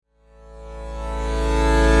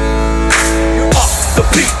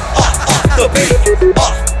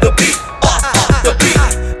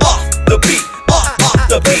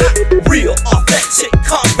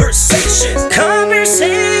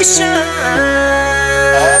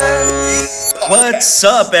What's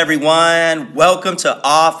up, everyone? Welcome to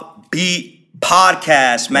Offbeat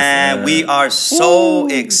Podcast, man. We are so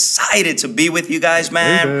excited to be with you guys,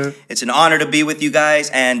 man. It's an honor to be with you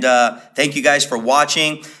guys, and thank you guys for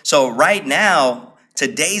watching. So right now,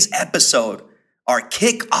 today's episode, our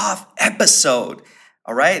kickoff episode,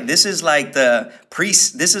 all right? This is like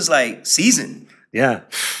this is like season. Yeah.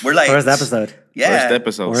 We're like first episode. Yeah. First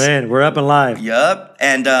episode. We're up and live. Yup.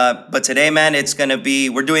 And but today, man,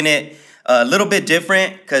 we're doing it a little bit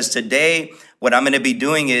different because today what I'm going to be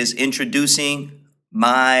doing is introducing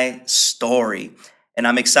my story. And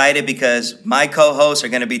I'm excited because my co-hosts are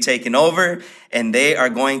going to be taking over and they are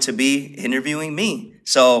going to be interviewing me.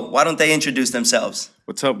 So why don't they introduce themselves?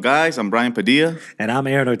 What's up, guys? I'm Brian Padilla. And I'm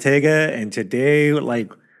Aaron Ortega. And today,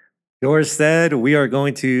 like George said, we are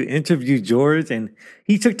going to interview George. And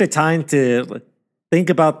he took the time to think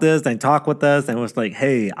about this and talk with us and was like,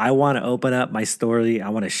 hey, I want to open up my story. I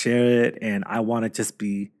want to share it. And I want to just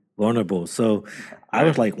be vulnerable. So I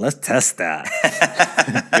was like, let's test that.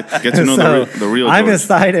 Get to know the real George. I'm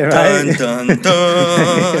excited, right? Dun, dun,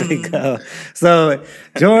 dun. Here we go. So,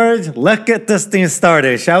 George, let's get this thing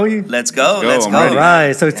started, shall we? Let's go. Let's go. All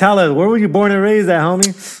right. So tell us, where were you born and raised at,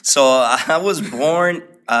 homie? So I was born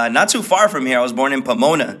not too far from here. I was born in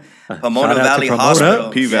Pomona Valley Pomona.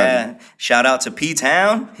 Hospital. P Valley. Yeah. Shout out to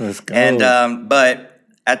P-Town. Let's go. And but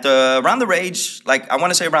around the age, like I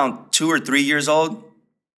want to say around 2 or 3 years old,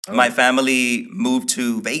 my family moved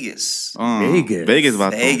to Vegas. Vegas.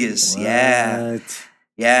 Vegas. Yeah. What?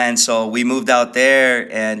 Yeah, and so we moved out there,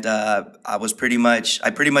 and I pretty much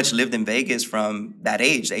lived in Vegas from that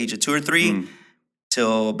age, the age of 2 or 3,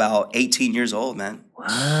 till about 18 years old, man. What?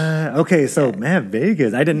 Okay, so man,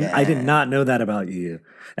 Vegas. I did not know that about you.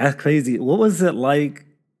 That's crazy. What was it like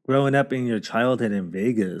growing up in your childhood in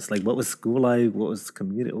Vegas? Like, what was school like? What was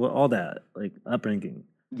community? All that, like upbringing.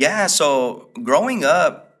 Yeah, so growing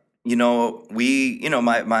up,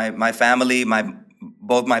 my family,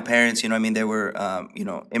 both my parents, they were,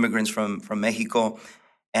 immigrants from Mexico.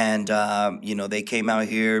 And, they came out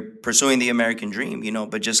here pursuing the American dream,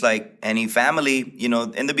 but just like any family,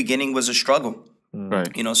 in the beginning was a struggle. Right.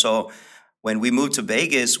 So when we moved to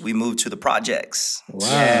Vegas, we moved to the projects. Wow.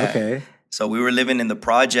 Yeah. Okay. So we were living in the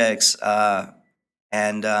projects,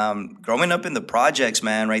 and growing up in the projects,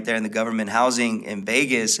 man, right there in the government housing in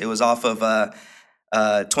Vegas, it was off of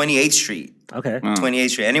 28th Street. Okay. 28th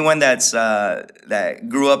Street. Anyone that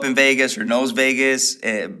grew up in Vegas or knows Vegas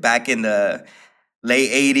back in the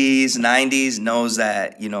late 80s, 90s knows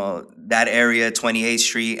that, that area, 28th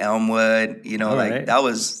Street, Elmwood, right. that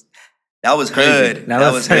was good.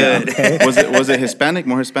 That was good. Okay. Was it Hispanic?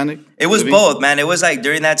 More Hispanic? It was both, man. It was like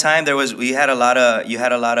during that time you had a lot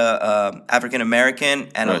of African American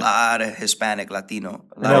and a lot of Hispanic, Latino.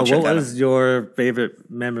 What was your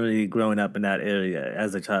favorite memory growing up in that area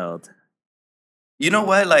as a child? You know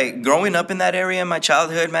what? Like growing up in that area in my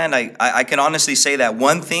childhood, man, like I can honestly say that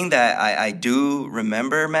one thing that I do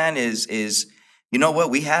remember, man, is you know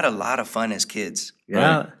what? We had a lot of fun as kids.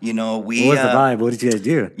 Yeah. Right? What was the vibe? What did you guys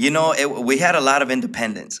do? We had a lot of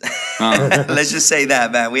independence. Let's just say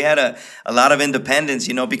that, man. We had a lot of independence,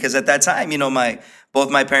 because at that time,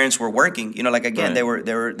 both my parents were working. Like again, they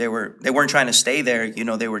weren't trying to stay there.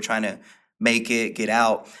 They were trying to make it, get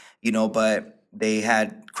out. But they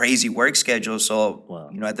had crazy work schedules. So,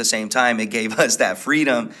 at the same time, it gave us that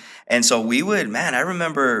freedom. And so I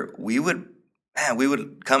remember we would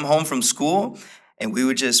come home from school and we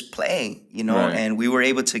would just play, and we were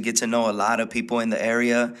able to get to know a lot of people in the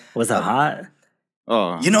area. Was it hot?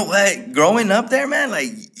 Oh. You know what? Growing up there, man,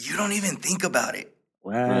 like you don't even think about it.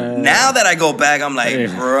 Wow. Now that I go back, I'm like,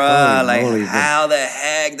 bruh, like moly, how the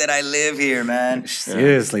heck did I live here, man?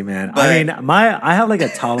 Seriously, man. But, I have like a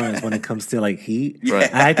tolerance when it comes to like heat.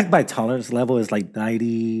 Right. And I think my tolerance level is like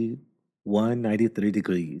 93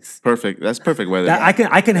 degrees. Perfect. That's perfect weather. I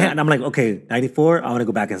can and I'm like, okay, 94, I want to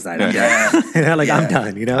go back inside. I'm Yeah. done. I'm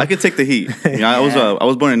done, I could take the heat. I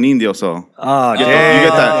was born in Indio, so Oh, you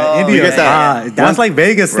get that. India. You get that. That's like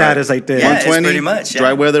Vegas status right there. Yeah, it's 120, pretty much,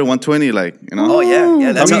 dry weather, 120, Oh yeah.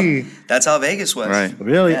 Ooh, That's how Vegas was. Right.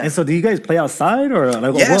 Really? Yeah. And so do you guys play outside or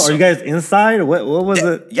like Yeah, are you guys inside or what was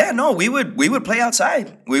it? Yeah, no, we would play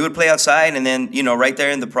outside. We would play outside, and then right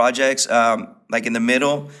there in the projects, like in the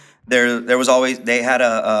middle, there was always they had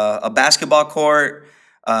a basketball court,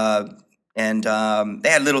 and they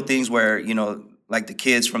had little things where like the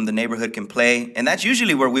kids from the neighborhood can play, and that's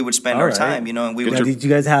usually where we would spend our time. And we would. Did you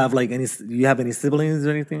guys have like do you have any siblings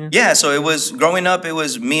or anything? Yeah, so it was growing up. It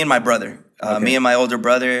was me and my brother. Me and my older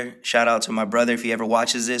brother. Shout out to my brother if he ever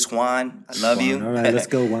watches this, Juan. I love you. All right, let's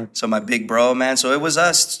go, Juan. So my big bro, man. So it was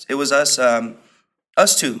us. It was us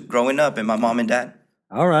Us two, growing up, and my mom and dad.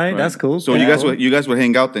 All right, that's cool. So That's cool. you guys would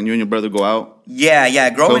hang out then. You and your brother go out. Yeah.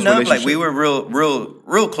 Growing Close up, like we relationship. were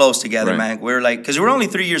real close together, Right. man. We were like, because we were only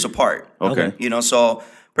 3 years apart. Okay. You know, so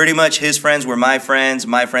pretty much his friends were my friends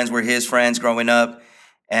were his friends growing up.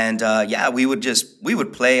 And we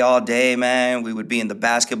would play all day, man. We would be in the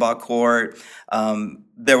basketball court.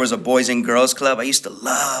 There was a boys and girls club. I used to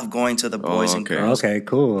love going to the boys and okay. girls. Okay,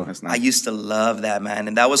 cool. That's I nice. used to love that, man.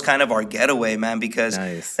 And that was kind of our getaway, man, because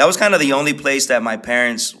Nice. that was kind of the only place that my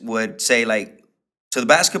parents would say, like, to the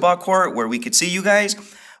basketball court where we could see you guys,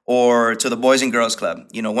 or to the boys and girls club.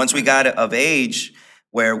 You know, once we got of age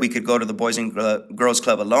where we could go to the boys and girls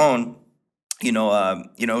club alone,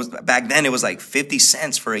 back then it was like 50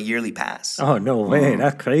 cents for a yearly pass. Oh no way,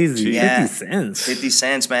 that's crazy. Yeah. 50 cents. 50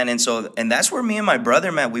 cents, man. And that's where me and my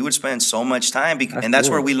brother, man, we would spend so much time. And that's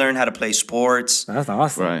cool. where we learned how to play sports. That's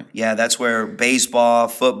awesome. Right. Yeah, that's where baseball,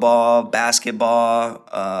 football, basketball,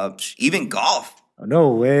 even golf. No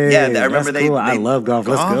way. Yeah, I remember That's cool. I love golf.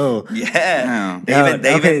 Let's go. Yeah. Yeah.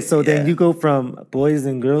 Okay, so then yeah. you go from Boys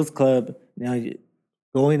and Girls Club. Now,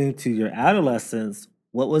 going into your adolescence,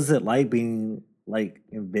 what was it like being like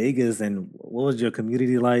in Vegas, and what was your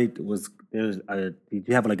community like? Did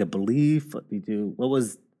you have like a belief? What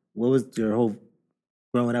was your whole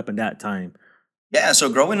growing up in that time? Yeah, so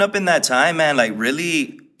growing up in that time, man, like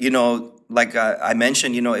really, like I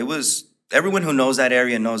mentioned, it was everyone who knows that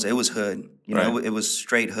area knows it was hood. Right. It was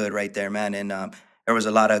straight hood right there, man. And there was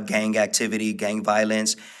a lot of gang activity, gang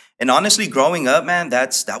violence. And honestly, growing up, man,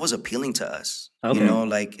 that was appealing to us. Okay.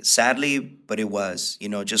 Like sadly, but it was,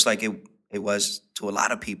 just like it was to a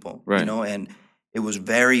lot of people, Right. and it was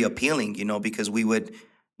very appealing, because we would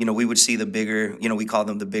see the bigger, we call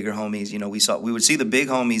them the bigger homies. We would see the big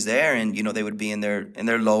homies there, and they would be in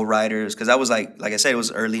their low riders, because that was like I said, it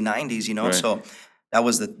was early '90s, Right. so that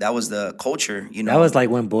was the culture, That was like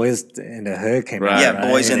when Boys in the Hood came Right. out. yeah,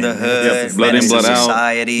 Boys in the Hood, Yep. Blood in, Menace to Blood out,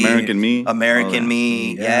 Society, American Me, American all that.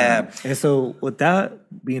 Me, yeah. And so, with that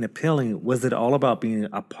being appealing, was it all about being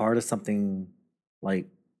a part of something like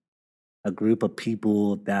a group of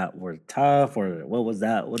people that were tough, or what was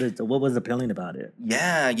that? What was appealing about it?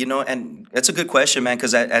 Yeah, and that's a good question, man,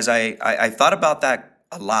 because as I thought about that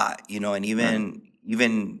a lot, and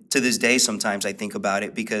even to this day, sometimes I think about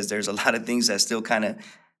it, because there's a lot of things that still kind of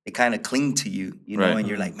cling to you, Right. and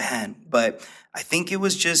you're like, man. But I think it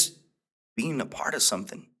was just being a part of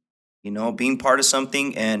something, being part of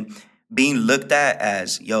something and being looked at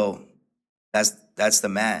as, yo, that's the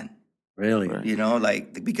man. Really? Right.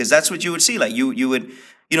 Like, because that's what you would see. Like you would,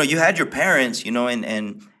 you had your parents,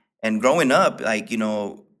 and growing up, like, they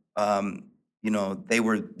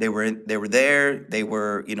were there. They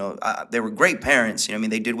were, they were great parents. I mean,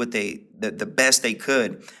 they did what the best they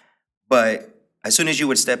could. But as soon as you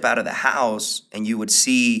would step out of the house and you would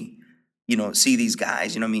see these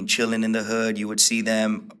guys, chilling in the hood, you would see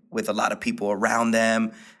them with a lot of people around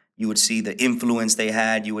them. You would see the influence they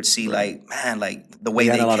had. You would see, like, man, like the way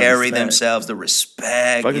They had they a lot of carry respect. themselves, the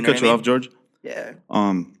respect. If I could cut you off, George. Yeah.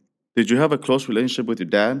 Did you have a close relationship with your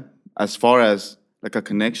dad, as far as like a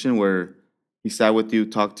connection where he sat with you,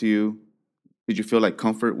 talked to you? Did you feel like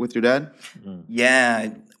comfort with your dad?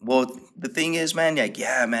 Yeah. Well, the thing is, man, like,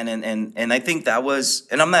 yeah, man, and I think that was,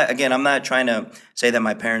 and I'm not trying to say that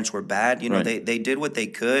my parents were bad. Right. They did what they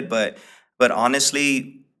could, but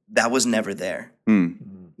honestly, that was never there. Hmm.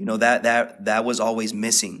 That was always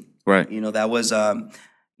missing. Right. That was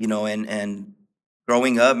and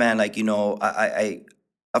growing up, man, like, I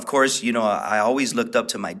of course, I always looked up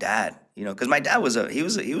to my dad, because my dad was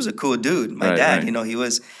a cool dude. My Right, dad, right. he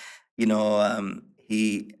was,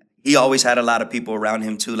 he always had a lot of people around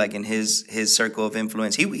him too, like in his circle of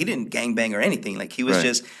influence. He didn't gangbang or anything. Like, he was Right.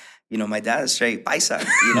 just, my dad is straight paisa,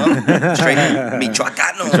 straight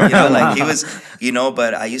Michoacano, like he was,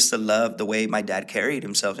 but I used to love the way my dad carried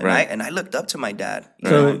himself, and Right. I looked up to my dad.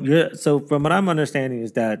 So from what I'm understanding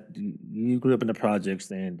is that you grew up in the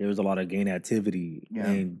projects and there was a lot of gang activity, Yeah.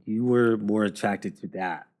 and you were more attracted to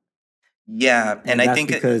that. Yeah, and I that's think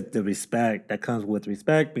because the respect that comes with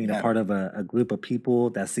respect, being Yeah. a part of a group of people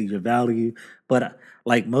that see your value. But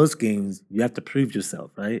like most games, you have to prove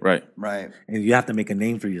yourself, right? Right. right, And you have to make a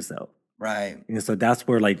name for yourself. right. And so that's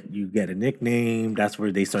where like you get a nickname. That's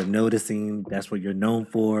where they start noticing. That's what you're known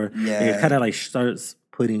for. And Yeah. it kind of like starts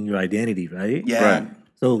putting your identity, right? Yeah. Right.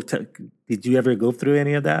 So did you ever go through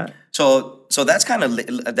any of that? So that's kind of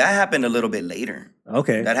that happened a little bit later.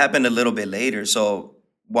 Okay. That happened a little bit later. So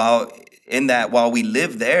while we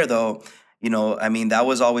lived there, though, I mean, that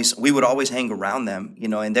was always, we would always hang around them,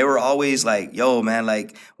 and they were always like, yo, man,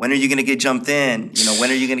 like, when are you gonna get jumped in? When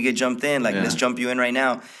are you gonna get jumped in? Like, Yeah. let's jump you in right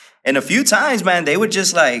now. And a few times, man, they would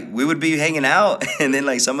just like, we would be hanging out, and then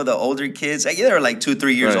like some of the older kids, like they were like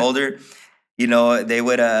 2-3 years Right. older, they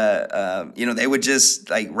would they would just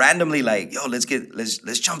like randomly like, yo, let's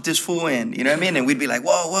jump this fool in, you know what I mean? And we'd be like,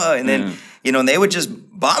 whoa, whoa, and then and they would just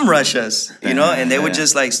bomb rush us, and they would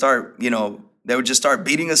just like start, they would just start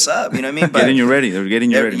beating us up, you know what I mean? But Getting you ready. They were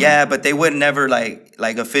getting you ready. yeah, but they would never like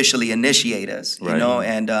officially initiate us, Right.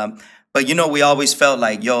 and but we always felt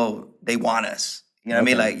like, yo, they want us. You know what I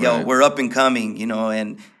mean? Like, yo, Right. we're up and coming,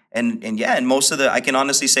 and yeah, and most of I can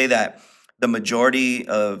honestly say that the majority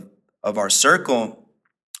of our circle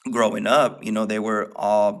growing up, they were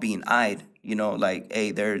all being eyed, like,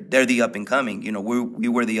 hey, they're the up and coming, we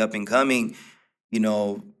were the up and coming,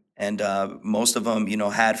 and most of them,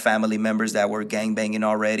 had family members that were gangbanging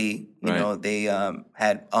already. They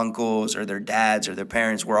had uncles or their dads or their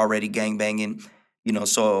parents were already gangbanging.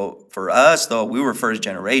 So for us though, we were first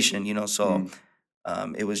generation. So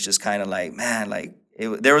it was just kind of like, man, like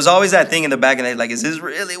there was always that thing in the back of the head, like, is this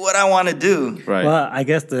really what I want to do? Right. Well, I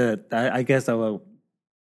guess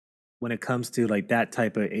when it comes to like that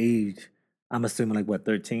type of age, I'm assuming like what,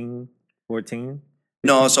 13, 14?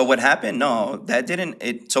 No, so what happened? No, that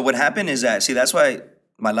didn't. So what happened is that, see, that's why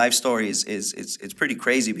my life story is it's pretty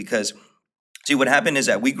crazy, because see, what happened is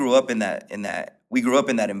that we grew up in that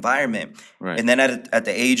environment, Right. and then at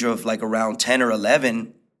the age of like around 10 or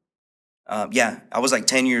 11, I was like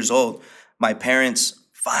 10 years old. My parents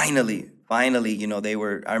finally, I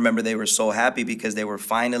remember they were so happy because they were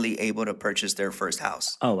finally able to purchase their first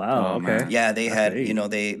house. Oh wow, Oh, okay. man. Yeah, they That's had,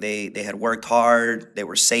 great. they had worked hard, they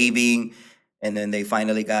were saving, and then they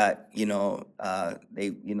finally got,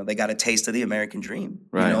 they got a taste of the American dream,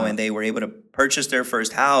 Right. and they were able to purchase their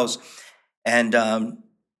first house, and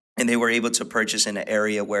they were able to purchase in an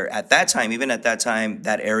area where even at that time,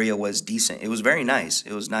 that area was decent. It was very nice.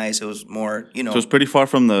 It was nice. It was more, So it's pretty far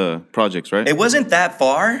from the projects, right? it wasn't that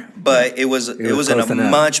far, but it was in was a close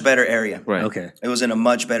enough. much better area. Right. Okay. It was in a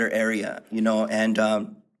much better area, and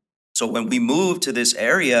so when we moved to this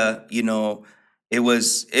area, it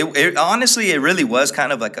honestly, it really was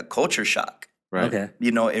kind of like a culture shock. Right. Okay.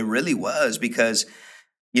 It really was, because,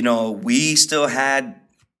 we still had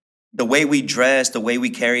the way we dressed, the way we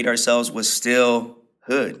carried ourselves was still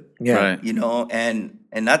hood, Yeah. Right. and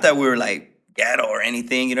not that we were like ghetto or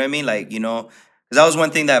anything, you know what I mean? Like, because that was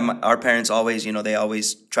one thing that our parents always, they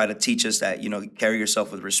always try to teach us that, carry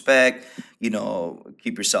yourself with respect,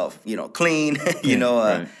 keep yourself, clean,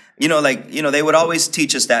 Right. they would always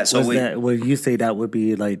teach us that. So Would you say that would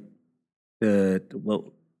be like the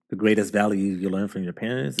greatest value you learned from your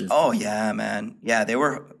parents? oh yeah, man. Yeah, they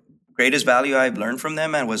were greatest value I've learned from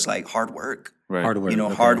them, man, was like hard work. Right. Hard work.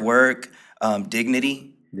 Okay. Hard work,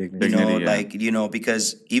 dignity. Dignity. Dignity, yeah.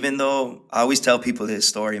 Because even though I always tell people this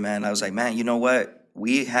story, man, I was like, man, you know what?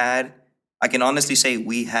 I can honestly say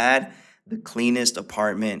we had the cleanest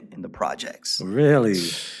apartment in the projects. Really?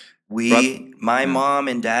 My mom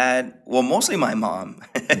and dad, well, mostly my mom,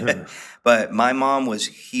 but my mom was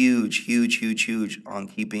huge on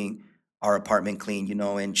keeping our apartment clean,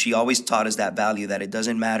 and she always taught us that value that it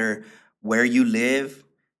doesn't matter where you live,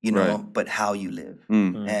 Right. but how you live.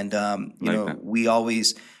 Mm. And, Like that. we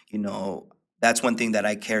always, that's one thing that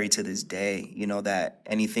I carry to this day, that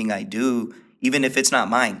anything I do, even if it's not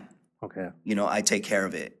mine, Okay. I take care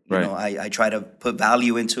of it. Right. I try to put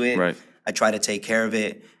value into it. Right. I try to take care of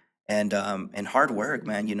it. And hard work,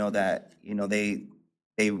 man,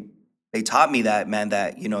 they taught me that, man,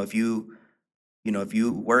 that, if you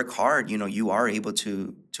work hard, you are able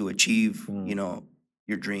to achieve,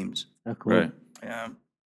 your dreams. That's cool. Right. Yeah.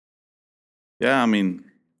 Yeah. I mean,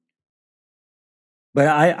 But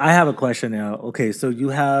I have a question now. Okay, so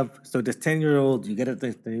this 10-year-old, you get at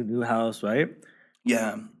the new house, right?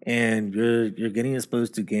 Yeah. And you're getting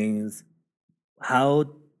exposed to gangs. How,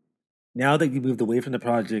 now that you moved away from the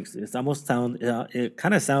projects, it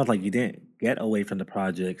kind of sounds like you didn't get away from the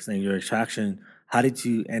projects and your attraction. How did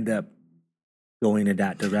you end up going in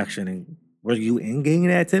that direction? And were you in gang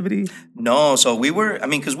activity? No, so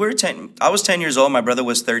because we were 10, I was 10 years old, my brother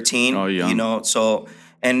was 13, Oh, young. So,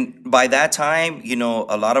 and by that time,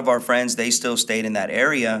 a lot of our friends, they still stayed in that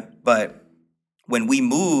area. But when we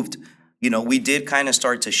moved, we did kind of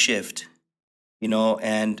start to shift,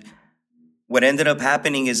 and what ended up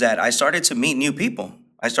happening is that I started to meet new people.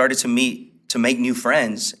 I started to make new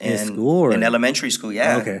friends In school or- in elementary school.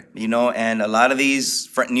 Yeah. Okay. And a lot of these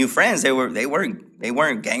new friends, they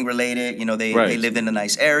weren't gang related. They Right. lived in a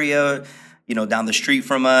nice area, down the street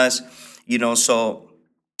from us. So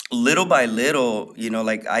little by little,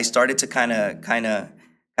 like I started to kind of,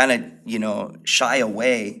 shy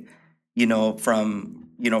away,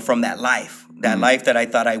 from that life, that life that I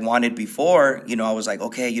thought I wanted before, I was like,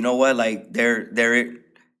 okay, you know what? Like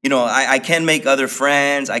I can make other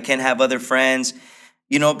friends. I can have other friends,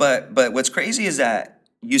 but what's crazy is that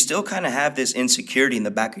you still kind of have this insecurity in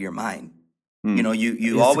the back of your mind.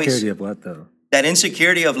 You always, Insecurity of what though? that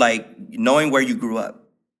insecurity of like knowing where you grew up,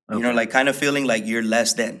 Okay. like kind of feeling like you're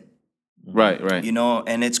less than, Right.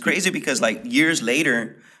 and it's crazy because like years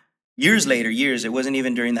later, it wasn't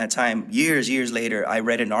even during that time, years later, I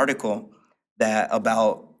read an article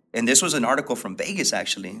and this was an article from Vegas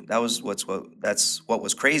actually. That's what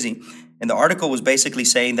was crazy. And the article was basically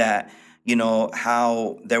saying that,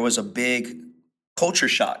 how there was a big culture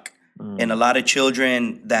shock in a lot of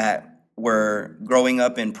children that were growing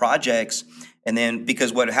up in projects. And then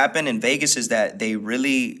because what happened in Vegas is that they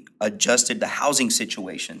really adjusted the housing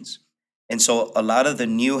situations. And so a lot of the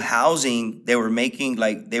new housing they were making,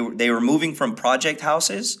 like they were moving from project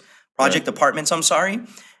apartments, I'm sorry,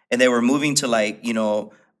 and they were moving to like,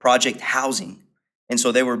 project housing. And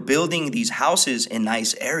so they were building these houses in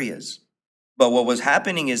nice areas. But what was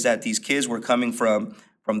happening is that these kids were coming from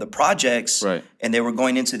the projects, Right. and they were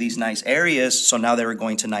going into these nice areas. So now they were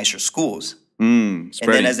going to nicer schools. Spreading,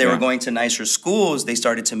 And then as they were going to nicer schools, they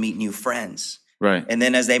started to meet new friends. Right. And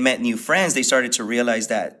then as they met new friends, they started to realize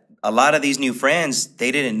that a lot of these new friends,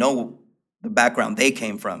 they didn't know the background they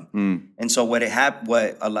came from. And so what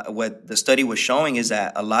the study was showing is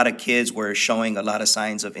that a lot of kids were showing a lot of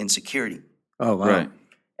signs of insecurity. Oh wow. Right.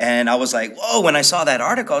 And I was like, whoa, when I saw that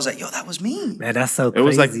article, I was like, yo, that was me. Man, that's so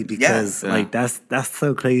was crazy like- because Yeah. like that's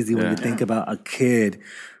so crazy when you think about a kid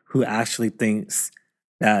who actually thinks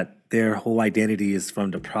that their whole identity is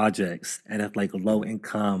from the projects and it's like low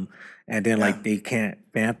income, and then like they can't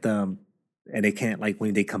fathom and they can't like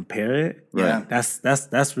when they compare it. Yeah.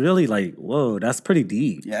 That's really like, whoa, that's pretty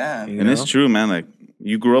deep. Yeah. you And know? it's true, man. Like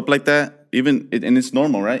you grew up like that, and it's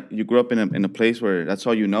normal, right? You grew up in a place where that's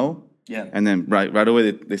all you know. Yeah. And then right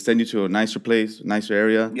away they send you to a nicer place, nicer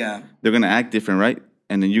area. Yeah. They're gonna act different, right?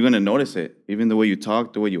 And then you're gonna notice it, even the way you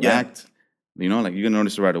talk, the way you Yeah. act. Like you're gonna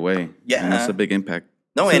notice it right away. Yeah. And that's a big impact.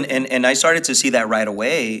 No, and I started to see that right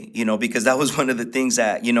away, because that was one of the things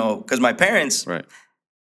that, because my parents, Right.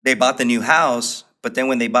 they bought the new house, but then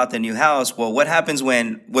when they bought the new house, well, what happens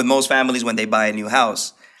with most families when they buy a new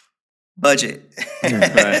house? Budget.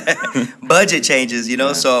 Budget changes,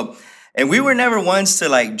 So, and we were never ones to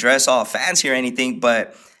like dress all fancy or anything,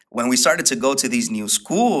 but when we started to go to these new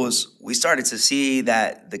schools, we started to see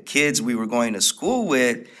that the kids we were going to school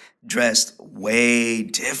with dressed way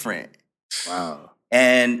different. Wow.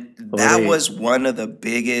 And that Wait. was one of the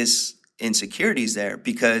biggest insecurities there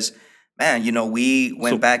because, man, we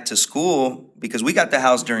went back to school because we got the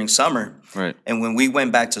house during summer. Right. And when we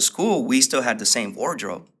went back to school, we still had the same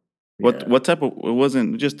wardrobe. What type of? It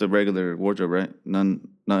wasn't just a regular wardrobe, right? Nothing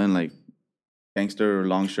like gangster or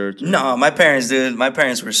long shirts. Or, No, my parents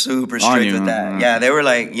were super strict you, with that. huh? Yeah, they were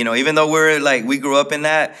like, even though we grew up in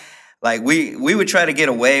that, like we would try to get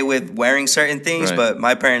away with wearing certain things, Right. but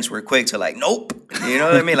my parents were quick to like, nope. You know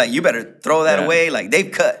what I mean? Like you better throw that Yeah. away. Like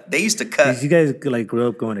they used to cut. Did you guys like grow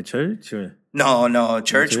up going to church or? No.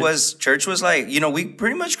 Church church? was like, we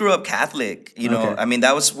pretty much grew up Catholic. Okay. I mean,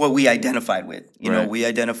 that was what we identified with. Right. We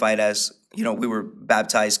identified as, we were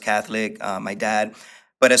baptized Catholic, my dad.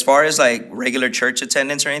 But as far as like regular church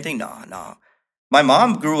attendance or anything, no. My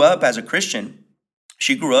mom grew up as a Christian.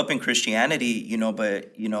 She grew up in Christianity,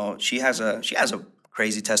 but she has a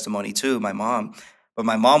crazy testimony too, my mom. But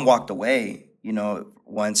my mom walked away,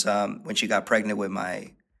 once when she got pregnant with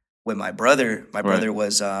my brother. My brother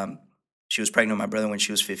was she was pregnant with my brother when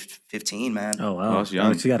she was 15, man. Oh wow. Oh, that's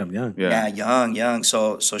young. Oh, she got him young. Yeah. Yeah, young.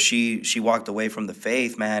 So she walked away from the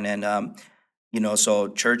faith, man, and so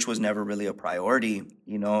church was never really a priority,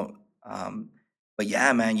 but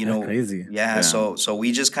yeah, man, That's crazy. Yeah, Yeah. so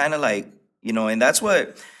we just kind of like, and that's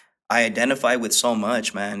what I identify with so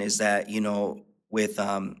much, man, is that, with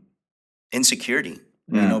insecurity,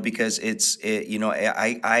 because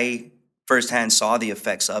I firsthand saw the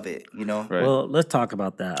effects of it, Right. Well, let's talk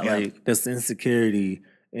about that. Yeah. Like this insecurity,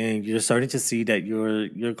 and you're starting to see that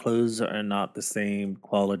your clothes are not the same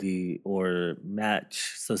quality or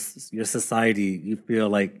match. So your society, you feel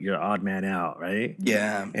like you're odd man out, right?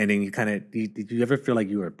 Yeah. And then you kind of did you ever feel like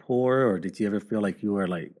you were poor, or did you ever feel like you were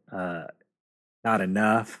like not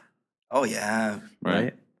enough, Oh yeah.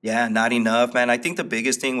 right? Yeah, not enough, man. I think the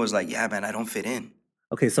biggest thing was like, yeah, man, I don't fit in.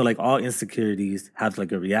 Okay, so like all insecurities have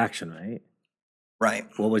like a reaction, right? Right.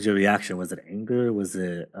 What was your reaction? Was it anger? Was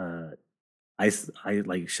it I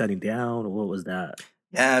like shutting down? What was that?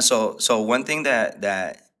 Yeah, so one thing that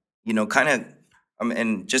kind of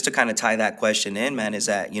and just to kind of tie that question in, man, is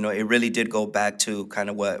that, it really did go back to kind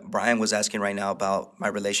of what Brian was asking right now about my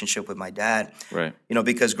relationship with my dad. Right.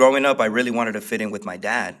 Because growing up, I really wanted to fit in with my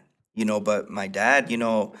dad, but my dad,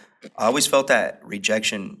 I always felt that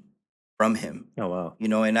rejection from him. Oh, wow.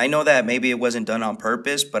 And I know that maybe it wasn't done on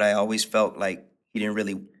purpose, but I always felt like he didn't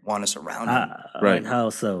really want us around him. Like how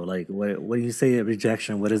so? Like what do you say a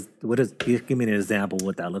rejection? What is give me an example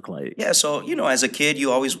what that look like? Yeah, so as a kid,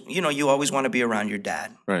 you always want to be around your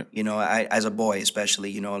dad. Right. As a boy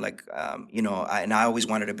especially, I always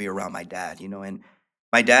wanted to be around my dad. And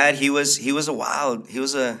my dad, he was a wild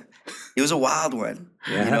one.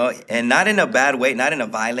 Yeah. And not in a bad way, not in a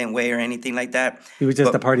violent way or anything like that. He was just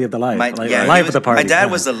But the party of the life. life Of the party. My dad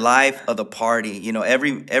was the life of the party.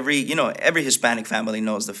 Every Hispanic family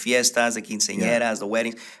knows the fiestas, the quinceañeras, the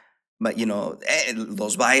weddings. But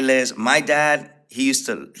los bailes. My dad, he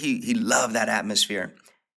loved that atmosphere.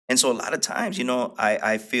 And so a lot of times,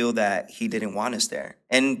 I feel that he didn't want us there.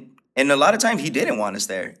 And a lot of times he didn't want us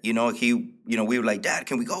there. We were like, Dad,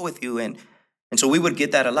 can we go with you? And so we would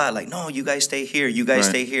get that a lot, like, no, you guys stay here, you guys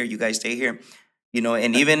stay here, you guys stay here.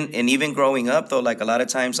 And even growing up though, like a lot of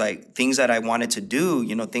times, like things that I wanted to do,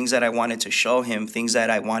 things that I wanted to show him, things that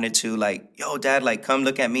I wanted to like, yo, Dad, like come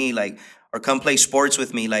look at me, like, or come play sports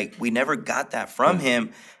with me. Like we never got that from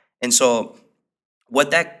him. And so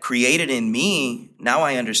what that created in me, now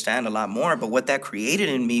I understand a lot more, but what that created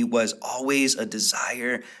in me was always a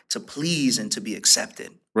desire to please and to be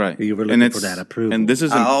accepted. Right. You were looking for that approval. And this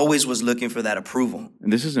is I always was looking for that approval.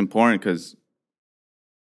 And this is important because,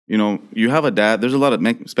 you have a dad. There's a lot of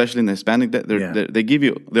men, especially in the Hispanic, they give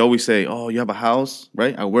you, they always say, oh, you have a house,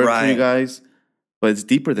 right? I work for you guys. But it's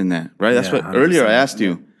deeper than that, right? That's what earlier I asked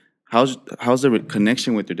you. How's the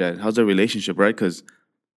connection with your dad? How's the relationship, right? Because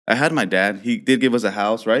I had my dad. He did give us a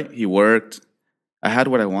house, right? He worked. I had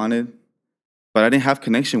what I wanted, but I didn't have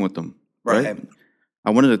connection with him, right? I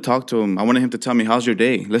wanted to talk to him. I wanted him to tell me, how's your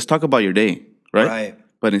day? Let's talk about your day, right?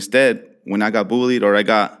 But instead, when I got bullied or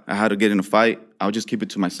I had to get in a fight, I would just keep it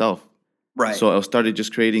to myself. Right. So I started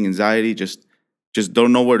just creating anxiety, just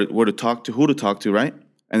don't know where to talk to, who to talk to, right?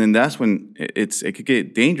 And then that's when it could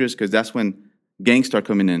get dangerous because that's when gangs start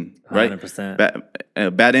coming in, right?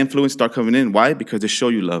 100%. Bad influence start coming in. Why? Because they show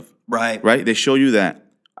you love. Right. Right? They show you that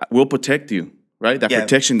we'll protect you, right? That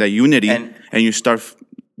protection, that unity. And you start,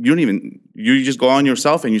 you just go on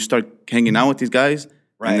yourself and you start hanging out with these guys.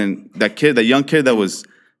 Right. And then that young kid that was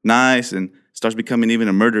nice and starts becoming even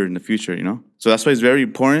a murderer in the future, So that's why it's very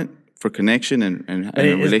important for connection and a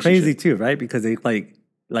relationship. It's crazy too, right? Because they like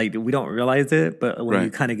we don't realize it, but when you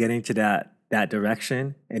kind of get into that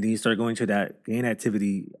direction and then you start going to that gang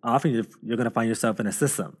activity, often you're going to find yourself in a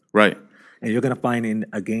system. Right. And you're going to find in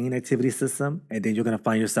a gang activity system, and then you're going to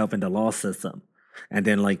find yourself in the law system. And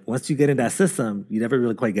then like once you get in that system, you never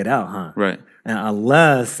really quite get out, huh? Right. And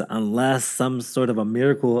unless some sort of a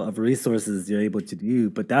miracle of resources you're able to do.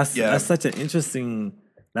 But that's such an interesting,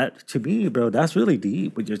 that to me, bro, that's really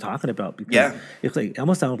deep what you're talking about. Because it's like, it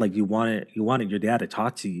almost sounds like you wanted your dad to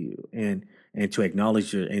talk to you and to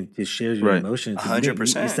acknowledge and to share your emotions.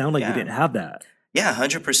 100%. You sound like you didn't have that. Yeah,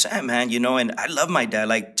 100%, man. And I love my dad.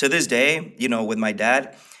 Like to this day, with my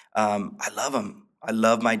dad, I love him. I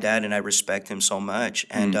love my dad and I respect him so much.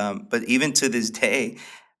 And but even to this day,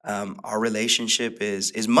 our relationship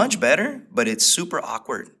is much better, but it's super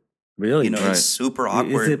awkward. Really? It's super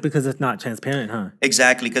awkward. Is it because it's not transparent, huh?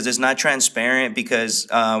 Exactly, because it's not transparent because,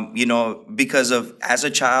 because of as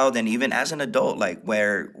a child and even as an adult, like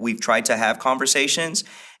where we've tried to have conversations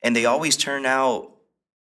and they always turn out,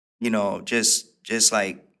 just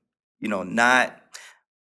like,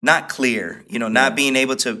 not clear, not being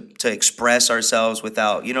able to express ourselves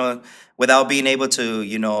without being able to,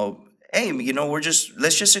 hey,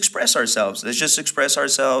 let's just express ourselves.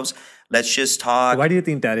 Let's just talk. Why do you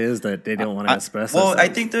think that is that they don't want to express themselves? Well, I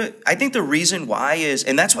think the reason why is,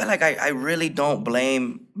 and that's why like I really don't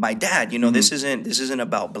blame my dad. This isn't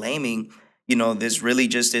about blaming. This really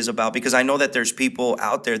just is about, because I know that there's people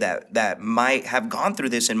out there that might have gone through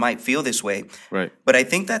this and might feel this way. Right. But I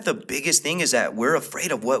think that the biggest thing is that we're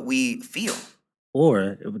afraid of what we feel.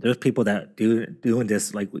 Or there's people that doing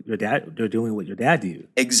this like your dad. They're doing what your dad do.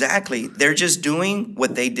 Exactly. They're just doing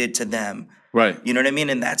what they did to them. Right. You know what I mean?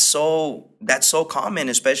 And that's so common,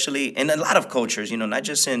 especially in a lot of cultures, not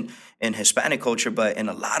just in Hispanic culture, but in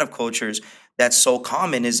a lot of cultures, that's so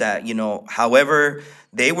common is that, however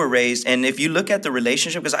they were raised. And if you look at the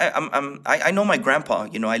relationship, because I know my grandpa,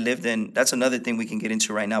 I lived in, that's another thing we can get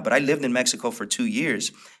into right now, but I lived in Mexico for 2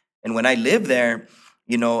 years. And when I lived there,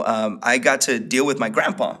 I got to deal with my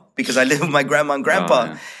grandpa because I lived with my grandma and grandpa. Oh,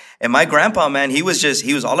 yeah. And my grandpa, man, he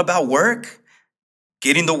was all about work.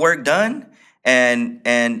 getting the work done. And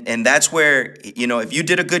that's where, if you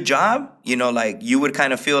did a good job, like you would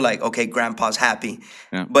kind of feel like, okay, grandpa's happy.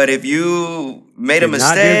 Yeah. But if you made a Did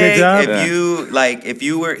not do a good mistake,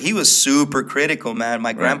 job? he was super critical, man.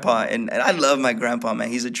 My grandpa, and I love my grandpa, man.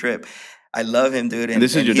 He's a trip. I love him, dude. And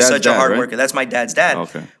this is your he's dad's such a dad, hard right? worker. That's my dad's dad.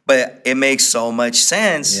 Okay. But it makes so much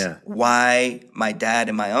sense Yeah. why my dad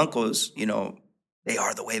and my uncles, they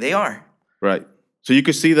are the way they are. Right. So you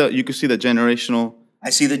could see the generational. I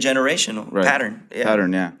see the generational pattern. Yeah.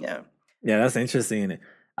 Pattern, yeah. Yeah. Yeah, that's interesting.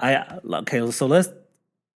 So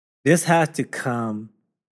this has to come,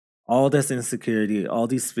 all this insecurity, all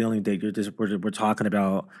these feelings that we're talking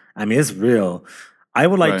about. I mean, it's real. I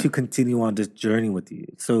would like to continue on this journey with you.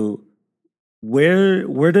 So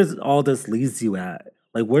where does all this leads you at?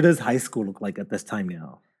 Like, where does high school look like at this time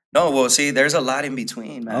now? No, well, see, there's a lot in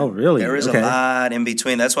between, man. Oh, really? There is a lot in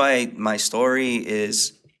between. That's why my story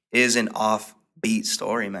is an offbeat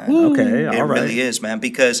story, man. Okay, all right. It really is, man,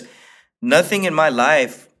 because nothing in my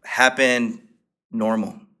life happened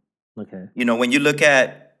normal. Okay. When you look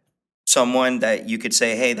at someone that you could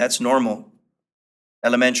say, hey, that's normal.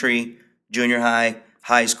 Elementary, junior high,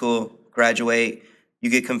 high school, graduate, you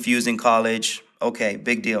get confused in college. Okay,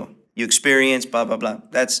 big deal. You experience, blah, blah, blah.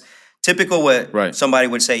 That's typical what somebody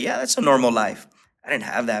would say, yeah, that's a normal life. I didn't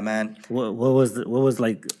have that, man. What was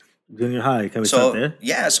like junior high? Can we start there?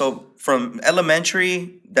 Yeah, so from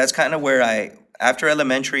elementary, that's kind of where after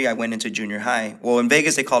elementary, I went into junior high. Well, in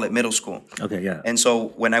Vegas, they call it middle school. Okay, yeah. And so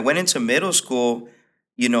when I went into middle school,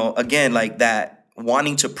 again, like that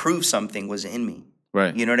wanting to prove something was in me.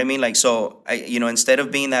 Right. You know what I mean? Like, so instead of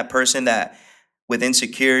being that person that with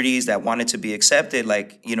insecurities that wanted to be accepted,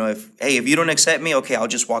 like, if you don't accept me, okay, I'll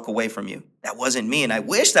just walk away from you. That wasn't me. And I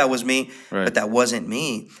wish that was me, but that wasn't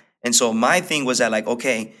me. And so my thing was that, like,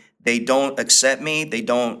 okay, they don't accept me. They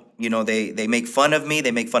don't, they make fun of me.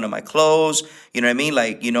 They make fun of my clothes. You know what I mean?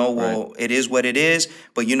 Like, well, it is what it is.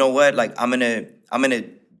 But you know what? Like, I'm going to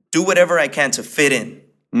do whatever I can to fit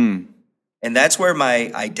in. And that's where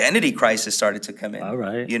my identity crisis started to come in. All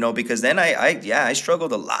right. Because then I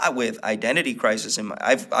struggled a lot with identity crisis.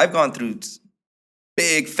 I've gone through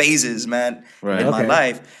big phases, man, in my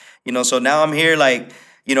life. So now I'm here, like,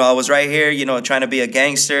 I was right here, trying to be a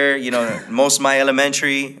gangster, most of my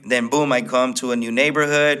elementary. Then boom, I come to a new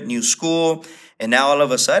neighborhood, new school. And now all of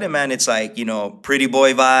a sudden, man, it's like, pretty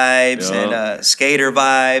boy vibes and skater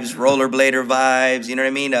vibes, rollerblader vibes. You know what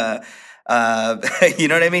I mean? You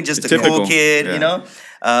know what I mean? Just a cool kid,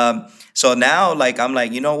 So now, like, I'm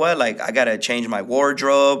like, you know what? Like, I got to change my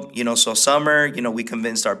wardrobe, So summer, we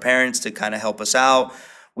convinced our parents to kind of help us out.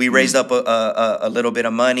 We raised up a little bit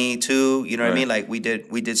of money too. You know what I mean? Like we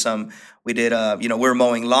were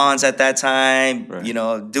mowing lawns at that time,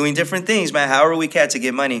 doing different things, man. However we had to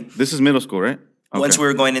get money. This is middle school, right? Okay. Once we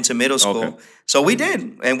were going into middle school. Okay. So we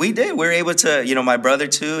did. We were able to, my brother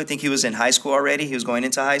too, I think he was in high school already. He was going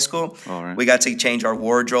into high school. All right. We got to change our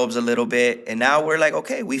wardrobes a little bit. And now we're like,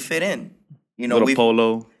 okay, we fit in. Little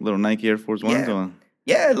polo, little Nike Air Force Ones on.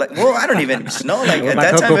 Yeah, like, well, I don't even know. Like, at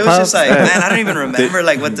that time, it was just like, man, I don't even remember,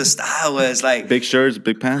 like, what the style was. Like, big shirts,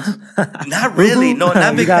 big pants? Not really. No,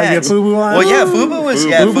 not big pants. FUBU on? Well, yeah, FUBU was,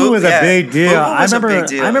 FUBU was a big deal. I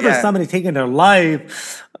remember somebody taking their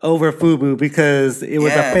life over FUBU because it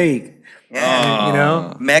was a fake.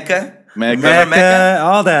 Yeah. Mecca, Mecca,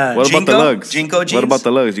 all that. What about the lugs? Jinko jeans. What about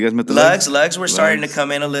the lugs? You guys met the lugs? Lugs were starting to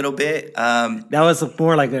come in a little bit. That was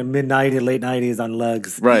more like a mid-90s, late 90s on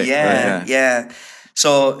lugs. Right. Yeah.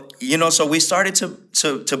 So, so we started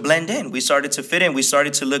to blend in. We started to fit in. We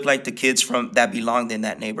started to look like the kids that belonged in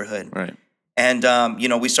that neighborhood. Right. And,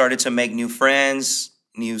 we started to make new friends,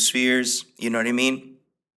 new spheres, you know what I mean?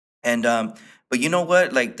 And, but you know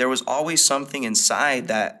what? Like, there was always something inside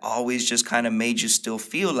that always just kind of made you still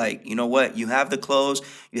feel like, you know what? You have the clothes,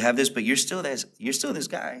 you have this, but you're still this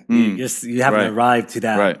guy. You haven't arrived to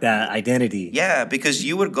that identity. Yeah, because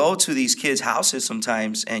you would go to these kids' houses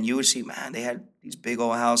sometimes and you would see, man, they had these big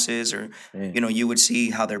old houses, or, you would see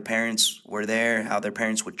how their parents were there, how their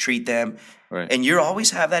parents would treat them. Right. And you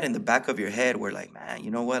always have that in the back of your head where, like, man,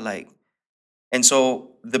 you know what? Like, and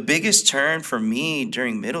so the biggest turn for me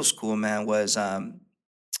during middle school, man, was,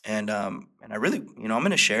 and I really, I'm going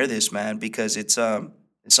to share this, man, because it's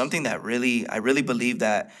something that I really believe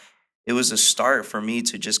that it was a start for me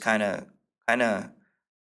to just kind of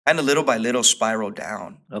little by little spiral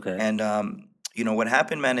down. Okay. And, what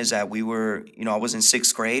happened, man, is that we were, I was in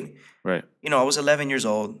 6th grade. Right. I was 11 years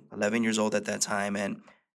old at that time. And,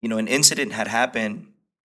 an incident had happened.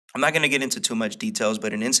 I'm not going to get into too much details,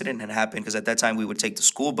 but an incident had happened because at that time we would take the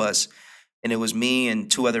school bus, and it was me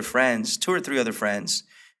and 2 or 3 other friends.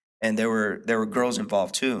 and there were girls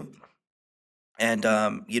involved too. And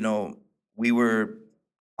we were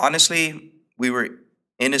honestly we were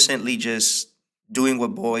innocently just doing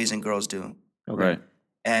what boys and girls do. Okay. Right.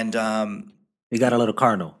 And You got a little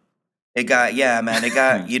carnal. it got man, it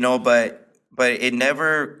got but it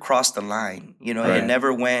never crossed the line. Right. It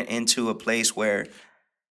never went into a place where.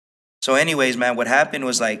 So anyways, man, what happened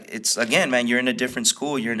was like, it's again, man, you're in a different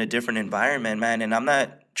school, you're in a different environment, man, and I'm not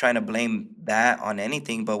trying to blame that on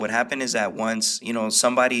anything, but what happened is that once,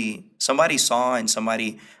 somebody saw and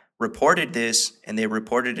somebody reported this, and they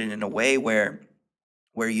reported it in a way where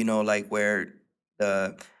like where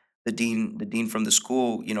the the dean from the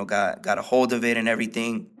school, got a hold of it and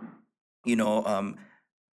everything, you know, um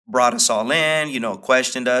brought us all in,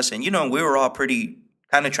 questioned us, and we were all pretty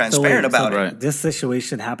kind of transparent about it. Right. This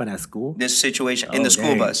situation happened at school? This situation in the school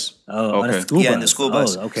dang. bus. Oh, on a Okay. school bus. Yeah, in the school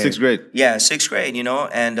bus. Oh, okay. 6th grade. Yeah, 6th grade,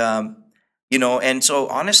 and and so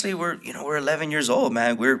honestly, we're 11 years old,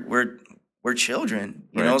 man. We're children,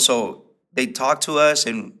 Right. So they talk to us,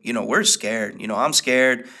 and we're scared. I'm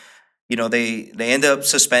scared. They end up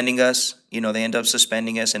suspending us. And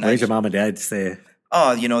What did your mom and dad say?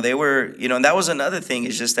 oh, they were, and that was another thing.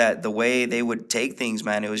 Is just that the way they would take things,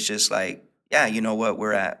 man. It was just like, yeah, you know what,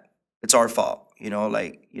 it's our fault.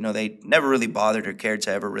 They never really bothered or cared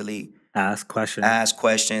to ever really Ask questions. ask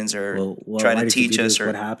questions or Well, try why to did you teach do us this? or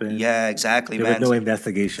What happened? yeah, exactly, There was man. no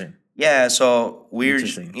investigation. Yeah, so we're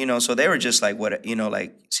Interesting. so they were just like, what,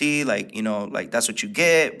 like, see, like, like, that's what you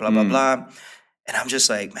get, blah blah Mm. blah. And I'm just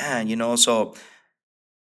like, man, so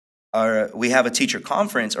we have a teacher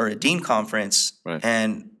conference or a dean conference, Right.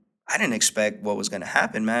 and I didn't expect what was going to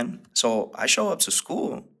happen, man. So I show up to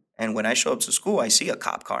school, and when I show up to school, I see a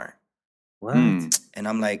cop car. What? Mm. And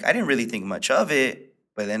I'm like, I didn't really think much of it,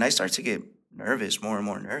 but then I start to get nervous, more and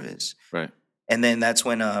more nervous. Right. And then that's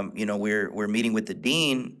when we're meeting with the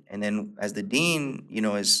dean, and then as the dean,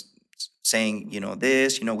 is saying,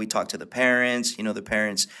 this, we talk to the parents, the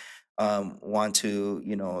parents want to,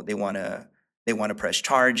 they want to press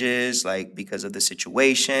charges, like, because of the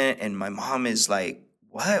situation. And my mom is like,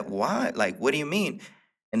 what, like, what do you mean?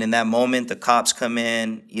 And in that moment, the cops come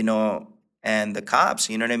in, and the cops,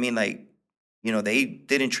 you know what I mean, like, they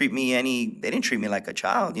didn't treat me like a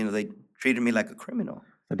child, they treated me like a criminal.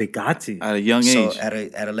 So they got you. At a young So age.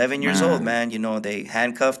 at 11 years old, man, they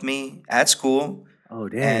handcuffed me at school, Oh,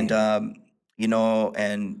 dang. and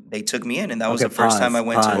and they took me in, and that was Okay, the first time I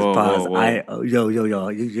went pause, to. Whoa, pause. whoa. Yo,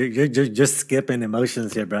 you're just skipping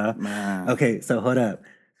emotions here, bro. Man. Okay, so hold up.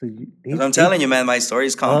 So Because I'm telling you, man, my story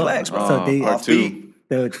is complex, bro. So they part two.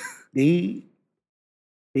 So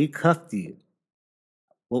they cuffed you.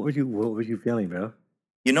 What were you feeling, bro?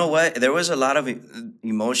 You know what? There was a lot of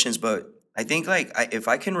emotions, but I think, like, if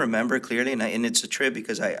I can remember clearly, and it's a trip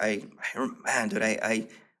because man, dude,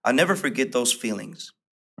 I'll never forget those feelings.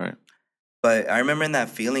 Right. But I remember in that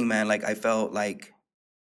feeling, man, like, I felt like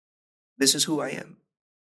this is who I am.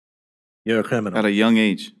 You're a criminal. At a young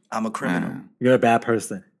age. I'm a criminal. Man. You're a bad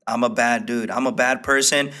person. I'm a bad dude. I'm a bad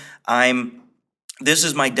person. This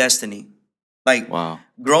is my destiny. Like, Wow.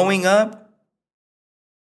 growing up,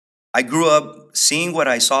 I grew up seeing what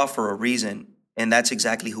I saw for a reason, and that's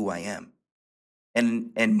exactly who I am.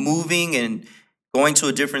 And moving and going to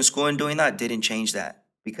a different school and doing that didn't change that,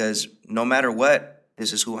 because no matter what,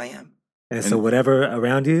 this is who I am. And so whatever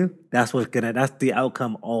around you, that's the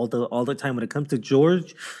outcome all the time. When it comes to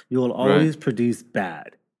George, you will always produce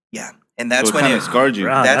bad. Yeah. And that's So it when kind it of scarred you.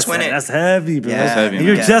 Bro, That's when that's heavy, bro. Yeah, That's heavy, And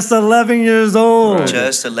you're man. just 11 years old. Right.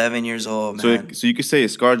 just 11 years old, So, man. so you could say it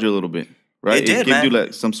scarred you a little bit, right? It did, gave you man.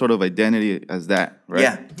 like some sort of identity as that,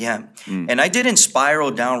 right? Yeah. And I didn't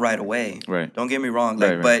spiral down right away. Right. Don't get me wrong.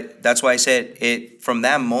 Like, Right. But that's why I said it. From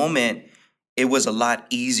that moment, it was a lot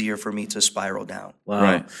easier for me to spiral down. Wow.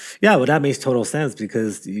 Right. Yeah, well, that makes total sense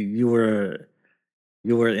because you were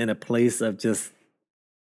in a place of just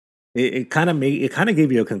it kind of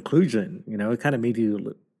gave you a conclusion. It kind of made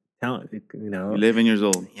you count. 11 years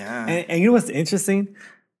old. Yeah. And you know what's interesting?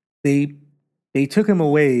 They took him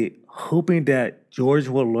away, hoping that George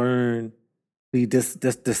will learn this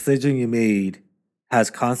decision you made has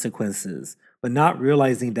consequences, but not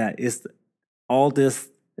realizing that all this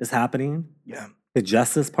is happening. Yeah. The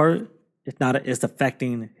justice part, it's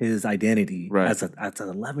affecting his identity Right. as an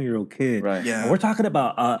 11-year-old kid. Right. Yeah. And we're talking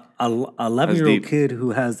about a 11-year-old deep. kid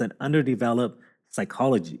who has an underdeveloped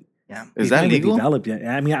psychology. Yeah. Is He's that not even legal? developed yet.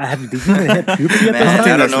 I mean, did you even hit puberty at Man, this I time?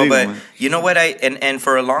 don't that's know, legal, but man. you know what? And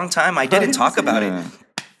for a long time, I didn't talk about it. Yeah.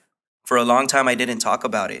 For a long time, I didn't talk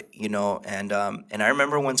about it, and I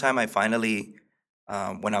remember one time I finally,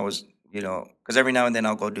 when I was, because every now and then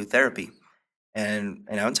I'll go do therapy. And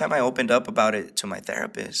one time I opened up about it to my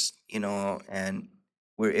therapist, and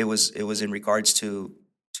it was in regards to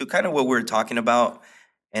kind of what we were talking about,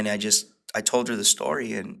 and I told her the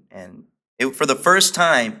story, and for the first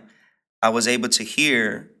time I was able to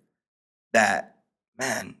hear that,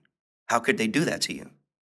 man, how could they do that to you?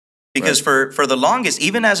 Because for the longest,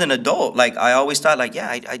 even as an adult, like I always thought, like, yeah,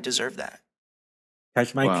 I deserve that.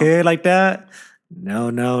 Touch my kid like that? No.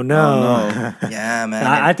 Oh, no. Yeah, man.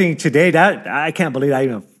 I think today that I can't believe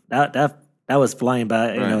that was flying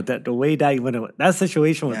by. You know, that the way that you went, that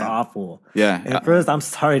situation was awful. Yeah. At first, I'm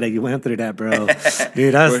sorry that you went through that, bro.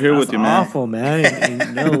 Dude, that's, We're here with you, awful, man.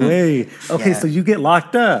 And no way. Okay, so you get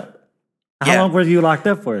locked up. How long were you locked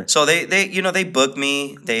up for? So they booked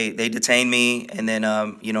me, they detained me, and then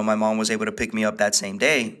my mom was able to pick me up that same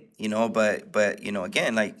day. But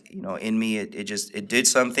again, like, in me, it did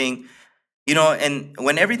something. And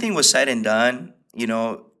when everything was said and done,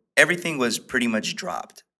 everything was pretty much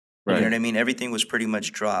dropped. Right. You know what I mean? Everything was pretty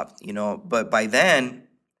much dropped, But by then,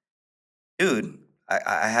 dude,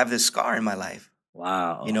 I have this scar in my life.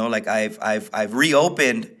 Wow. Like I've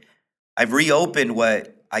reopened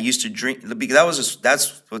what I used to dream, because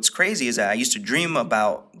that's what's crazy, is that I used to dream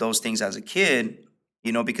about those things as a kid,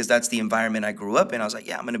 because that's the environment I grew up in. I was like,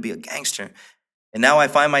 yeah, I'm going to be a gangster. And now I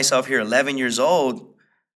find myself here 11 years old,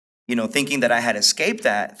 thinking that I had escaped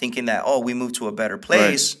that, thinking that, oh, we moved to a better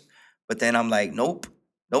place. Right. But then I'm like, nope,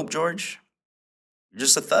 George, you're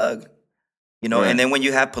just a thug, Right. And then when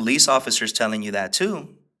you have police officers telling you that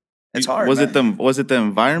too, it's hard. Was it the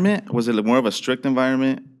environment? Was it more of a strict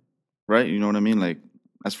environment? Right? You know what I mean? Like,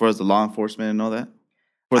 as far as the law enforcement and all that?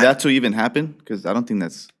 For that to even happen? Because I don't think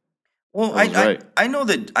that's... Well, I know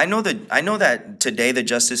that today the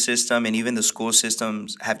justice system and even the school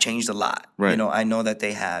systems have changed a lot. Right. I know that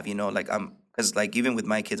they have. Because like even with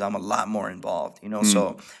my kids, I'm a lot more involved.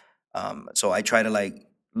 So I try to like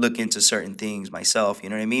look into certain things myself. You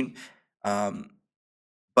know what I mean?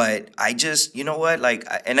 But I just, you know what? Like,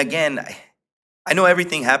 and again, I know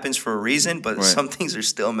everything happens for a reason, but some things are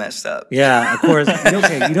still messed up. Yeah, of course.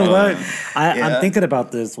 Okay, you know what? I'm thinking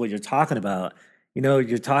about this. What you're talking about.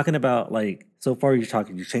 You're talking about, like, so far you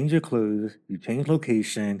change your clothes, you change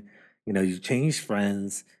location, you change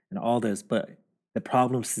friends and all this, but the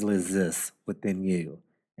problem still exists within you.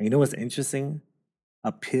 And you know what's interesting?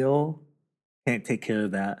 A pill can't take care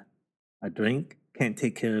of that. A drink can't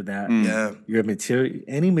take care of that. Yeah. Your material,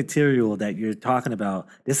 any material that you're talking about,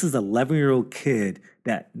 this is an 11-year-old kid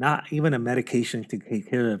that not even a medication to take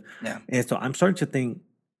care of. Yeah. And so I'm starting to think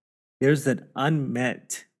there's an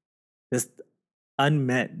unmet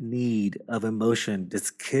need of emotion.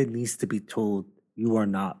 This kid needs to be told, you are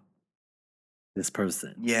not this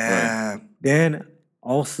person. Yeah. Right? Then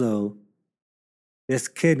also, this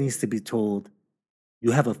kid needs to be told,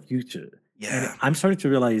 you have a future. Yeah. And I'm starting to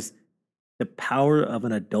realize the power of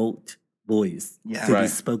an adult voice to be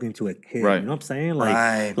spoken to a kid. Right. You know what I'm saying?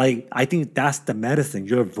 Like I think that's the medicine.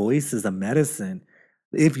 Your voice is a medicine.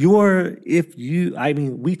 We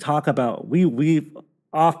talk about, we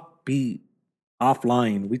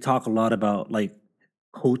offline, we talk a lot about like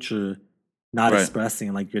culture not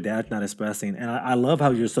expressing, like your dad's not expressing. And I love how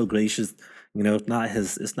you're so gracious. It's not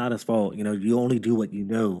his fault. You only do what you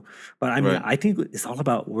know. But I mean, I think it's all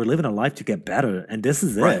about, we're living a life to get better. And this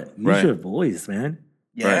is it. Use your voice, man.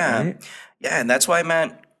 Yeah. Right? Yeah. And that's why,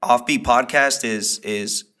 man, Offbeat Podcast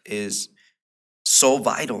is so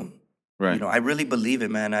vital. Right. I really believe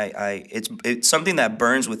it, man. It's something that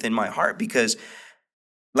burns within my heart, because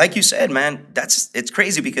like you said, man, it's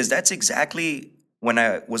crazy, because that's exactly, when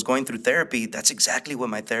I was going through therapy, that's exactly what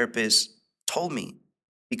my therapist told me.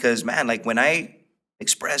 Because, man, like when I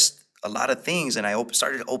expressed a lot of things and I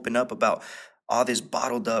started to open up about all this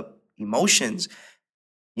bottled up emotions,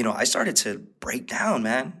 I started to break down,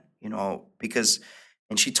 man, and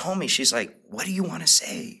she told me, she's like, what do you want to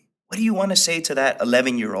say? What do you want to say to that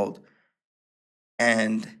 11-year-old?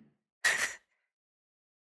 And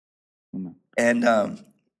and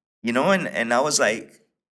I was like,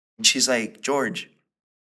 and she's like, George,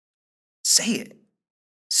 say it.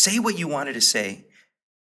 Say what you wanted to say.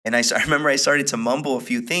 And I remember I started to mumble a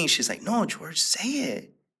few things. She's like, no, George, say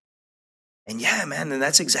it. And yeah, man, and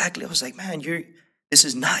that's exactly, I was like, man, this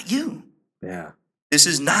is not you. Yeah. This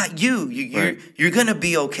is not you. You're going to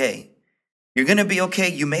be okay. You're going to be okay.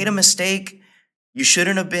 You made a mistake. You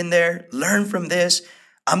shouldn't have been there. Learn from this.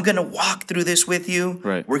 I'm going to walk through this with you.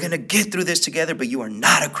 Right. We're going to get through this together, but you are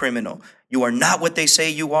not a criminal. You are not what they say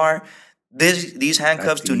you are. These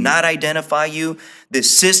handcuffs do not identify you. This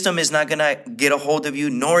system is not going to get a hold of you,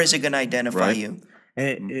 nor is it going to identify you.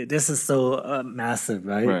 And this is so massive,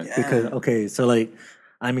 right? Right. Because, okay, so like,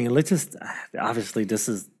 I mean, let's just obviously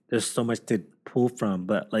there's so much to pull from,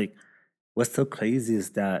 but like what's so crazy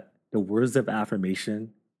is that the words of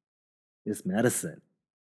affirmation is medicine.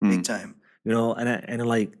 Big time. You know, and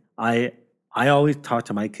like I always talk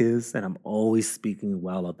to my kids and I'm always speaking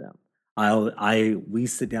well of them. We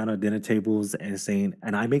sit down at dinner tables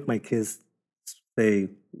and I make my kids say,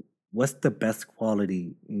 what's the best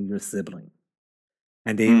quality in your sibling?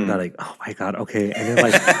 And they are like, oh my God, okay. And then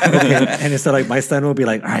like, okay. And so like my son will be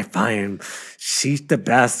like, all right, fine. She's the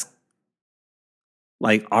best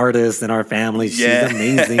like artist in our family. She's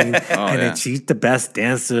amazing. And then she's the best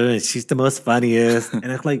dancer and she's the most funniest. And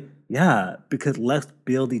it's like, yeah, because let's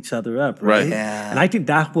build each other up, right? Yeah. And I think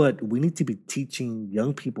that's what we need to be teaching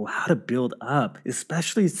young people how to build up,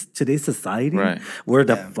 especially today's society where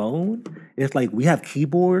the phone is like we have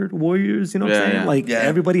keyboard warriors, you know what I'm saying? Like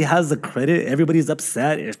everybody has the credit, everybody's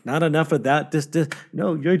upset. It's not enough of that.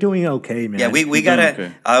 No, you're doing okay, man. Yeah, we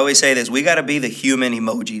gotta I always say this, we gotta be the human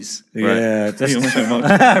emojis. Yeah,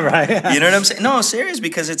 right. You know what I'm saying? No, serious,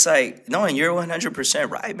 because it's like, no, and you're 100%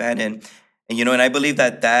 right, man. And you know, and I believe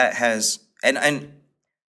that has, and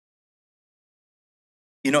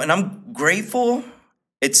you know, and I'm grateful.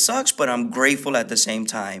 It sucks, but I'm grateful at the same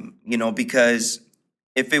time, you know, because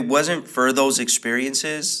if it wasn't for those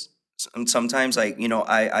experiences, sometimes like, you know,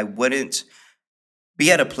 I wouldn't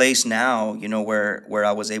be at a place now, you know, where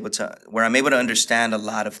I'm able to understand a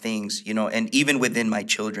lot of things, you know, and even within my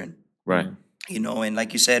children. Right. You know, and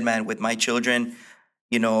like you said, man, with my children,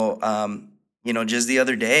 you know, just the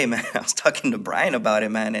other day, man, I was talking to Brian about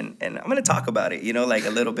it, man, and I'm going to talk about it, you know, like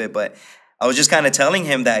a little bit, but I was just kind of telling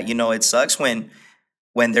him that, you know, it sucks when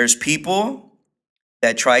there's people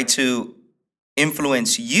that try to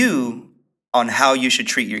influence you on how you should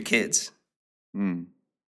treat your kids.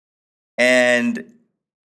 And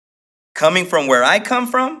coming from where I come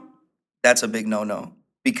from, that's a big no-no,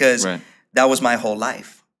 because that was my whole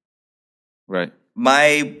life. Right.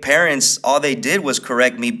 My parents, all they did was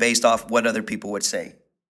correct me based off what other people would say.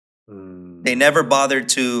 They never bothered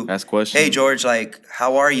to ask questions. Hey, George, like,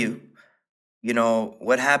 how are you? You know,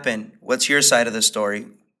 what happened? What's your side of the story?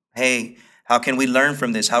 Hey, how can we learn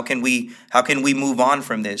from this? How can we move on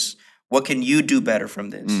from this? What can you do better from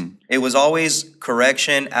this? It was always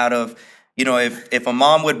correction out of, you know, if a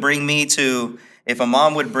mom would bring,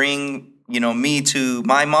 you know, me to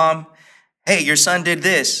my mom, hey, your son did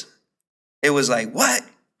this. It was like, what?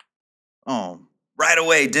 Oh, right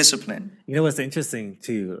away, discipline. You know what's interesting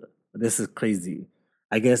too? This is crazy.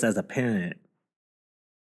 I guess as a parent,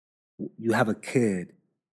 you have a kid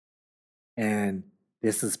and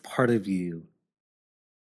this is part of you.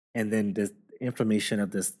 And then this information of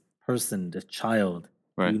this person, this child,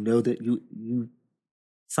 you know that you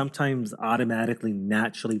sometimes automatically,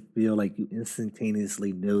 naturally feel like you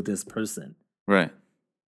instantaneously know this person. Right.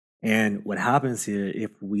 And what happens here,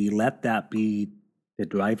 if we let that be the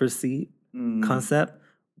driver's seat concept,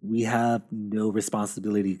 we have no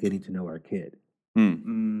responsibility getting to know our kid.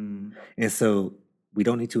 And so we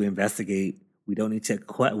don't need to investigate. We don't need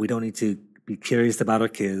to be curious about our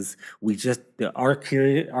kids. We just our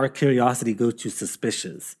curiosity goes to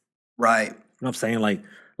suspicious. Right. You know what I'm saying? Like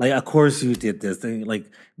of course you did this thing, like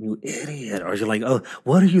you idiot, or you're like, oh,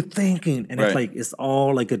 what are you thinking? And it's like it's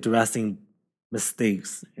all like addressing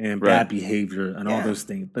mistakes and bad behavior and all those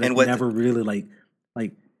things, but it's never really like,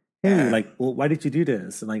 hey, like, well, why did you do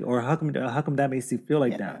this? And like, or how come that makes you feel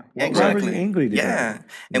like that? Well, exactly. Why were you angry today?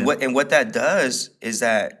 And what that does is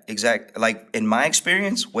that like in my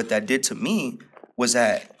experience, what that did to me was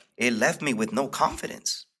that it left me with no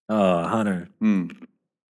confidence. Oh, Hunter.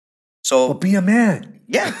 So well, be a man.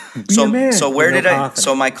 Yeah. Be a man. So where did confidence.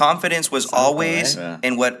 So my confidence was always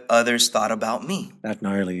in what others thought about me. That's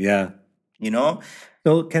gnarly. Yeah. You know?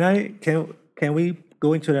 So can we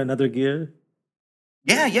go into another gear?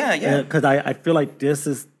 Yeah. Because I feel like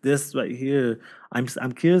this right here.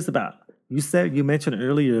 I'm curious about. You mentioned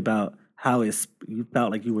earlier about how you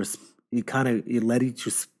felt like it led you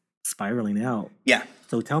to spiraling out. Yeah.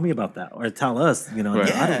 So tell me about that, or tell us. You know.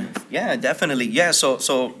 Yeah, definitely. Yeah.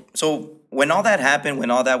 So when all that happened, when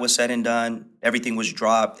all that was said and done, everything was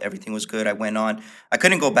dropped. Everything was good. I went on. I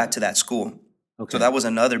couldn't go back to that school. Okay. So that was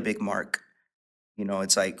another big mark. You know,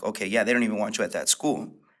 it's like, okay, yeah, they don't even want you at that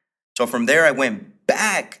school. So from there, I went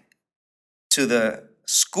back to the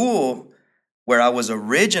school where I was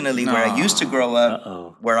originally, where I used to grow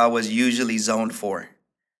up, where I was usually zoned for.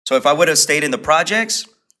 So if I would have stayed in the projects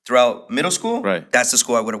throughout middle school, that's the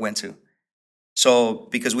school I would have went to. So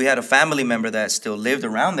because we had a family member that still lived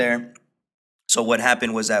around there, so what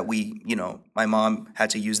happened was that my mom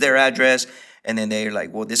had to use their address, and then they're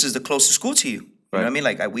like, well, this is the closest school to you. You know what I mean?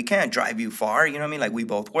 Like, we can't drive you far. You know what I mean? Like, we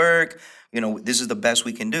both work. You know, this is the best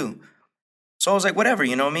we can do. So I was like, whatever,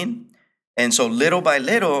 you know what I mean? And so little by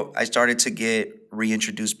little, I started to get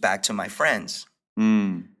reintroduced back to my friends.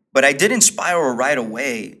 But I didn't spiral right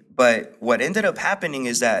away. But what ended up happening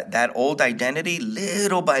is that old identity,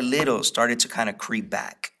 little by little, started to kind of creep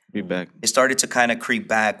back. It started to kind of creep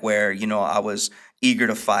back where, you know, I was eager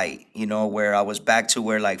to fight, you know, where I was back to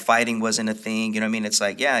where, like, fighting wasn't a thing. You know what I mean? It's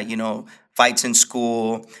like, yeah, you know, fights in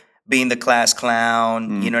school, being the class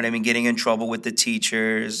clown, you know what I mean? Getting in trouble with the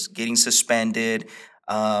teachers, getting suspended.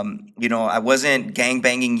 You know, I wasn't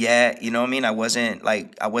gangbanging yet. You know what I mean? I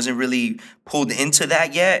wasn't really pulled into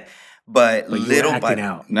that yet. But little by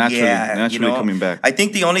naturally coming back. I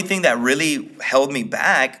think the only thing that really held me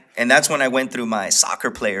back, and that's when I went through my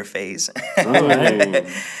soccer player phase.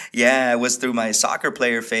 Yeah, I was through my soccer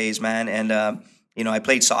player phase, man. And you know, I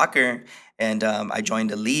played soccer, and I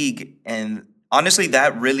joined a league, and honestly,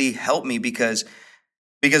 that really helped me because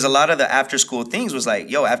a lot of the after school things was like,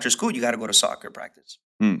 yo, after school you got to go to soccer practice.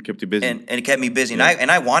 Kept you busy, and it kept me busy,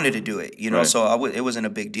 and I wanted to do it, you know. So it wasn't a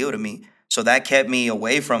big deal to me. So that kept me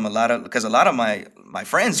away from because a lot of my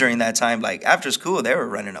friends during that time, like after school, they were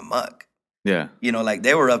running amok. Yeah. You know, like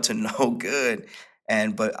they were up to no good.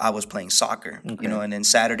 But I was playing soccer, you know, and then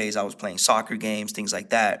Saturdays I was playing soccer games, things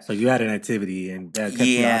like that. So you had an activity and that kept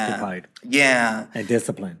you occupied. Yeah. And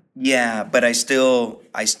discipline. Yeah, but I still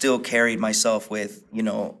carried myself with, you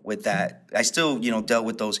know, with that. I still, you know, dealt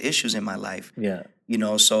with those issues in my life. Yeah. You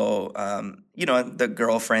know, so, you know, the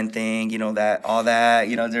girlfriend thing, you know, all that,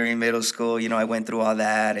 you know, during middle school, you know, I went through all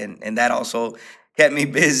that, and that also kept me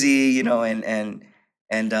busy, you know, and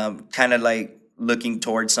kind of like looking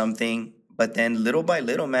towards something. But then little by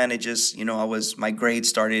little, man, it just, you know, my grades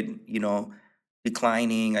started, you know,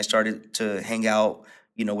 declining. I started to hang out,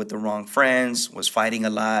 you know, with the wrong friends, was fighting a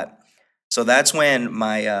lot. So that's when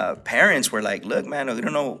my parents were like, look, man,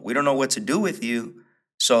 we don't know what to do with you.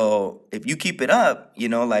 So if you keep it up, you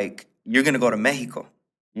know, like, you're going to go to Mexico,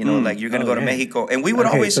 you know, like, you're going to go to Mexico. And we would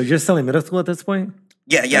always. So you're still in middle school at this point?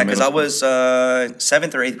 Yeah, because I was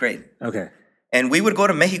 7th or 8th grade. Okay. And we would go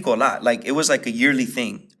to Mexico a lot. Like, it was like a yearly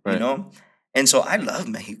thing, you know? And so I love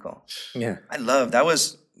Mexico. Yeah. That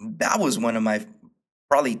was one of my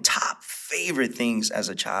probably top favorite things as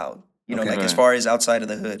a child. You know, as far as outside of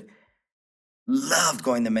the hood. Loved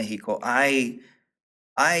going to Mexico. I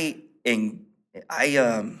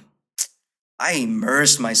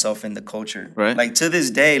immersed myself in the culture. Right. Like, to this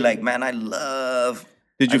day, like, man, I love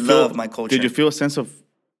my culture. Did you feel a sense of,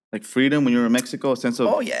 like, freedom when you were in Mexico? A sense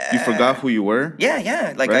of, you forgot who you were?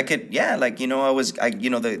 Yeah. Like, I could, like, you know, you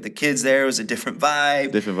know, the kids there, was a different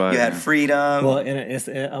vibe. You had freedom. Well, and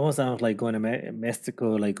it almost sounds like going to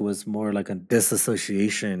Mexico, like, it was more like a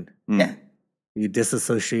disassociation. Yeah. You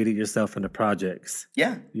disassociated yourself from the projects.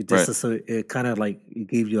 Yeah. It kind of like, it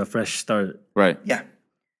gave you a fresh start. Right. Yeah.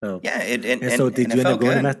 So, yeah, so did you end up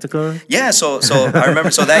going to Mexico? Yeah, so I remember.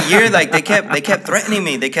 So that year, like, they kept threatening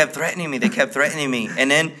me. They kept threatening me. And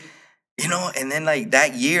then, you know, like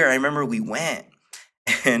that year, I remember we went,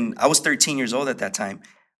 and I was 13 years old at that time.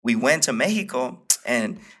 We went to Mexico,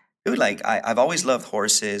 and dude, like, I've always loved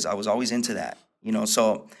horses. I was always into that, you know.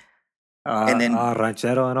 So, and then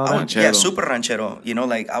ranchero and all that. Yeah, super ranchero. You know,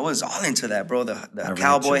 like, I was all into that, bro. The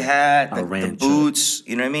cowboy hat, the boots.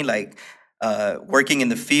 You know what I mean? Like. Working in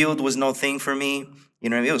the field was no thing for me. You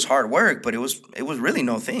know what I mean? It was hard work, but it was really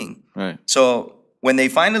no thing. Right. So when they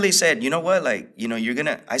finally said, you know what, like, you know,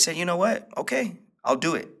 I said, you know what? Okay, I'll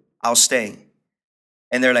do it. I'll stay.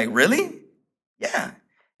 And they're like, really? Yeah.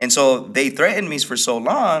 And so they threatened me for so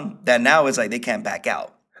long that now it's like they can't back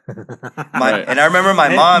out. And I remember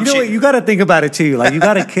my mom. You know what? You got to think about it too. Like, you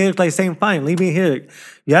got a kid, like, saying, fine, leave me here.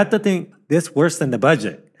 You have to think this worse than the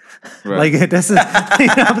budget. Right. Like, this is, you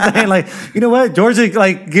know what I'm saying? Like, you know what? George is,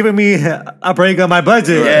 like, giving me a break on my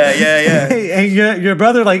budget. Yeah. And your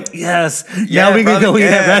brother, like, yes. Yeah, now we can go eat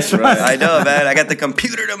at restaurants. Right. I know, man. I got the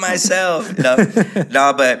computer to myself. You know?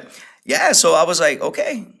 No, but yeah, so I was like,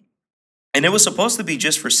 okay. And it was supposed to be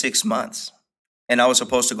just for 6 months. And I was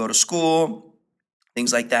supposed to go to school,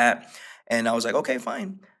 things like that. And I was like, okay,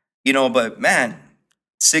 fine. You know, but man,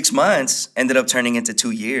 6 months ended up turning into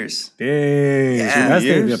 2 years. Dang. Yeah. That's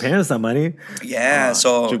giving your parents some money. Yeah.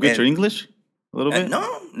 So did you get your English a little bit?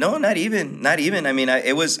 No, not even. I mean,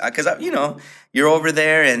 it was because, you know, you're over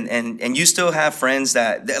there and you still have friends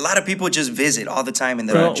that a lot of people just visit all the time in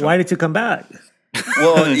the rancho. Why did you come back?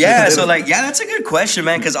 Well, yeah. So, like, yeah, that's a good question,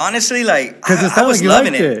 man. Because honestly, like, I was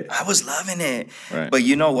loving it. I was loving it. Right. But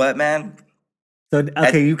you know what, man? So,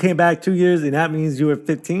 okay, you came back 2 years, and that means you were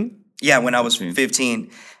 15? Yeah, when I was 15.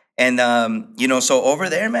 And you know, so over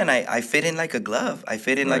there, man, I fit in like a glove. I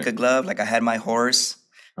fit in like a glove. Like I had my horse.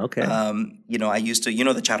 Okay. You know, I used to, you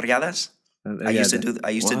know, the charreadas. I used to do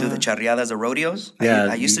the charreadas, the rodeos. Yeah,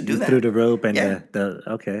 I used to do that. Through the rope and Yeah. the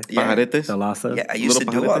okay. Yeah. The lasso. Yeah, I used to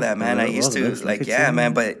do all that, man. I used to like, yeah,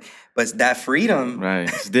 man. But that freedom, right?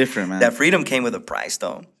 It's different, man. That freedom came with a price,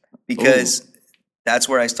 though, because that's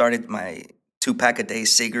where I started my 2-pack a day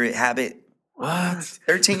cigarette habit. What?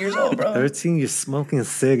 13 years old, bro. 13, you're smoking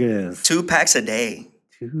cigarettes. 2 packs a day.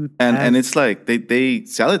 And it's like they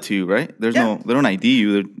sell it to you, right? There's they don't ID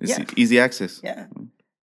you. It's easy access. Yeah.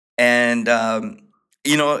 And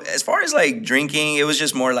you know, as far as like drinking, it was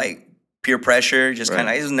just more like peer pressure. Just kind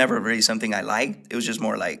of, it was never really something I liked. It was just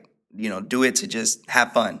more like, you know, do it to just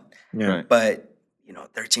have fun. Yeah. Right. But you know,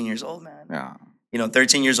 13 years old, man. Yeah. You know,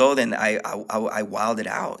 13 years old, and I wilded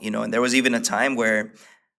out. You know, and there was even a time where,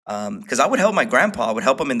 because I would help my grandpa, I would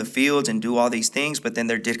help him in the fields and do all these things. But then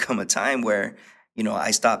there did come a time where, you know,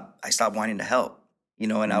 I stopped wanting to help. You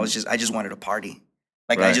know, and I just wanted to party.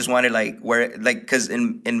 Like I just wanted because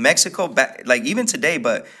in Mexico back, like even today,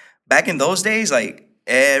 but back in those days, like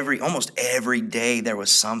almost every day there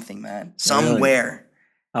was something, man, somewhere. Really?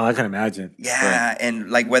 Oh, I can imagine. Yeah, and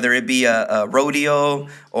like whether it be a rodeo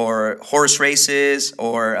or horse races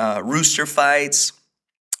or rooster fights.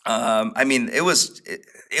 I mean, it was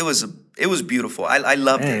beautiful. I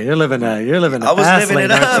loved it. You're living I was living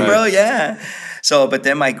it up, bro. Yeah. So, but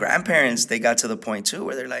then my grandparents, they got to the point too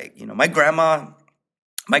where they're like, you know, my grandma.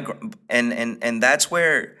 And that's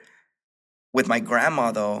where, with my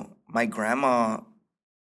grandma though, my grandma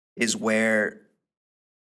is where,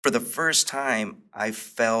 for the first time, I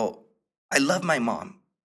felt I love my mom,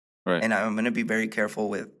 right? And I'm gonna be very careful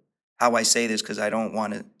with how I say this because I don't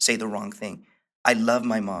want to say the wrong thing. I love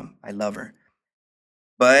my mom, I love her,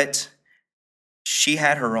 but she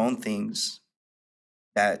had her own things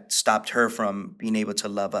that stopped her from being able to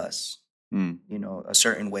love us. You know, a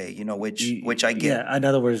certain way, you know, which I get. Yeah, in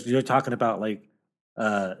other words, you're talking about like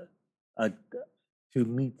to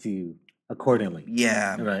meet you accordingly.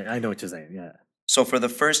 Yeah. Right. I know what you're saying. Yeah. So for the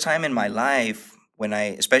first time in my life,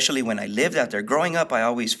 especially when I lived out there, growing up, I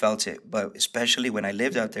always felt it, but especially when I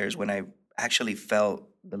lived out there is when I actually felt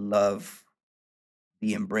the love,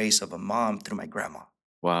 the embrace of a mom through my grandma.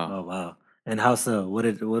 Wow. Oh, wow. And how so? What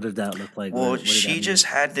did that look like? Well, she just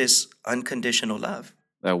had this unconditional love.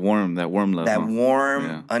 That warm love. That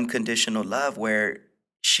warm, unconditional love where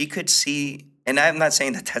she could see, and I'm not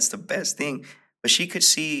saying that that's the best thing, but she could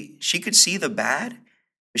see the bad,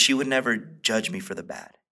 but she would never judge me for the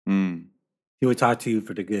bad. She would talk to you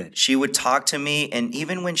for the good. She would talk to me, and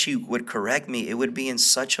even when she would correct me, it would be in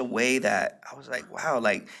such a way that I was like, wow,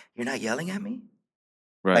 like, you're not yelling at me?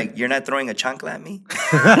 Right. Like, you're not throwing a chancla at me?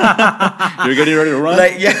 You're getting ready to run?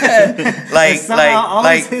 Like, yeah.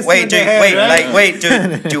 Wait,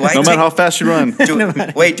 dude, do I no matter how fast you run.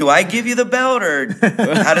 Do I give you the belt, or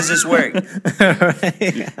how does this work?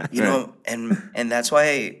 Right. You know, and that's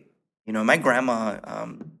why, you know, my grandma,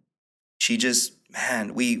 she just,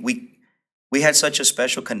 man, we had such a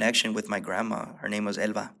special connection with my grandma. Her name was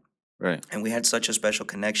Elva. Right. And we had such a special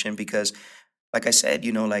connection because, like I said,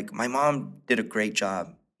 you know, like my mom did a great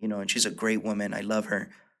job, you know, and she's a great woman. I love her.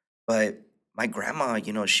 But my grandma,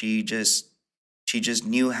 you know, she just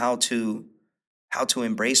knew how to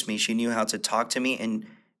embrace me. She knew how to talk to me.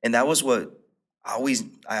 And that was what I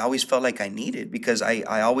always felt like I needed, because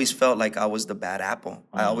I always felt like I was the bad apple.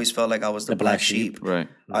 I always felt like I was the black sheep. Right.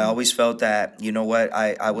 I always felt that, you know what,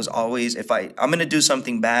 I was always, if I'm going to do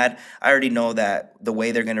something bad, I already know that the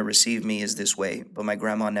way they're going to receive me is this way. But my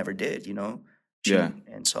grandma never did, you know?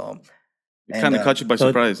 And so it kind of caught you by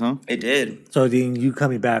surprise, huh? It did. So then you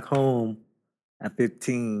coming back home at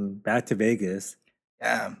 15, back to Vegas.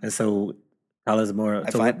 Yeah. And so tell us more.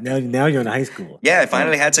 Now you're in high school. Yeah, I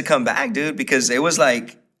finally had to come back, dude, because it was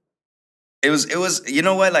like, it was, you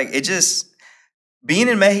know what? Like, it just, being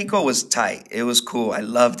in Mexico was tight. It was cool. I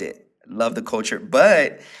loved it. I loved the culture.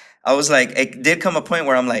 But I was like, it did come a point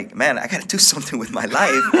where I'm like, man, I got to do something with my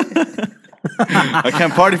life. I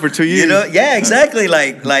can't party for 2 years. You know? Yeah, exactly.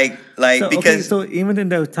 Like so, because. Okay, so even in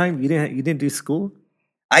that time, you didn't do school?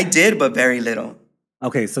 I did, but very little.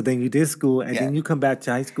 Okay, so then you did school, and then you come back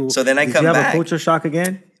to high school. So then did you have a culture shock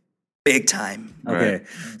again? Big time. Okay, right.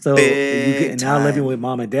 So you get now living with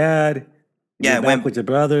mom and dad. Back with your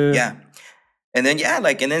brother. Yeah. And then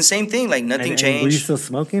and then same thing, like nothing changed. Were you still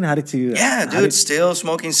smoking? How did you? Yeah, dude, still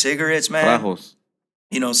smoking cigarettes, man. Trajos.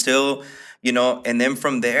 You know, still, you know, and then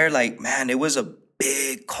from there, like, man, it was a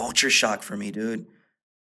big culture shock for me, dude.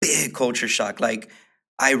 Big culture shock. Like,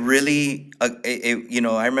 I really, you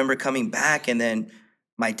know, I remember coming back, and then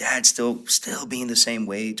my dad still being the same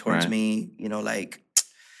way towards me, you know, like,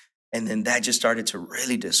 and then that just started to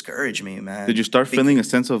really discourage me, man. Did you start feeling a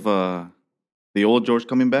sense of the old George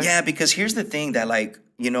coming back? Yeah, because here's the thing that, like,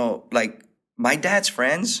 you know, like my dad's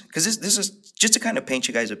friends, because this is just to kind of paint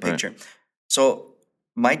you guys a picture. Right. So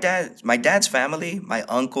my dad's family, my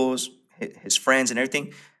uncles, his friends and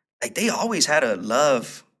everything, like they always had a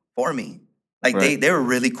love for me. Like they were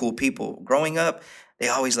really cool people. Growing up, they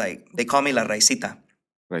always they call me La Raicita.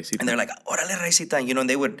 Raicita. And they're like, Orale Raicita, you know, and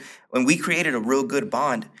they would, when we created a real good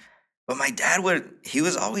bond. But my dad he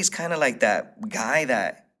was always kind of like that guy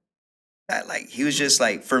that like, he was just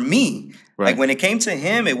like, for me, like when it came to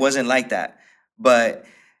him, it wasn't like that. But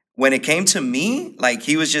when it came to me, like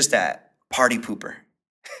he was just that party pooper.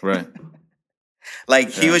 Right. Like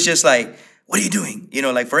he was just like, what are you doing? You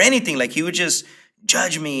know, like for anything, like he would just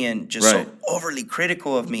judge me and just so overly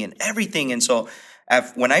critical of me and everything. And so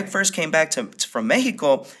when I first came back from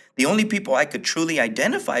Mexico, the only people I could truly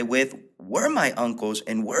identify with were my uncles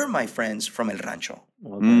and were my friends from El Rancho.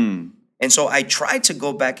 Okay. And so I tried to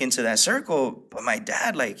go back into that circle, but my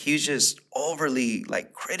dad, like, he's just overly,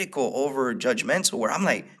 like, critical, over judgmental, where I'm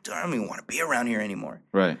like, dude, I don't even want to be around here anymore.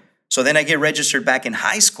 Right. So then I get registered back in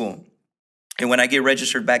high school. And when I get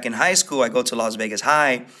registered back in high school, I go to Las Vegas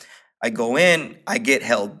High. I go in, I get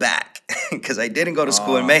held back because I didn't go to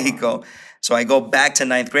school in Mexico. So I go back to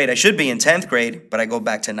 9th grade. I should be in 10th grade, but I go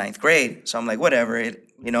back to 9th grade. So I'm like, whatever,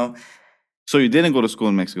 you know. So you didn't go to school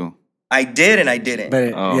in Mexico? I did and I didn't. But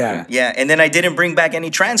yeah. Yeah. And then I didn't bring back any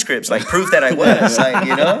transcripts, like proof that I was. Like,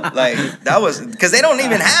 you know, like that was because they don't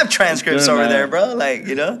even have transcripts over there, bro. Like,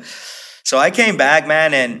 you know. So I came back,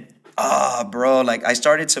 man, and bro, like I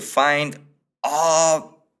started to find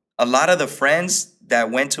a lot of the friends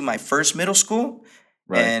that went to my first middle school.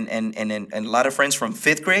 Right. And a lot of friends from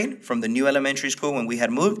 5th grade, from the new elementary school when we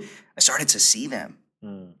had moved, I started to see them.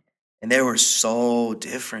 And they were so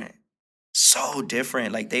different. So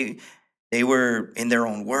different. Like they were in their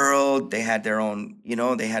own world. They had their own, you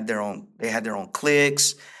know, they had their own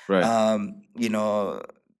cliques. Right. You know,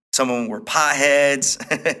 some of them were potheads.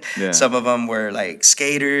 Some of them were like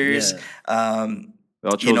skaters. You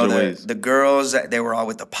know, the girls, they were all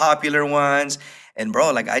with the popular ones. And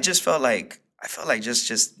bro, like I felt like just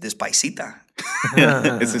this paisita.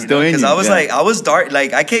 It's still in you. Because I was like, I was dark.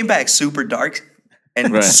 Like I came back super dark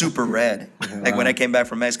and super red. Like when I came back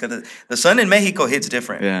from Mexico, the sun in Mexico hits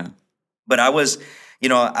different. Yeah. But I was, you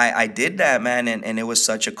know, I did that, man, and it was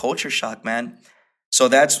such a culture shock, man. So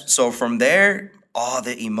from there, all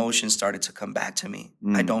the emotions started to come back to me.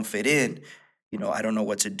 I don't fit in. You know, I don't know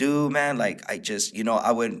what to do, man. Like I just, you know,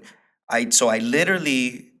 I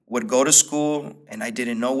literally would go to school and I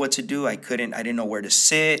didn't know what to do. I didn't know where to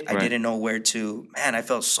sit. I didn't know where to, man, I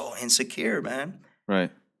felt so insecure, man.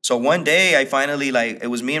 Right. So one day I finally, it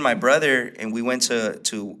was me and my brother, and we went to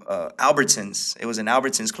Albertsons. It was an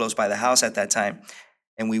Albertsons close by the house at that time.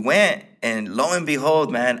 And we went, and lo and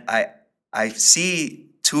behold, man, I see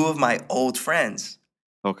 2 of my old friends.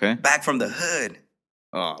 Okay. Back from the hood.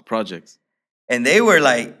 Projects. And they were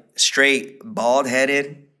like straight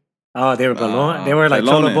bald-headed. Oh, they were balloon. They were like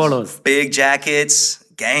cholo bolos. Big jackets,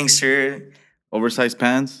 gangster. Oversized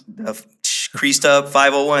pants. Creased up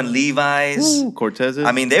 501 Levi's. Ooh, Cortezes.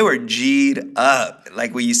 I mean, they were G'd up,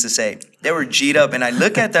 like we used to say. They were G'd up. And I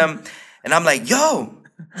look at them and I'm like, yo.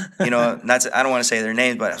 You know, I don't want to say their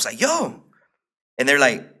names, but I was like, yo. And they're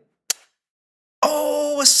like,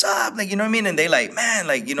 oh, what's up? Like, you know what I mean? And they like, man,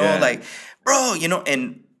 like, you know, like, bro, you know,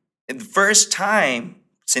 and the first time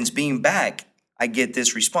since being back, I get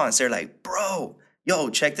this response. They're like, bro, yo,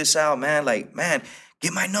 check this out, man. Like, man,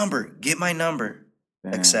 get my number.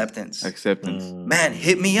 Damn. Acceptance. Man,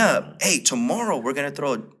 hit me up. Hey, tomorrow we're gonna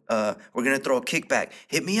throw a kickback.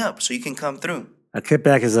 Hit me up so you can come through. A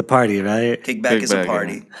kickback is a party, right? Kickback is a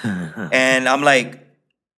party. Yeah. And I'm like,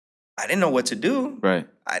 I didn't know what to do. Right.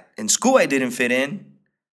 In school, I didn't fit in.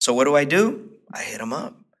 So what do? I hit them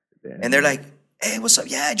up. Damn. And they're like, hey, what's up?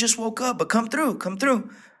 Yeah, I just woke up, but come through.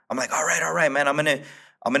 I'm like, all right, man. I'm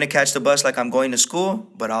gonna catch the bus like I'm going to school,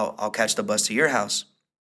 but I'll catch the bus to your house.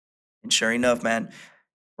 And sure enough, man,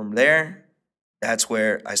 from there, that's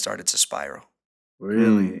where I started to spiral.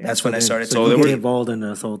 Really? That's when I started to get involved in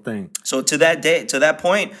this whole thing. So to that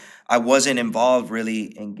point, I wasn't involved really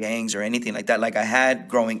in gangs or anything like that. Like I had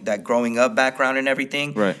growing up background and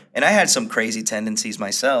everything. Right. And I had some crazy tendencies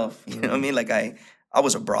myself. You know what I mean? Like I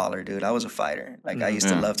was a brawler, dude. I was a fighter. Like I used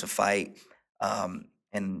to love to fight.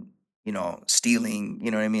 And, you know, stealing,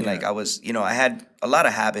 you know what I mean? Yeah. Like I was, you know, I had a lot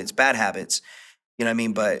of habits, bad habits, you know what I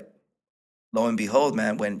mean? But lo and behold,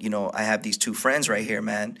 man, when, you know, I have these 2 friends right here,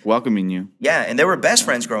 man. Welcoming you. Yeah, and they were best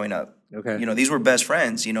friends growing up. Okay. You know, these were best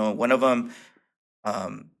friends. You know, one of them,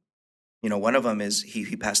 one of them is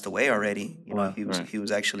he passed away already. You know, Wow. he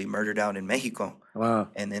was actually murdered out in Mexico. Wow.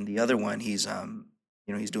 And then the other one, he's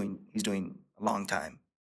doing a long time.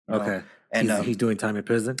 You know? Okay. And He's doing time in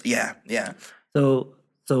prison. yeah. So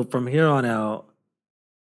from here on out,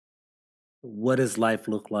 what does life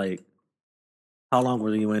look like? How long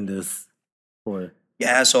were you in this for?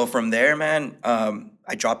 Yeah, so from there, man,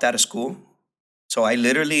 I dropped out of school. So I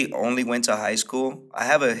literally only went to high school. I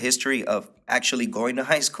have a history of actually going to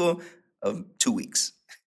high school of 2 weeks.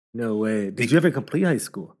 No way. Did you ever complete high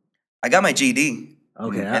school? I got my GED.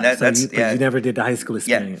 Okay, And but you never did the high school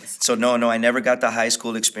experience. So no, I never got the high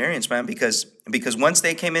school experience, man, because once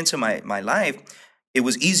they came into my life, it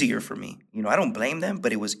was easier for me. You know, I don't blame them,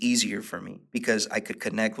 but it was easier for me because I could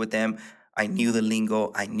connect with them. I knew the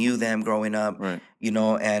lingo. I knew them growing up. Right. You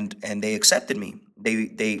know, and they accepted me.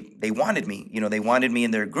 They wanted me. You know, they wanted me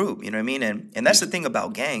in their group. You know what I mean? And that's the thing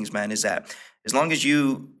about gangs, man, is that as long as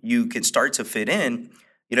you can start to fit in,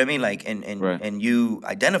 you know what I mean? Like, and you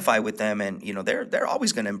identify with them, and you know they're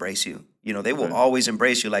always gonna embrace you. You know, they will always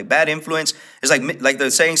embrace you. Like bad influence is like the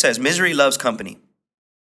saying says, misery loves company.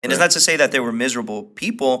 And it's not to say that they were miserable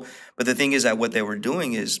people, but the thing is that what they were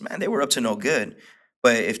doing is, man, they were up to no good.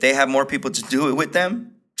 But if they have more people to do it with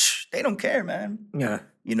them, they don't care, man. Yeah.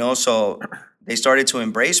 You know, so they started to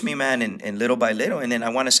embrace me, man, and little by little. And then I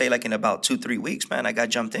want to say, like in about 2-3 weeks, man, I got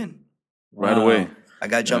jumped in. Right away. I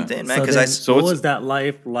got jumped in, man. So what was that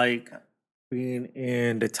life like being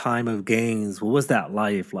in the time of gangs? What was that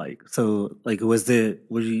life like? So like, did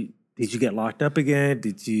you get locked up again?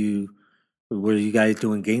 Were you guys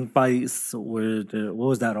doing gang fights? What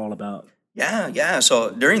was that all about? Yeah. So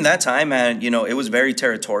during that time, man, you know, it was very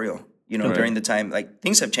territorial. You know, during the time, like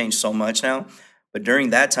things have changed so much now. But during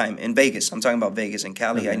that time in Vegas, I'm talking about Vegas and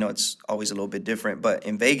Cali. I know it's always a little bit different, but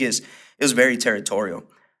in Vegas, it was very territorial.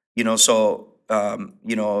 You know, so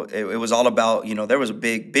it was all about, you know, there was a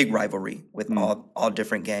big rivalry with all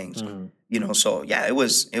different gangs. You know, so yeah, it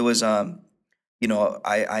was you know,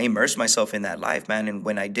 I immersed myself in that life, man. And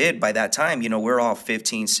when I did, by that time, you know, we're all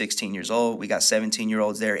 15, 16 years old. We got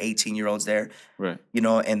 17-year-olds there, 18-year-olds there. Right. You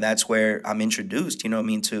know, and that's where I'm introduced, you know what I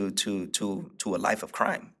mean, to a life of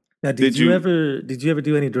crime. Now, did you ever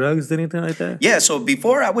do any drugs, anything like that? Yeah, so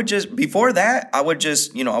before that, I would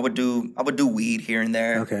just, you know, I would do weed here and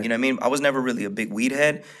there. Okay. You know what I mean? I was never really a big weed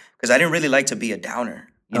head because I didn't really like to be a downer.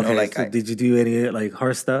 You know, like so did you do any like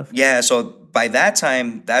hard stuff? Yeah, so by that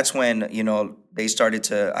time, that's when, you know,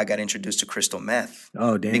 I got introduced to crystal meth.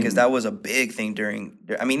 Oh, damn. Because that was a big thing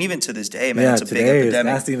even to this day, man, it's a big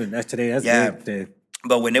epidemic. That's big.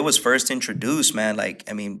 But when it was first introduced, man, like,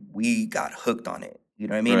 I mean, we got hooked on it. You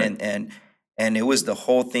know what I mean? Right. And it was the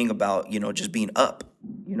whole thing about, you know, just being up.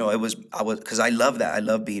 You know, because I love that. I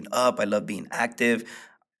love being up. I love being active.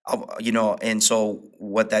 You know, and so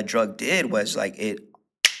what that drug did was like it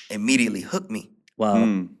immediately hooked me.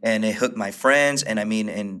 Wow. And it hooked my friends. And I mean,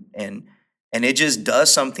 and it just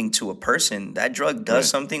does something to a person. That drug does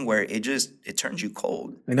something where it turns you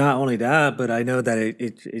cold. And not only that, but I know that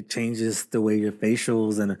it changes the way your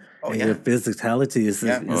facials and your physicality is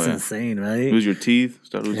insane, right? Lose your teeth,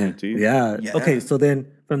 start losing your teeth. Yeah. Okay, so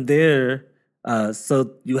then from there,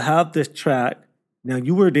 so you have this track. Now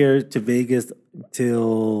you were there to Vegas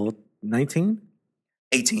till 19?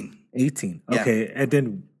 18. 18. Okay, yeah. And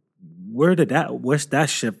then where's that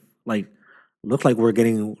ship like look like we're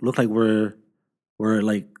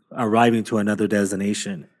like arriving to another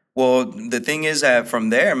destination? Well, the thing is that from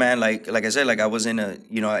there, man, like I said, like I was I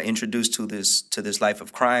introduced to this life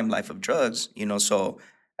of crime, life of drugs, you know, so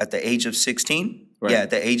at the age of 16, at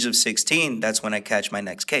the age of 16, that's when I catch my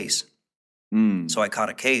next case. So I caught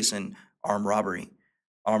a case in armed robbery.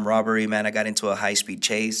 Armed robbery, man, I got into a high-speed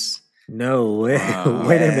chase. No way.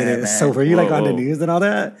 Wait a minute. Man. So were you like on the news and all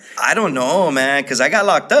that? I don't know, man, because I got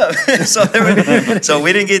locked up. So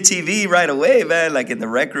we didn't get TV right away, man, like in the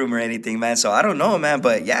rec room or anything, man. So I don't know, man.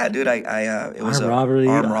 But yeah, dude, it was armed robbery,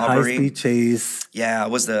 high-speed chase. Yeah, I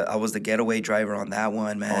was the getaway driver on that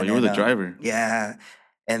one, man. Oh, you were the driver. Yeah.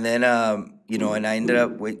 And then, you know, and I ended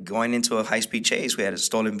up going into a high-speed chase. We had a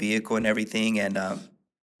stolen vehicle and everything. And,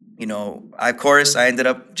 you know, of course, I ended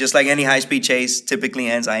up, just like any high-speed chase typically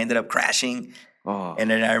ends, I ended up crashing. Oh.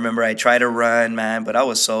 And then I remember I tried to run, man, but I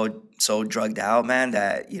was so drugged out, man,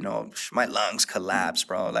 that, you know, my lungs collapsed,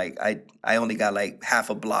 bro. Like, I only got, like,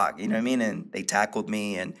 half a block, you know what I mean? And they tackled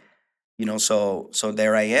me and, you know, so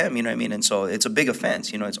there I am, you know what I mean? And so it's a big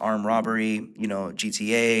offense, you know, it's armed robbery, you know,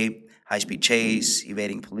 GTA, high-speed chase,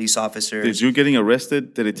 evading police officers. Did you getting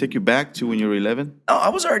arrested? Did it take you back to when you were 11? No, I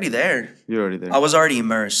was already there. You're already there. I was already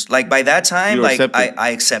immersed. Like by that time, like I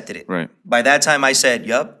accepted it. Right. By that time, I said,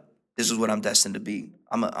 "Yup, this is what I'm destined to be.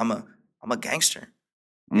 I'm a gangster."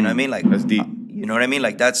 You know what I mean? Like that's deep. You know what I mean?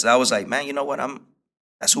 Like I was like, man, you know what?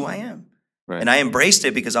 That's who I am. Right. And I embraced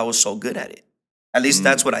it because I was so good at it. At least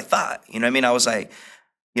that's what I thought. You know what I mean? I was like,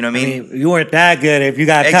 you know what I mean? You weren't that good if you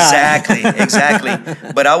got caught. Exactly.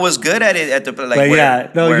 But I was good at it at the like.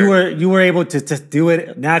 You were able to do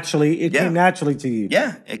it naturally. It came naturally to you.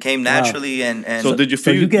 Yeah, it came naturally, and so did you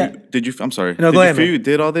feel I'm sorry. No, did go you ahead, feel man. you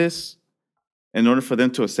did all this in order for them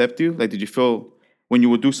to accept you? Like, did you feel when you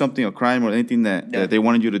would do something, a crime or anything that they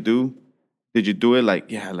wanted you to do? Did you do it like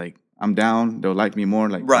I'm down, they'll like me more,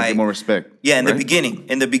 like get more respect? Yeah, in the beginning.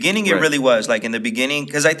 In the beginning, it really was. Like, in the beginning,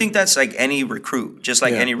 because I think that's like any recruit, just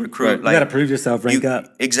like any recruit. Right. Like, you got to prove yourself, rank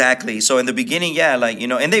up. Exactly. So in the beginning, like,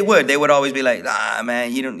 and they would always be like,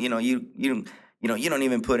 man, you don't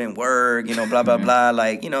even put in work, blah, blah, blah.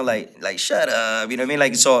 Like, like, shut up. You know what I mean?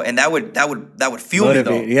 Like, so, and that would fuel me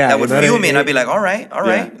though. Yeah. That would fuel me. And I'd be like, all right.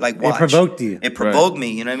 Like, watch. It provoked you. It provoked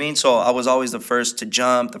me. You know what I mean? So I was always the first to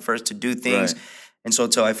jump, the first to do things. Right. And so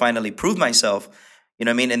till I finally proved myself, you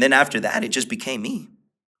know what I mean? And then after that, it just became me.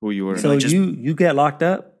 Who you were. So you get locked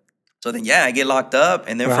up? So then, I get locked up.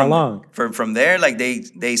 And then for how long? From there, like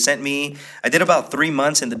they sent me, I did about 3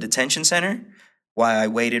 months in the detention center while I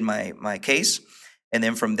waited my case. And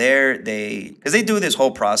then from there, because they do this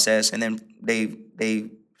whole process, and then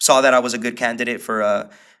they saw that I was a good candidate for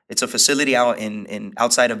it's a facility out in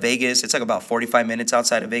outside of Vegas. It's like about 45 minutes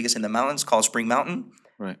outside of Vegas in the mountains called Spring Mountain.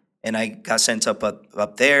 Right. And I got sent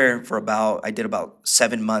up there for I did about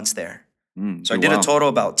 7 months there. So I did a total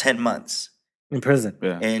about 10 months. In prison?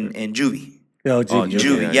 Yeah. In juvie. Oh,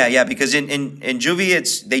 juvie. Yeah, because in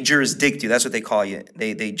juvie, they jurisdict you. That's what they call you.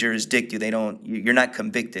 They jurisdict you. You're not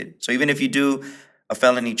convicted. So even if you do a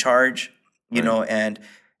felony charge, you know, and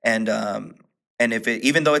if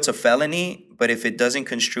even though it's a felony, but if it doesn't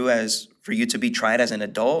construe as for you to be tried as an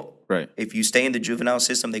adult, right? If you stay in the juvenile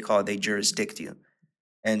system, they jurisdict you.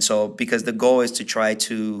 And so, because the goal is to try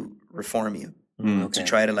to reform you, to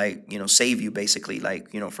try to save you, basically,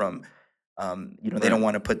 from, they don't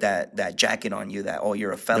want to put that jacket on you that,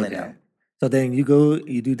 you're a felon now. So then you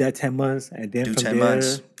do that 10 months, and then from 10 there,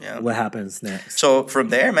 months. Yeah. What happens next? So from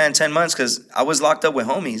there, man, 10 months, because I was locked up with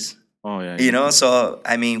homies. Oh yeah. So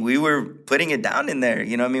I mean, we were putting it down in there.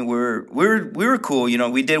 You know what I mean? We were cool.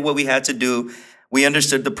 We did what we had to do. We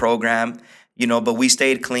understood the program. But we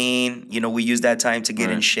stayed clean. We used that time to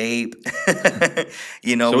get in shape. So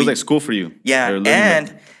it was like school for you. Yeah,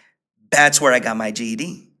 and that's where I got my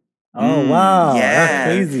GED. Oh, wow. Yeah. That's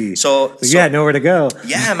crazy. So you had nowhere to go.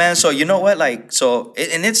 Yeah, man. So you know what?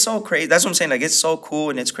 And it's so crazy. That's what I'm saying. Like, it's so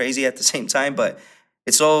cool and it's crazy at the same time. But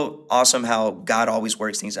it's so awesome how God always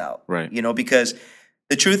works things out. Right. Because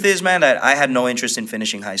the truth is, man, that I had no interest in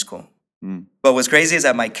finishing high school. But what's crazy is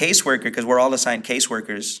that my caseworker, because we're all assigned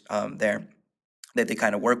caseworkers there, that they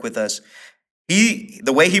kind of work with us.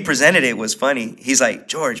 The way he presented it was funny. He's like,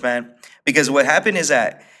 George, man, because what happened is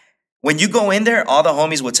that when you go in there, all the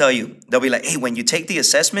homies will tell you, they'll be like, hey, when you take the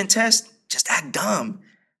assessment test, just act dumb.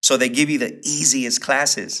 So they give you the easiest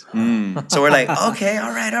classes. So we're like, okay,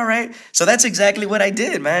 all right. So that's exactly what I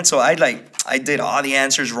did, man. So I did all the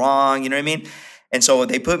answers wrong, you know what I mean? And so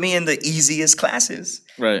they put me in the easiest classes.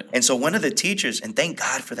 Right. And so one of the teachers, and thank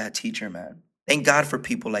God for that teacher, man. Thank God for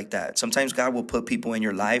people like that. Sometimes God will put people in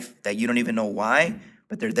your life that you don't even know why,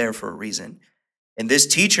 but they're there for a reason. And this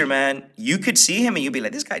teacher, man, you could see him and you'd be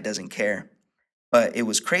like, this guy doesn't care. But it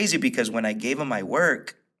was crazy because when I gave him my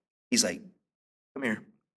work, he's like, come here.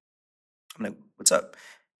 I'm like, what's up?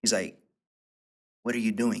 He's like, what are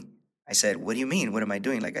you doing? I said, what do you mean? What am I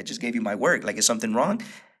doing? Like, I just gave you my work. Like, is something wrong?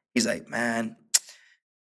 He's like, man,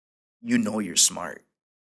 you're smart.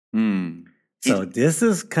 So this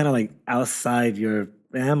is kind of like outside your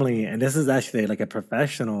family, and this is actually like a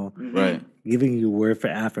professional giving you word for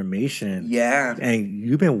affirmation. Yeah. And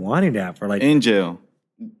you've been wanting that for like... In jail.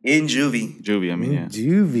 In juvie. Juvie, I mean, yeah.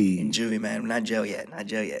 Juvie. In juvie, man. Not jail yet.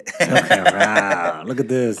 Okay, wow. Look at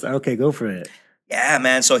this. Okay, go for it. Yeah,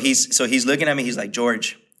 man. So he's looking at me. He's like,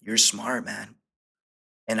 George, you're smart, man.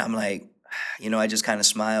 And I'm like, I just kind of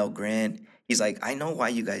smile, grin. He's like, I know why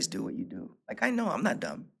you guys do what you do. Like, I know I'm not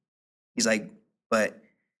dumb. He's like, but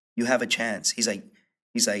you have a chance. He's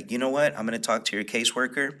like, you know what? I'm going to talk to your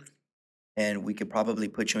caseworker and we could probably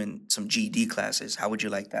put you in some GED classes. How would you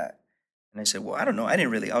like that? And I said, well, I don't know. I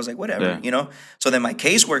was like, whatever, So then my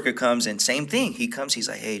caseworker comes and same thing. He comes, he's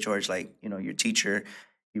like, hey, George, like, your teacher,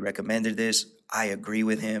 he recommended this. I agree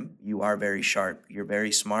with him. You are very sharp. You're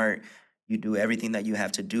very smart. You do everything that you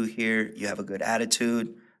have to do here. You have a good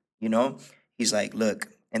attitude, you know? He's like, look,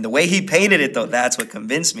 and the way he painted it, though, that's what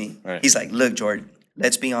convinced me. Right. He's like, look, Jordan,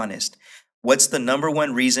 let's be honest. What's the number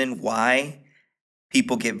one reason why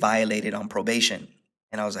people get violated on probation?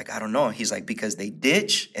 And I was like, I don't know. He's like, because they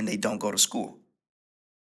ditch and they don't go to school.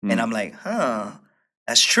 And I'm like,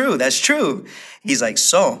 that's true. That's true. He's like,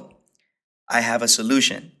 so I have a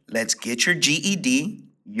solution. Let's get your GED.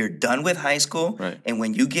 You're done with high school. Right. And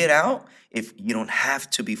when you get out, if you don't have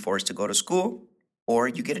to be forced to go to school, or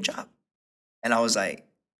you get a job. And I was like,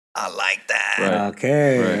 I like that. Right.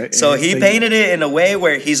 Okay. Right. So he painted it in a way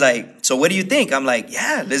where he's like, so what do you think? I'm like,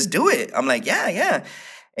 yeah, let's do it. I'm like, yeah.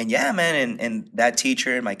 And yeah, man. And that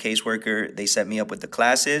teacher and my caseworker, they set me up with the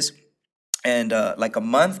classes. And like a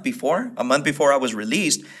month before I was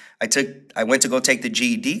released, I went to go take the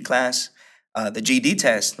GED class, the GED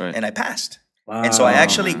test, and I passed. Wow. And so I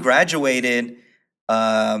actually graduated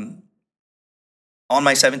on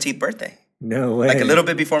my 17th birthday. No way. Like a little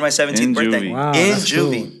bit before my 17th birthday. Juvie. Wow, In that's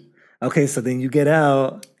juvie. cool. Okay, so then you get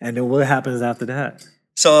out, and then what happens after that?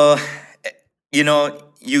 So, you know,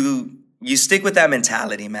 you stick with that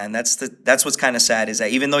mentality, man. That's what's kind of sad, is that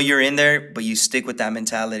even though you're in there, but you stick with that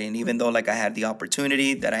mentality. And even though like I had the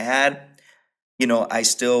opportunity that I had, you know, I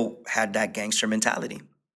still had that gangster mentality.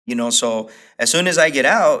 You know, so as soon as I get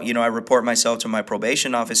out, you know, I report myself to my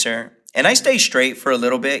probation officer, and I stay straight for a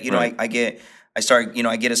little bit. You know, Right. I get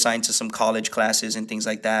assigned to some college classes and things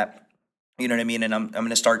like that. You know what I mean? And I'm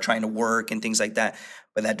gonna start trying to work and things like that.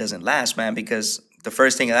 But that doesn't last, man, because the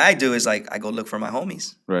first thing that I do is like I go look for my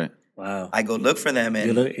homies. Right. Wow. I go look for them,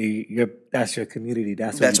 and That's your community.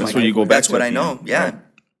 That's that's what where you go back That's to, what I you know. know? Yeah, Right.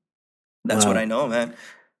 that's what Wow. I know, man.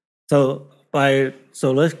 So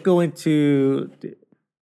let's go into.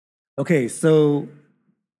 Okay, so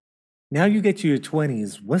now you get to your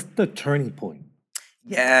 20s. What's the turning point?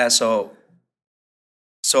 Yeah, so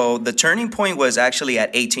the turning point was actually at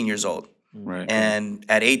 18 years old. Right. And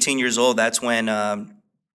at 18 years old, that's when I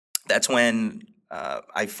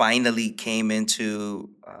finally came into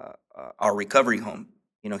our recovery home.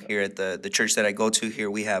 You know, here at the church that I go to here,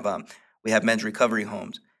 we have men's recovery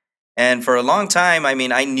homes. And for a long time, I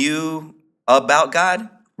mean, I knew about God.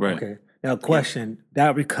 Right. Okay. Now, question: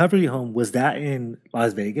 that recovery home, was that in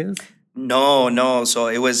Las Vegas? No. So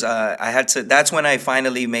it was. I had to. That's when I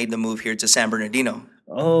finally made the move here to San Bernardino.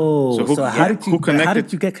 Oh, So so how did you who connected? how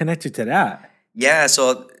did you get connected to that? Yeah.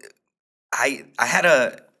 So I had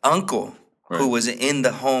a uncle who Right. was in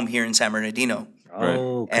the home here in San Bernardino. Right.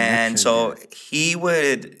 Oh, And connection so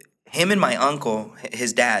there. him and my uncle,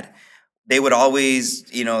 his dad, they would always,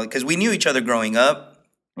 you know, because we knew each other growing up,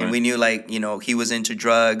 and Right. we knew, like, you know, he was into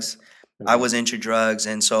drugs, I was into drugs,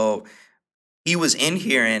 and so he was in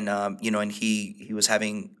here, and you know, and he was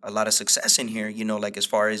having a lot of success in here, you know, like as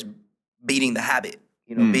far as beating the habit,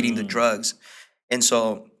 you know, beating the drugs, and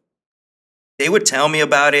so they would tell me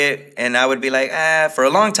about it, and I would be like, for a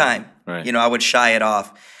long time, Right. you know, I would shy it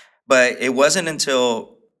off. But it wasn't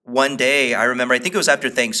until one day, I remember, I think it was after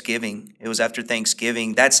Thanksgiving. It was after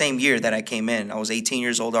Thanksgiving, that same year that I came in. I was 18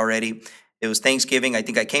 years old already. It was Thanksgiving. I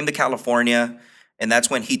think I came to California, and that's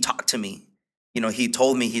when he talked to me. You know, he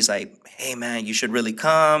told me, he's like, hey, man, you should really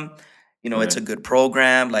come. You know, it's a Right. good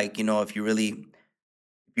program. Like, you know, if you really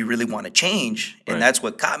want to change. And Right. that's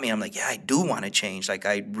what got me. I'm like, yeah, I do want to change. Like,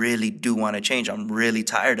 I really do want to change. I'm really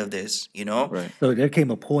tired of this, you know? Right. So there came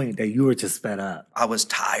a point that you were just fed up. I was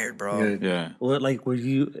tired, bro. Yeah. What, like, were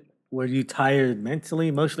you tired mentally,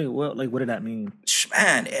 emotionally? What did that mean?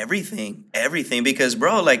 Man, everything. Because,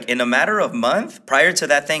 bro, like, in a matter of a month, prior to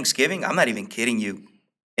that Thanksgiving, I'm not even kidding you.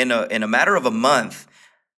 In a matter of a month,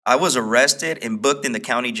 I was arrested and booked in the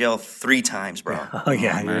county jail 3 times, bro. Oh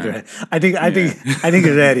yeah, Oh, you're man. ready. I think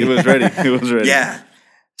you're ready. He was ready. He was ready. Yeah.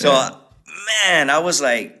 So, Yeah. man, I was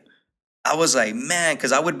like, man,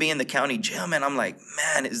 because I would be in the county jail, man. I'm like,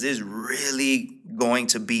 man, is this really going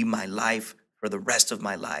to be my life for the rest of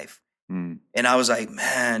my life? Mm. And I was like,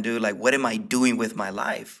 man, dude, like, what am I doing with my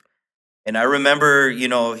life? And I remember, you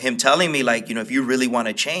know, him telling me, like, you know, if you really want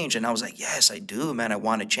to change. And I was like, yes, I do, man. I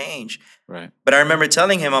want to change. Right. But I remember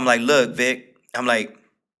telling him, I'm like, look, Vic, I'm like,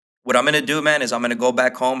 what I'm gonna do, man, is I'm gonna go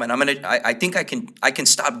back home, and I think I can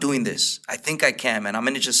stop doing this. I think I can, man. I'm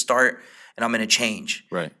gonna just start, and I'm gonna change.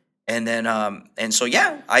 Right. And then and so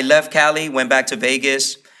yeah, I left Cali, went back to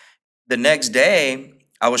Vegas. The next day,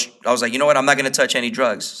 I was like, you know what? I'm not gonna touch any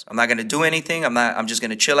drugs. I'm not gonna do anything. I'm just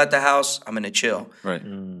gonna chill at the house. I'm gonna chill. Right.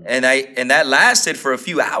 And that lasted for a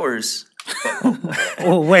few hours.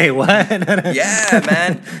 Oh wait, what? Yeah,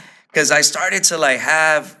 man. Because I started to like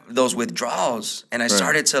have those withdrawals, and I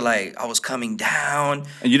started to like, I was coming down.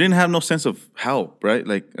 And you didn't have no sense of help, right?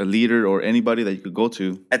 Like a leader or anybody that you could go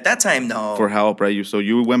to. At that time, no. For help, right? So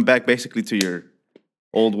you went back basically to your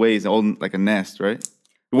old ways, like a nest, right?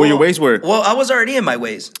 Where your ways were. Well, I was already in my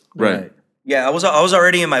ways. Right. Yeah, I was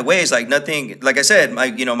already in my ways. Like nothing, like I said,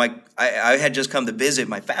 I had just come to visit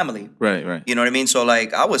my family. Right. You know what I mean? So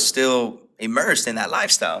like I was still immersed in that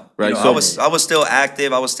lifestyle. Right. You know, I was still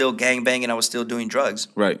active. I was still gangbanging. I was still doing drugs.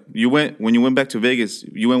 Right. When you went back to Vegas,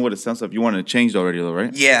 you went with a sense of you wanted to change already, though,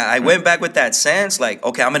 right? Yeah, I went back with that sense, like,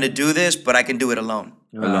 okay, I'm gonna do this, but I can do it alone.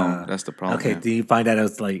 Alone. That's the problem. Okay. Do you find that it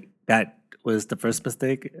was like that was the first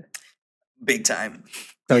mistake? Big time.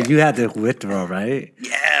 So you had to withdraw, right?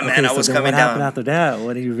 Yeah, man. I was coming what down. happened after that?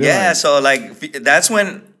 What did you realize? Yeah, so like that's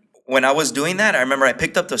when I was doing that, I remember I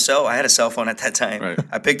picked up the cell. I had a cell phone at that time. Right.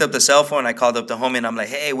 I picked up the cell phone. I called up the homie, and I'm like,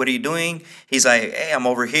 hey, what are you doing? He's like, hey, I'm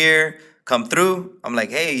over here. Come through. I'm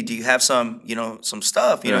like, hey, do you have some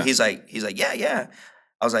stuff? You know, he's like, yeah.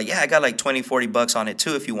 I was like, yeah, I got like $20-$40 on it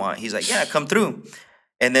too if you want. He's like, yeah, come through.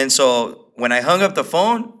 And then so when I hung up the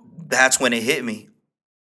phone, that's when it hit me.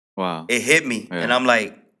 Wow. It hit me. Yeah. And I'm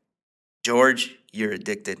like, George, you're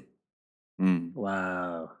addicted.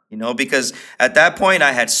 Wow. You know, because at that point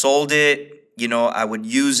I had sold it, you know, I would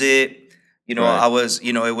use it, you know, I was,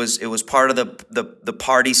 you know, it was part of the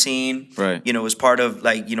party scene. Right. You know, it was part of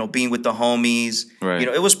like, you know, being with the homies. Right. You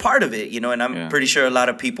know, it was part of it, you know, and I'm pretty sure a lot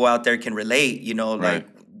of people out there can relate, you know, like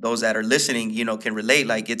those that are listening, you know, can relate.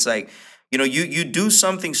 Like it's like, you know, you do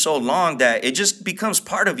something so long that it just becomes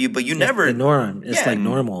part of you, but you never the norm. It's like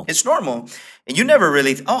normal. It's normal. And you never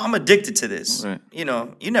really, I'm addicted to this. Right. You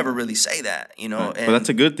know, you never really say that, you know. Right. And but that's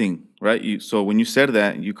a good thing, right? So when you said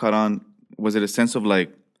that, you caught on, was it a sense of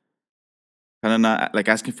like, kind of not like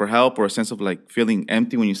asking for help, or a sense of like feeling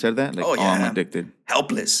empty when you said that? Like, I'm addicted.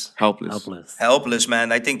 Helpless,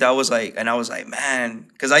 man. I think that was like, and I was like, man,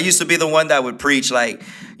 because I used to be the one that would preach like,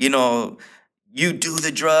 you know, you do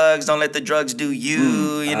the drugs, don't let the drugs do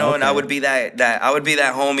you, you know. And I would be that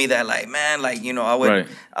homie that like, man, like, you know,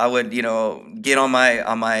 I would, you know, get on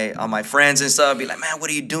my friends and stuff, be like, man, what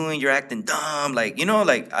are you doing? You're acting dumb, like, you know,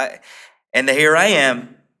 like here I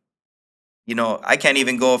am, you know, I can't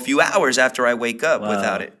even go a few hours after I wake up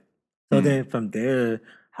without it. So then from there,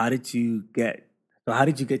 how did you get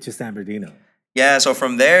to San Bernardino? Yeah, so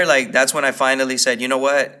from there, like, that's when I finally said, you know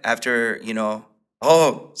what, after, you know.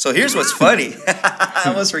 Oh, so here's what's funny. I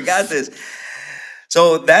almost forgot this.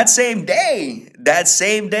 So that same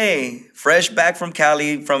day, fresh back from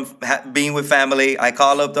Cali, from being with family, I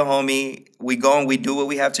call up the homie. We go and we do what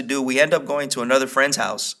we have to do. We end up going to another friend's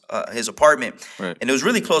house, his apartment. Right. And it was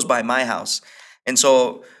really close by my house. And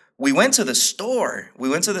so we went to the store.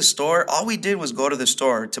 All we did was go to the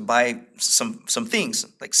store to buy some things,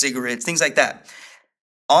 like cigarettes, things like that.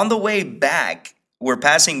 On the way back, we're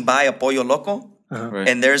passing by a Pollo Loco. Right.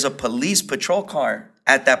 And there's a police patrol car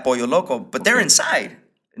at that Pollo Loco, but they're inside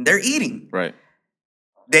and they're eating. Right.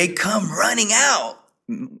 They come running out.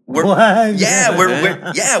 We're me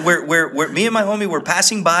and my homie were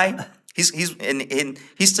passing by.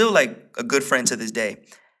 He's still like a good friend to this day,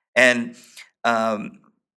 and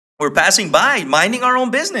we're passing by, minding our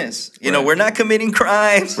own business. You know, we're not committing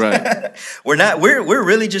crimes. Right. We're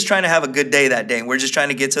really just trying to have a good day that day. And we're just trying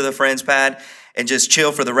to get to the friend's pad and just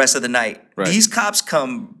chill for the rest of the night. Right. These cops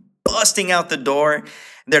come busting out the door. And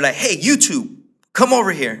they're like, hey, you two, come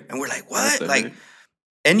over here. And we're like, what? Like,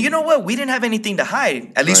 and you know what? We didn't have anything to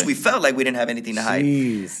hide. At least we felt like we didn't have anything to hide.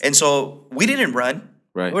 And so we didn't run.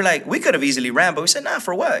 Right. We're like, we could have easily ran, but we said, nah,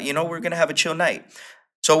 for what? You know, we're going to have a chill night.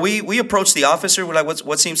 So we approached the officer. We're like,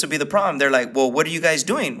 what seems to be the problem? They're like, well, what are you guys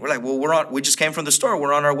doing? We're like, well, we just came from the store.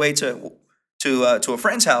 We're on our way to a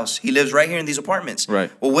friend's house. He lives right here in these apartments. Right.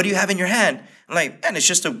 Well, what do you have in your hand? I'm like, man, it's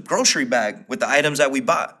just a grocery bag with the items that we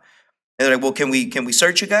bought. And they're like, well, can we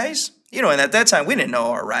search you guys? You know, and at that time we didn't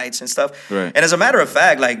know our rights and stuff. Right. And as a matter of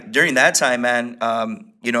fact, like during that time, man,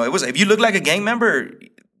 you know, it was, if you look like a gang member,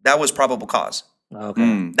 that was probable cause.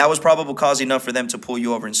 Okay. That was probable cause enough for them to pull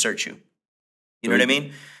you over and search you. You know what I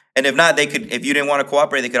mean? And if not, if you didn't want to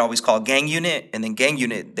cooperate, they could always call gang unit, and then gang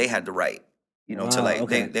unit, they had the right, you know, to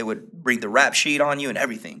like, they would bring the rap sheet on you and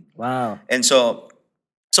everything. Wow. And so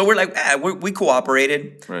we're like, we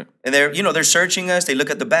cooperated. Right. And they're searching us. They look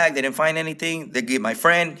at the bag. They didn't find anything. They get my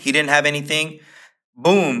friend. He didn't have anything.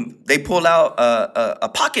 Boom. They pull out a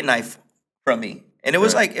pocket knife from me. And it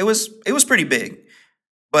was like, it was pretty big.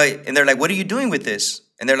 And they're like, what are you doing with this?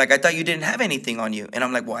 And they're like, I thought you didn't have anything on you. And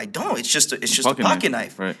I'm like, well, I don't. It's just a pocket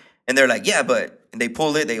knife. Right. And they're like, yeah, and they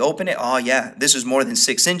pull it, they open it. Oh, yeah, this is more than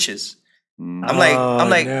 6 inches. No.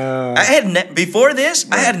 I had before this,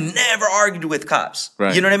 I had never argued with cops.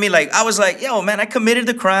 Right. You know what I mean? Like, I was like, yo, man, I committed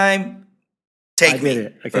the crime. Take me.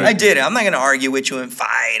 Okay. I did it. I'm not going to argue with you and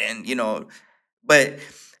fight. And, but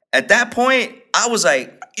at that point, I was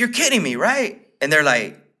like, you're kidding me, right? And they're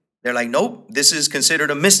like, nope, this is considered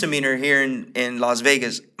a misdemeanor here in Las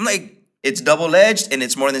Vegas. I'm like, it's double-edged and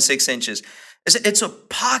it's more than 6 inches. It's a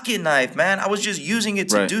pocket knife, man. I was just using it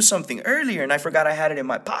to do something earlier, and I forgot I had it in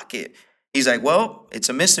my pocket. He's like, well, it's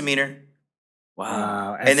a misdemeanor.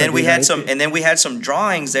 Wow. And then we had some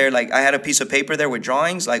drawings there. Like, I had a piece of paper there with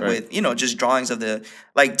drawings, like with, just drawings of the,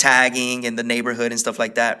 like, tagging and the neighborhood and stuff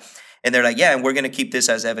like that. And they're like, yeah, and we're going to keep this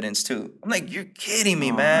as evidence too. I'm like, you're kidding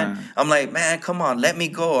me, man. I'm like, man, come on, let me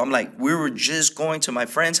go. I'm like, we were just going to my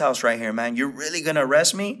friend's house right here, man. You're really going to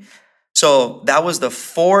arrest me? So that was the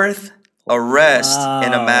 4th arrest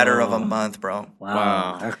in a matter of a month, bro.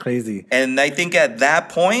 Wow. That's crazy. And I think at that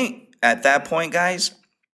point, guys,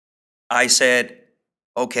 I said,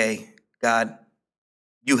 okay, God,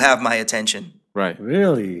 you have my attention. Right.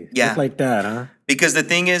 Really? Yeah. Just like that, huh? Because the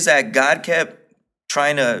thing is that God kept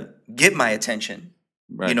trying to get my attention,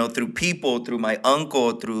 through people, through my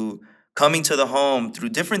uncle, through coming to the home, through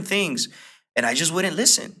different things. And I just wouldn't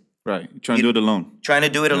listen. Right. Trying to do it alone. Trying to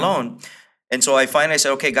do it alone. And so I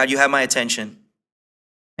said, okay, God, you have my attention.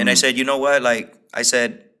 And I said, you know what? Like, I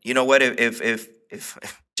said, you know what? If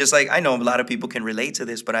just like, I know a lot of people can relate to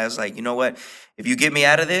this, but I was like, you know what? If you get me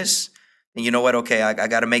out of this, then you know what? Okay, I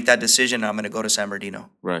got to make that decision. I'm going to go to San Bernardino.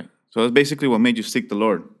 Right. So that's basically what made you seek the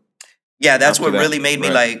Lord. Yeah, that's what really made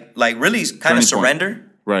me like really kind of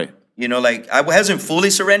surrender. Right. Like, I wasn't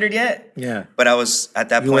fully surrendered yet. Yeah. But I was at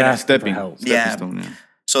that point. Stepping stone, yeah.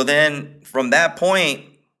 So then from that point,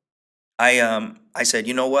 I said,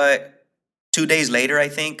 you know what? 2 days later, I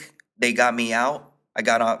think they got me out. I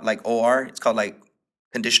got out like OR. It's called like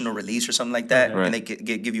conditional release or something like that. Right. And they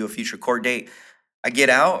give you a future court date. I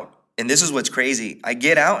get out, and this is what's crazy. I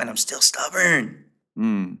get out, and I'm still stubborn.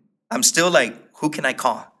 I'm still like, who can I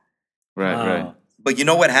call? Right. But you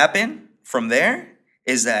know what happened from there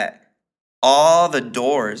is that all the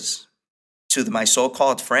doors to my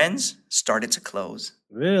so-called friends started to close.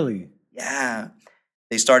 Really? Yeah.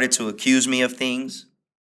 They started to accuse me of things.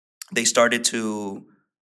 They started to,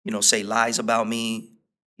 say lies about me.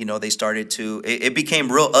 They started to. It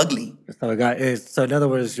became real ugly. So in other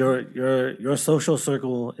words, your social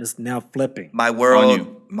circle is now flipping. My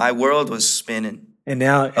world was spinning. And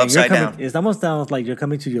now upside down. It almost sounds like you're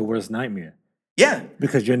coming to your worst nightmare. Yeah.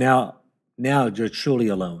 Because you're now you're truly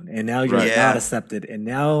alone, and now you're not accepted, and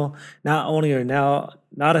now not only you're now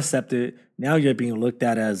not accepted, now you're being looked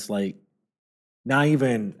at as like not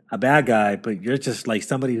even a bad guy, but you're just like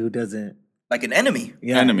somebody who doesn't. Like an enemy.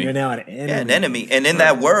 Yeah, enemy. You're now an enemy. Yeah, an enemy. And in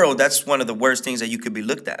that world, that's one of the worst things that you could be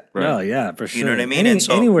looked at. Right. Oh, yeah, for sure. You know what I mean?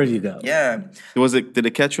 Anywhere you go. Yeah. Did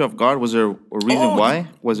it catch you off guard? Was there a reason why?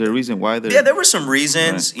 Was there a reason why? Yeah, there were some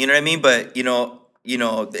reasons. Right. You know what I mean? But,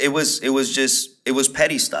 it was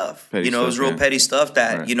petty stuff. It was real petty stuff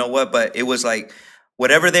that, you know what? But it was like,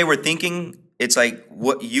 whatever they were thinking, it's like,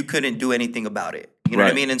 what you couldn't do anything about it. You know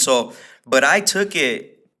what I mean? And so, but I took it.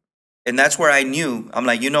 And that's where I knew. I'm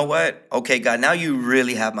like, you know what? Okay, God, now you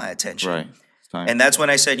really have my attention. Right. And that's when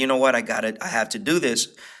I said, you know what? I have to do this.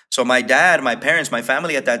 So my dad, my parents, my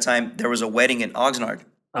family at that time, there was a wedding in Oxnard.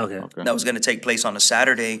 Okay. That was going to take place on a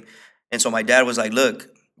Saturday. And so my dad was like, look,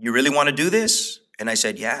 you really want to do this? And I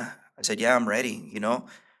said, yeah. I'm ready, And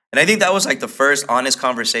I think that was like the first honest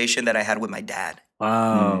conversation that I had with my dad.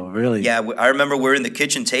 Wow, really? Yeah, I remember we're in the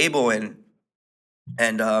kitchen table and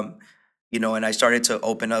and I started to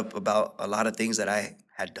open up about a lot of things that I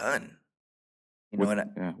had done.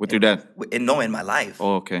 With your dad? In my life.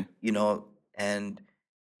 Oh, okay. And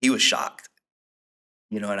he was shocked.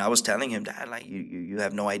 And I was telling him, Dad, like, you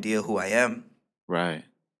have no idea who I am. Right.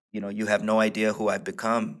 You have no idea who I've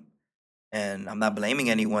become. And I'm not blaming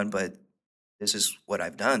anyone, but this is what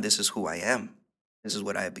I've done. This is who I am. This is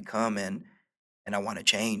what I have become, and I want to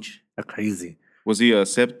change. That's crazy. Was he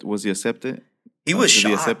accepted? He was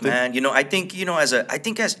shocked, man. I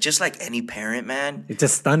think, as just like any parent, man. It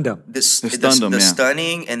just stunned him. The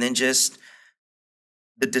stunning, and then just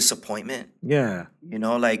the disappointment. Yeah. And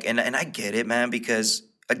I get it, man, because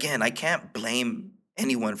again, I can't blame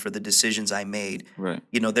anyone for the decisions I made. Right.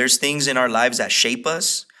 There's things in our lives that shape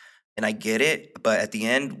us, and I get it, but at the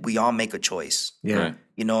end, we all make a choice. Yeah. Right.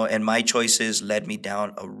 And my choices led me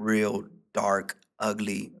down a real dark,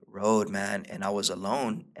 ugly road, man, and I was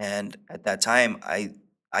alone. And at that time, I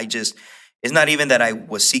just, it's not even that I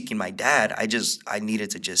was seeking my dad. I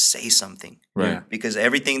needed to just say something. Right. Because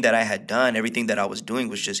everything that I had done, everything that I was doing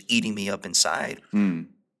was just eating me up inside.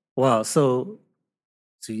 Well, so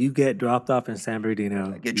you get dropped off in San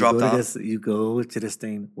Bernardino. I get You go dropped to off. this. You go to this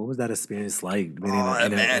thing. What was that experience like being Oh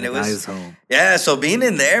man, in a it was guy's home? yeah. So being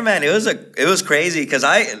in there, man, it was crazy because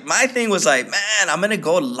my thing was like, man, I'm gonna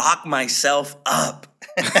go lock myself up.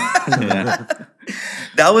 Yeah.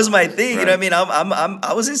 That was my thing. You know what Right. I mean?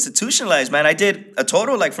 I was institutionalized, man. I did a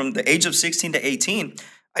total like from the age of 16 to 18.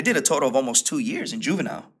 I did a total of almost 2 years in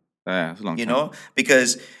juvenile. Yeah, it's a long You time. know,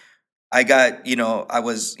 because I got,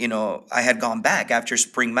 I had gone back after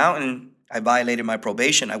Spring Mountain. I violated my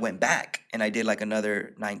probation. I went back and I did like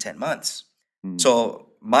another 9, 10 months. Mm. So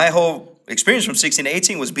my whole experience from 16 to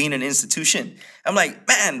 18 was being in an institution. I'm like,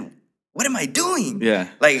 man, what am I doing? Yeah.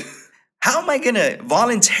 Like, how am I gonna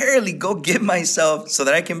voluntarily go get myself so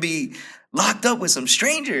that I can be locked up with some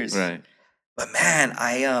strangers? Right. But man,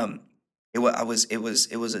 it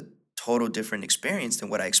was a total different experience than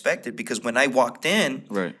what I expected because when I walked in,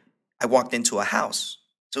 Right. I walked into a house.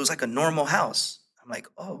 So it was like a normal house. I'm like,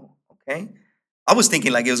 oh, okay. I was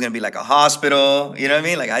thinking like it was gonna be like a hospital, you know what I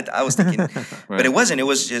mean? Like I was thinking, but it Right. wasn't. It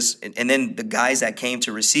was just, and then the guys that came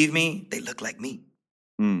to receive me, they looked like me.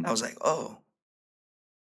 Mm. I was like, oh,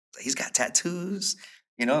 he's got tattoos,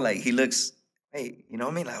 you know, like he looks, hey, you know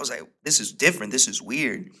what I mean? Like, I was like, this is different. This is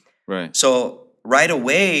weird. Right. So right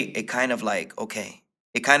away, it kind of like, okay,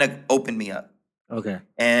 it kind of opened me up. Okay.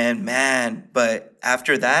 And man, but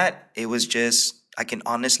after that, it was just, I can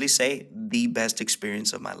honestly say, the best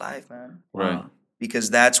experience of my life, man. Right. Wow. Because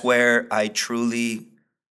that's where I truly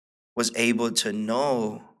was able to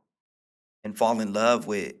know and fall in love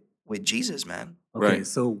with Jesus, man. Okay. Right.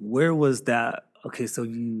 So where was that? Okay. So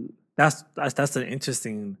that's an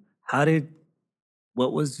interesting. How did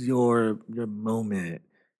what was your moment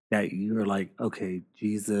that you were like, okay,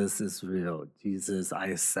 Jesus is real. Jesus, I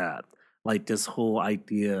accept. Like this whole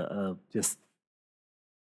idea of just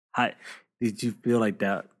how did you feel like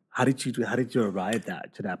that? How did you arrive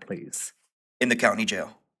that to that place? In the county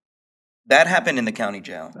jail. That happened in the county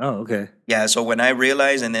jail. Oh, okay. Yeah, so when I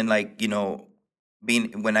realized and then like,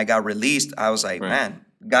 being when I got released, I was like, Right. man,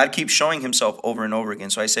 God keeps showing himself over and over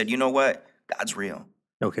again. So I said, you know what? God's real.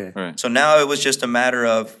 Okay. Right. So now it was just a matter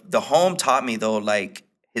of the home taught me though, like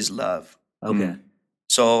his love. Okay. Mm.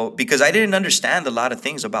 So because I didn't understand a lot of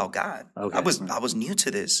things about God. Okay. I was new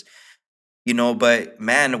to this. But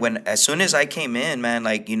man, as soon as I came in, man,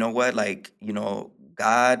 like, you know what? Like,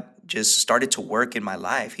 God just started to work in my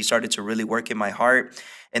life. He started to really work in my heart.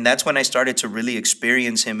 And that's when I started to really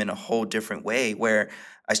experience him in a whole different way, where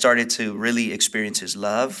I started to really experience his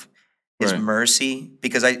love, his Right. mercy.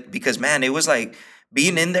 Because man, it was like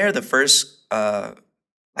being in there the first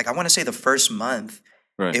like I want to say the first month,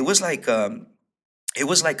 Right. it was like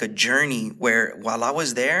a journey where while I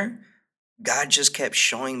was there, God just kept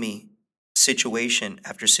showing me situation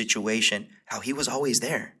after situation how he was always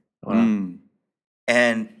there. Wow. Mm.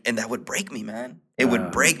 And that would break me, man. It would Wow.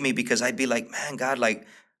 break me because I'd be like, man, God, like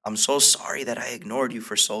I'm so sorry that I ignored you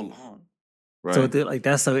for so long. So Right. like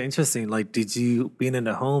that's so interesting. Like, did you being in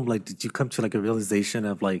the home? Like, did you come to like a realization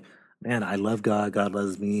of like, man, I love God. God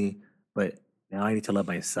loves me, but now I need to love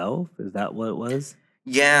myself. Is that what it was?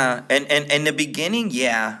 Yeah, and in the beginning,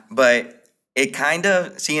 yeah, but it kind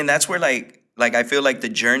of see, and that's where like I feel like the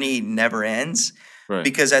journey never ends Right.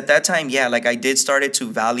 because at that time, yeah, like I did started to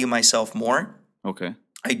value myself more. Okay.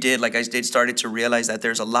 I did started to realize that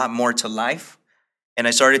there's a lot more to life. And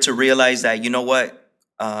I started to realize that, you know what,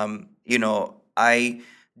 I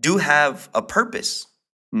do have a purpose.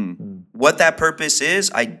 Mm. Mm. What that purpose is,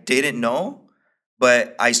 I didn't know,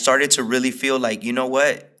 but I started to really feel like, you know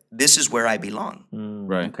what, this is where I belong.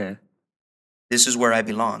 Right. Okay. This is where I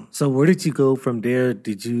belong. So where did you go from there?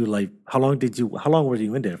 Did you like how long were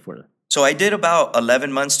you in there for? So I did about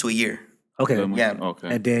 11 months to a year. Okay. Yeah.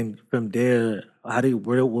 Okay. And then from there,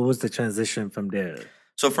 what was the transition from there?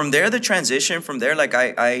 So from there, the transition from there, like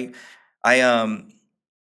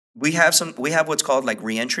we have what's called like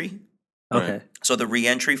reentry. Right. Okay. So the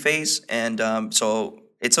reentry phase, and so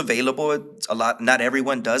it's available. It's a lot. Not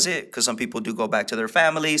everyone does it because some people do go back to their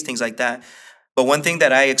families, things like that. But one thing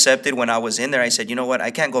that I accepted when I was in there, I said, you know what, I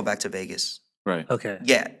can't go back to Vegas Right. Okay.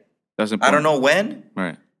 yet. That's important. I don't know when,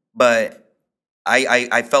 Right. but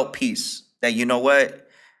I felt peace that you know what,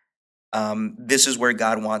 this is where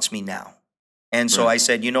God wants me now. And so Right. I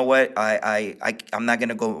said, you know what, I'm not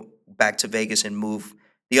gonna go back to Vegas and move.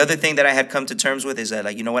 The other thing that I had come to terms with is that,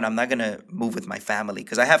 like, you know what, I'm not gonna move with my family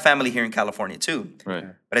because I have family here in California too. Right.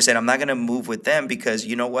 But I said I'm not gonna move with them because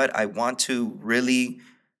you know what, I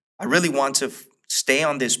really want to stay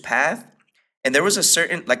on this path. And there was a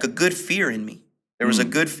certain, like, a good fear in me. There was a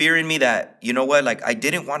Mm. good fear in me that, you know what, like, I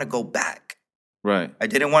didn't want to go back. Right. I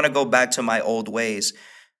didn't want to go back to my old ways.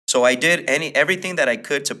 So I did everything that I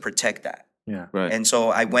could to protect that. Yeah. Right. And so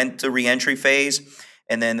I went to reentry phase,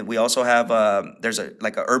 and then we also have there's a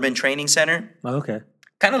urban training center, Oh, okay.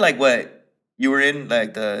 kind of like what you were in,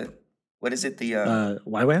 like the what is it the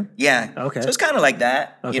YWAM? yeah. Okay. So it's kind of like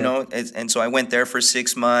that, Okay. you know. And so I went there for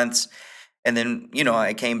 6 months, and then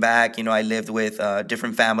I came back. I lived with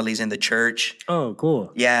different families in the church. Oh,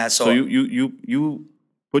 cool. Yeah. So you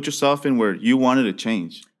put yourself in where you wanted to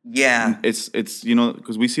change. Yeah. It's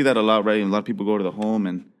because we see that a lot, right? And a lot of people go to the home,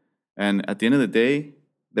 and at the end of the day,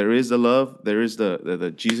 there is the love, there is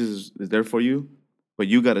the Jesus is there for you, but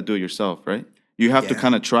you got to do it yourself, right? You have to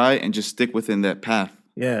kind of try and just stick within that path.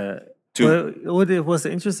 Yeah. But it was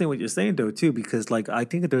interesting what you're saying though too, because like I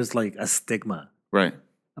think there's like a stigma Right.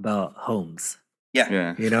 about homes.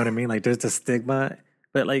 Yeah. You know what I mean? Like there's a stigma,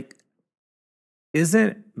 but like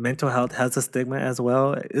isn't mental health has a stigma as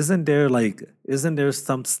well? Isn't there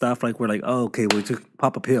some stuff like we're like, oh, okay, we just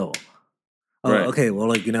pop a pill. Oh, Right. okay, well,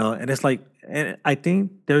 like, and it's like, and I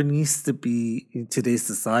think there needs to be, in today's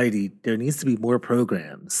society, there needs to be more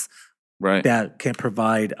programs Right. that can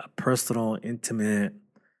provide a personal, intimate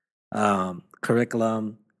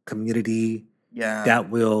curriculum, community Yeah. that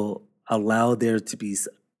will allow there to be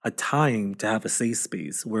a time to have a safe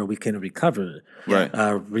space where we can recover, Right.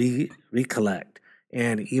 recollect,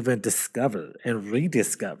 and even discover and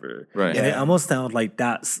rediscover. Right. And it Yeah. almost sounds like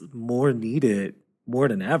that's more needed more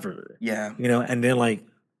than ever. Yeah. And then like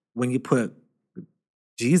when you put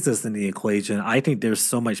Jesus in the equation, I think there's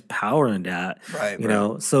so much power in that. Right.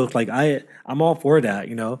 So it's like I'm all for that,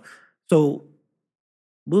 So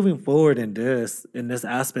moving forward in this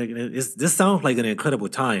aspect, this sounds like an incredible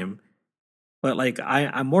time, but like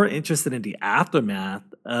I'm more interested in the aftermath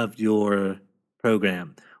of your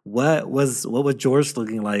program. What was George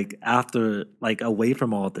looking like after, like, away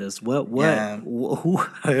from all this? Yeah. Who?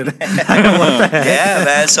 I don't know what the heck. Yeah,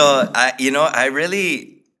 man. So I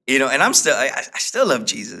really, and I still love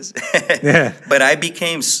Jesus. Yeah. But I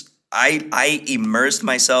immersed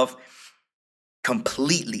myself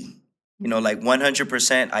completely. Like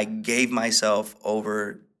 100%. I gave myself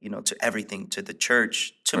over, to everything, to the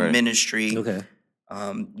church, to Right. ministry. Okay.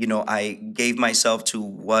 I gave myself to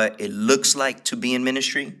what it looks like to be in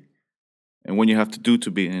ministry. And when you have to do to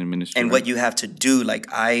be in ministry. And right? what you have to do. Like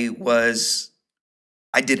I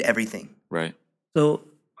did everything. Right. So,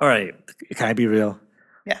 all right, can I be real?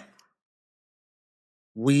 Yeah.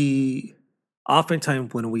 We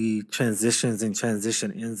oftentimes when we transition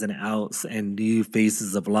ins and outs and new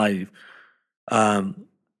phases of life,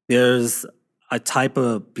 there's a type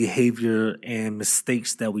of behavior and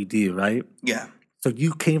mistakes that we do, right? Yeah. So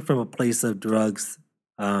you came from a place of drugs,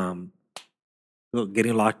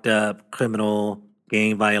 getting locked up, criminal,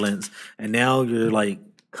 gang violence, and now you're like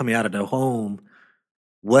coming out of the home.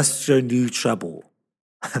 What's your new trouble?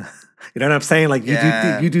 You know what I'm saying? Like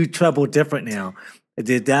you do trouble different now.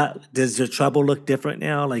 Does your trouble look different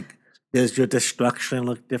now? Like does your destruction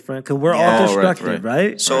look different? Because we're all destructive,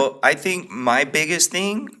 right? So I think my biggest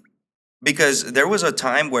thing, because there was a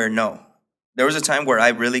time where I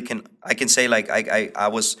really can say like I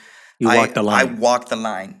walked the line. I walked the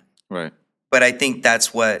line. Right. But I think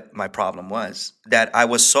that's what my problem was, that I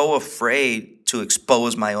was so afraid to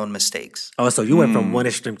expose my own mistakes. Oh, so you went from one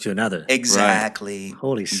extreme to another. Exactly. Right.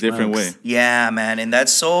 Holy smokes. Different way. Yeah, man. And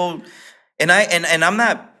that's so, and I'm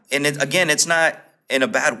not, and again, it's not in a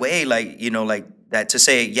bad way, like, like that to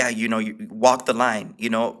say, yeah, you walk the line,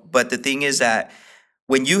 but the thing is that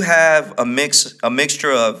when you have a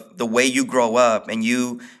mixture of the way you grow up and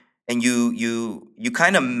you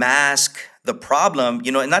kind of mask the problem,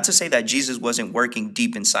 and not to say that Jesus wasn't working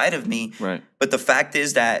deep inside of me, Right. but the fact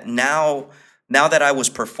is that now that I was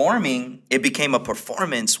performing, it became a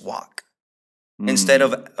performance walk instead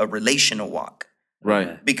of a relational walk.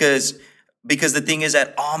 Right. Because the thing is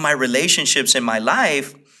that all my relationships in my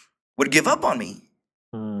life would give up on me.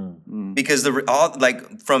 Because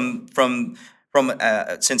from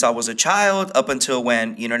since I was a child up until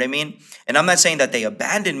when, you know what I mean? And I'm not saying that they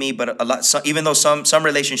abandoned me, but even though some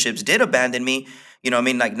relationships did abandon me, you know what I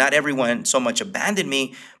mean? Like not everyone so much abandoned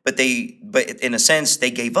me, but in a sense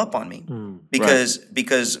they gave up on me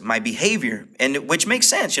because my behavior, and which makes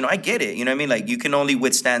sense, I get it. You know what I mean? Like you can only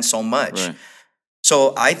withstand so much. Right.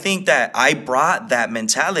 So I think that I brought that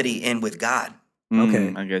mentality in with God.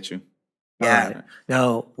 Okay. I get you. Yeah. Right.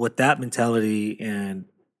 Now, with that mentality and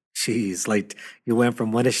like you went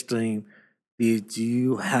from one extreme, did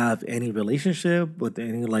you have any relationship with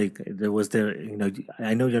any, like,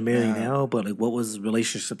 I know you're married now, but like what was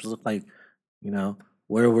relationships look like,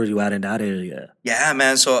 where were you at in that area? Yeah,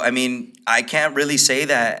 man. So, I mean, I can't really say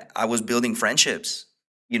that I was building friendships.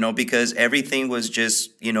 because everything was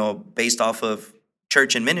just, based off of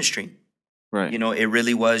church and ministry. Right. It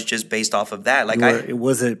really was just based off of that. Like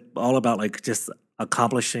was it all about like just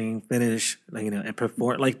accomplishing, finish, like, and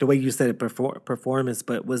perform, like the way you said it, performance,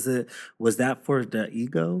 but was that for the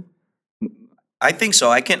ego? I think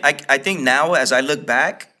so. I think now as I look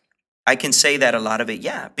back, I can say that a lot of it,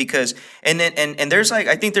 yeah, because and there's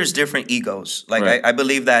I think there's different egos. Like right. I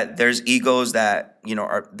believe that there's egos that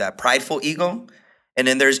are that prideful ego, and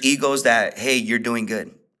then there's egos that, hey, you're doing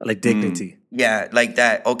good, like dignity. Yeah, like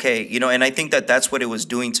that. Okay, and I think that that's what it was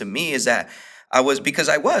doing to me, is that I was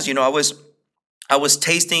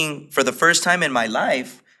tasting for the first time in my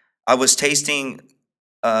life. I was tasting,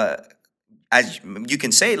 as you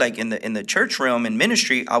can say, like in the church realm and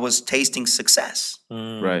ministry, I was tasting success.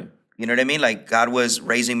 Right. You know what I mean? Like God was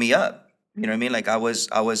raising me up. You know what I mean? Like I was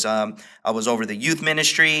over the youth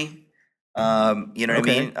ministry. You know what I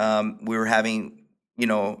mean? We were having,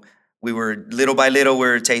 we were little by little, we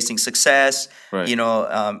were tasting success. Right.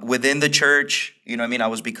 Within the church. You know what I mean? I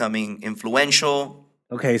was becoming influential.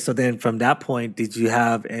 Okay, so then from that point, did you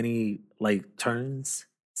have any like turns?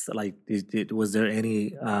 So, like, was there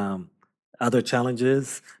any other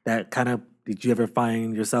challenges that kind of, did you ever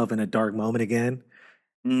find yourself in a dark moment again?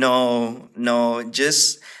 No,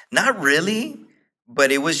 just not really.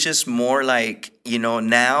 But it was just more like,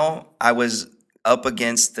 now I was up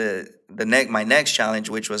against my next challenge,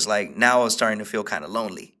 which was like, now I was starting to feel kind of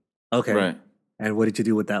lonely. Okay. Right. And what did you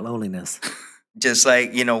do with that loneliness? Just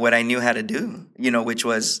like, what I knew how to do, which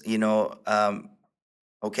was,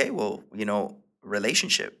 okay, well,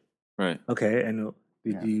 relationship. Right. Okay. And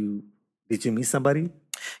did you meet somebody?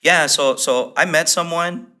 Yeah, so I met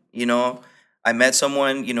someone, in the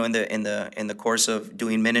course of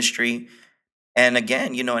doing ministry. And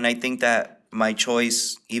again, and I think that my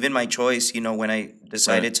choice, when I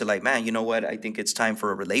decided to, like, man, you know what, I think it's time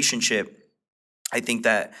for a relationship. I think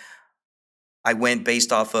that I went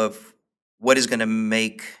based off of what is going to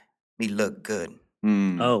make me look good.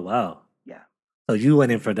 Oh, wow. Yeah. So you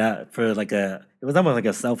went in for that, for like it was almost like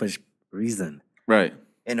a selfish reason. Right.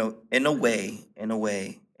 In a way,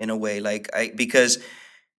 like because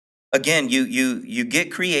again, you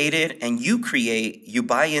get created and you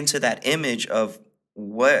buy into that image of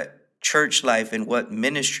what church life and what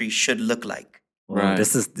ministry should look like. Well, right.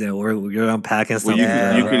 This is you're unpacking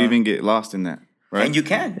something. You could even get lost in that. Right? And you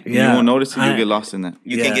can. Yeah. You won't notice it, you'll get lost in that.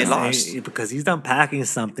 You can get lost. Because he's unpacking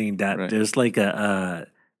something that there's like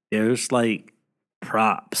there's like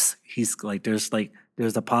props. He's like, there's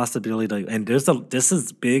a possibility, and this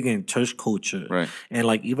is big in church culture. Right. And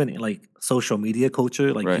like even in like social media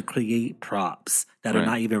culture, like you create props that are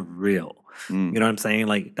not even real. You know what I'm saying?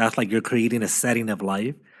 Like that's like you're creating a setting of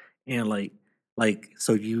life. And like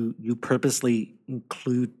so you purposely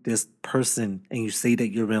include this person and you say that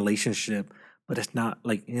you're in a relationship, but it's not,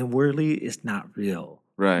 like, inwardly, it's not real.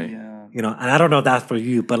 Right. Yeah. And I don't know if that's for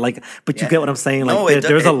you, but you get what I'm saying? Like, No,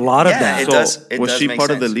 there's a lot of that. Was she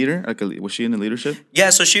part of the leader? Like, was she in the leadership? Yeah,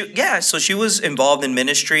 so she was involved in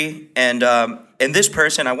ministry, and this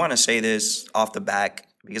person, I want to say this off the back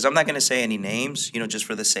because I'm not going to say any names, just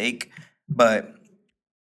for the sake, but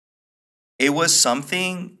it was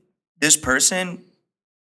something. This person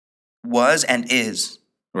was and is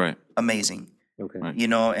amazing. Okay.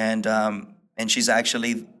 Right. And she's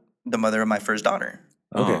actually the mother of my first daughter.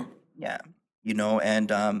 Okay. Yeah.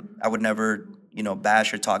 And I would never,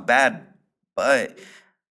 bash or talk bad. But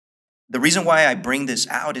the reason why I bring this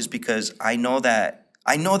out is because I know that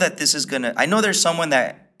there's someone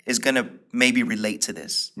that is gonna maybe relate to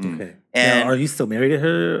this. Okay. And now, are you still married to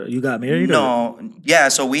her? You got married? No. Or? Yeah,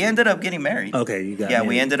 so we ended up getting married. Okay, you got married.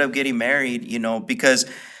 We ended up getting married, because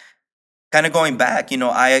kind of going back,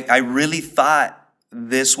 I really thought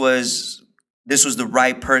this was the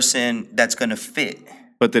right person that's gonna fit.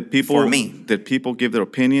 But did people for me? Did people give their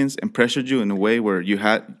opinions and pressured you in a way where you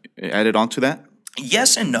had added on to that?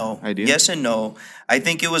 Yes and no. Idea? Yes and no. I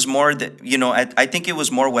think it was more that, I think it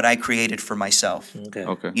was more what I created for myself. Okay.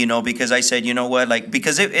 Because I said, you know what, like,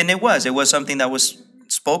 because it was something that was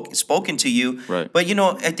spoken to you. Right. But,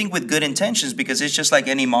 I think with good intentions, because it's just like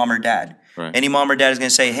any mom or dad. Right. Any mom or dad is going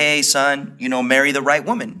to say, hey, son, marry the right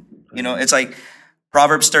woman. It's like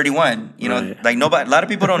Proverbs 31, like a lot of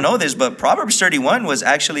people don't know this, but Proverbs 31 was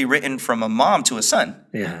actually written from a mom to a son.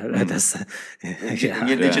 Yeah, that's.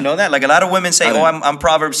 Did you know that? Like a lot of women say, I'm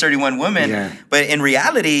Proverbs 31 woman. But in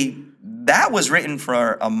reality, that was written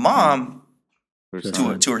for a mom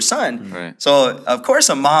to her son. Right. So, of course,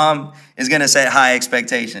 a mom is going to set high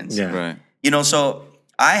expectations. Yeah. Right. So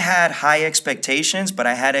I had high expectations, but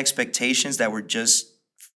I had expectations that were just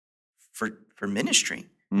for ministry.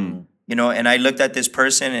 you know, and I looked at this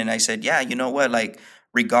person and I said, yeah, you know what, like,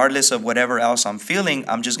 regardless of whatever else I'm feeling,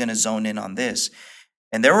 I'm just gonna zone in on this.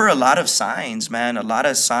 And there were a lot of signs, man, a lot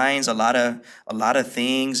of signs, a lot of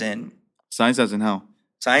things, and Signs as in how?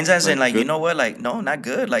 signs as in like, you Good? know what, like, no, not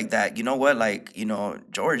good like that. You know what, like, you know,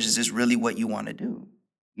 George, is this really what you want to do?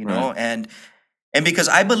 You know, Right. and because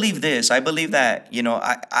I believe this, I believe that, you know,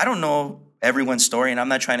 I don't know everyone's story, and I'm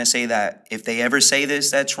not trying to say that if they ever say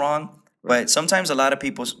this, that's wrong. Right. But sometimes a lot of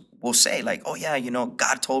people will say, like, oh yeah, you know,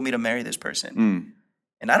 God told me to marry this person.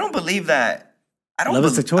 And I don't believe that. I don't Love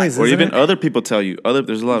is a believe, choice, Or isn't even it? other people tell you.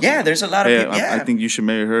 There's a lot. yeah, there's a lot of Hey, people. I Yeah, think you should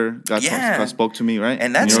marry her. God, Yeah. God spoke to me, right?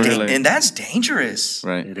 and that's you're like, and that's dangerous.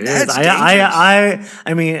 right. It is. That's dangerous.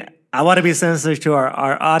 I mean, I want to be sensitive to our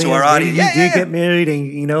audience. our Maybe audience. you Yeah, do yeah, yeah. get married, and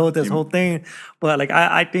you know this whole thing. But like,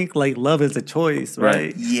 I think like love is a choice, Right.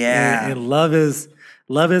 right? Yeah. And love is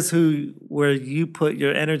where you put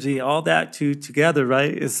your energy, all that together,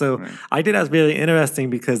 right? And so Right. I think that's very interesting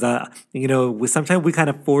because you know, sometimes we kind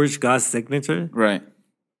of forge God's signature. Right.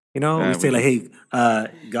 You know, Yeah, we say we like,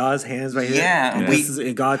 "Hey, God's hands right here." Yeah, and we- this is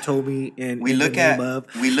and God told me in we in look the name at- of.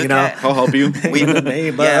 we look you know, at- I'll help you. in the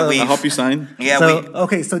name Yeah, of. we- I'll help you sign. Yeah, So we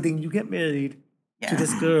okay, so then you get married to Yeah.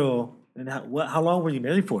 this girl, and how long were you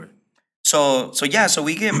married for? so yeah, so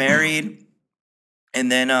we get married,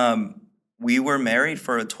 and then we were married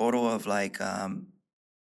for a total of like I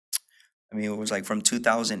mean, it was like from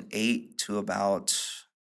 2008 to about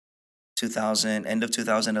 2000, end of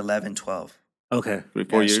 2011, 12. Okay,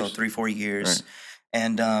 3-4 Yeah, years. so 3-4 years.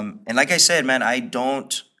 Right. And like I said, man, I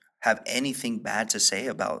don't have anything bad to say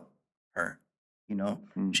about her. You know,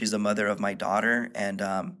 she's the mother of my daughter, and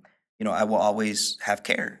you know, I will always have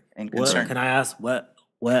care and what concern. can I ask? What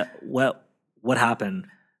happened?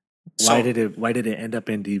 So- Why did it end up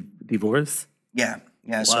in divorce? Yeah,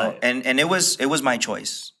 yeah. So Why? and it was my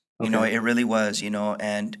choice. You know, Okay. it really was. You know,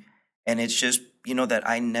 and it's just, you know, that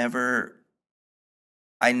I never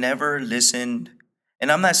listened.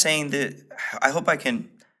 And I'm not saying that. I hope I can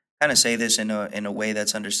kind of say this in a way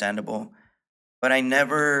that's understandable. But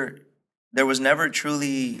there was never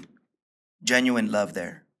truly genuine love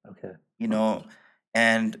there. Okay. You know,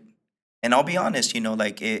 and I'll be honest. You know,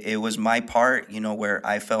 like it was my part. You know, where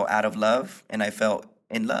I felt out of love and I felt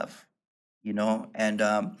in love. You know, and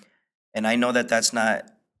I know that that's not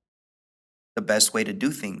the best way to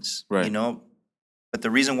do things. You Right. know, but the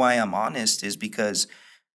reason why I'm honest is because,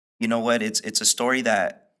 you know what, it's a story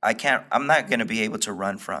that I'm not going to be able to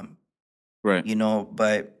run from. Right. You know,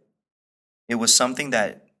 but it was something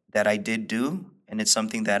that I did do, and it's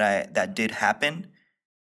something that did happen,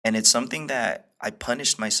 and it's something that I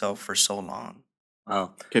punished myself for so long.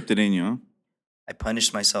 Wow. Kept it in you, huh? I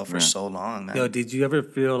punished myself for Yeah. so long, man. Yo, did you ever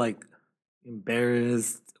feel like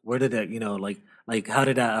embarrassed? Where did that, like how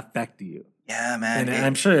did that affect you? Yeah, man. And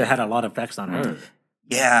I'm sure it had a lot of effects on her.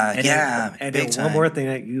 Yeah, And yeah. then, and big then one time. more thing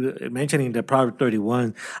that you mentioning the Proverb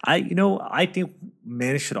 31, I think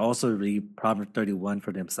men should also read Proverb 31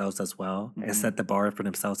 for themselves as well and set the bar for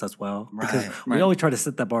themselves as well. Because Right, we right. always try to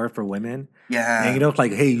set the bar for women. Yeah. And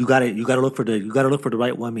like, hey, you gotta look for the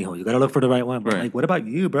right one, mijo. You gotta look for the right one. But Right. like, what about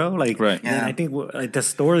you, bro? Like, Right. and Yeah. I think like, the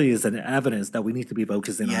story is an evidence that we need to be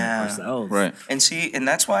focusing Yeah. on ourselves. Right. And see, and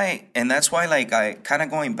that's why, like, I kind of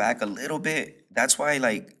going back a little bit. That's why,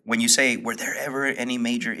 like, when you say, were there ever any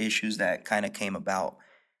major issues that kind of came about?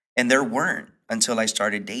 And there weren't until I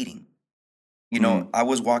started dating. You know, I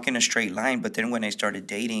was walking a straight line, but then when I started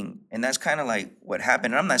dating, and that's kind of like what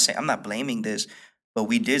happened. And I'm not blaming this, but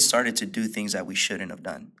we did started to do things that we shouldn't have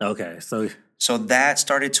done. Okay, so So that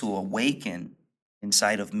started to awaken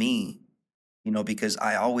inside of me, you know, because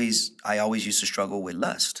I always used to struggle with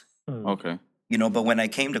lust. Okay. You know, but when I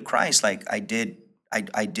came to Christ, like I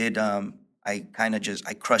kind of just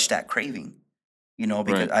I crushed that craving, you know,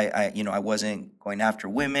 because Right. I wasn't going after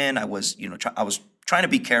women. I was, you know, I was trying to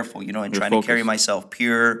be careful, you know, and You're trying to carry focused. myself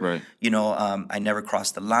pure. Right. You know, I never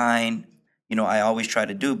crossed the line. You know, I always try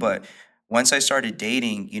to do, but once I started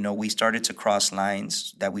dating, you know, we started to cross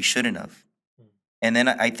lines that we shouldn't have. And then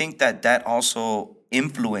I think that also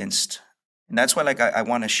influenced, and that's why, like, I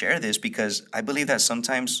want to share this, because I believe that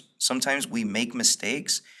sometimes we make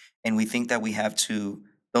mistakes and we think that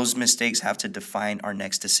those mistakes have to define our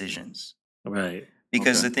next decisions. right.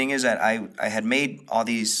 Because Okay. the thing is that I had made all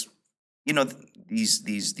these, you know,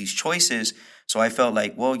 these choices. So I felt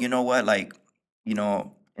like, well, you know what, like, you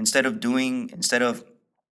know, instead of,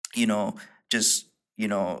 you know, just, you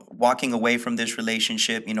know, walking away from this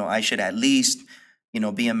relationship, you know, I should at least, you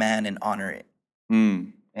know, be a man and honor it.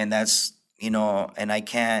 Mm. And that's, you know, and I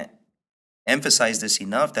can't emphasize this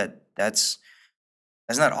enough, that's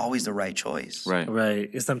that's not always the right choice. Right. Right.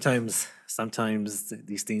 It's sometimes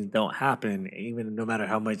these things don't happen, even no matter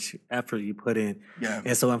how much effort you put in. Yeah.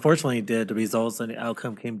 And so unfortunately, the results and the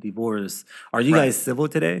outcome came divorce. Are you Right. guys civil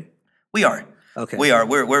today? We are. Okay. We are.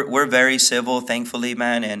 We're very civil, thankfully,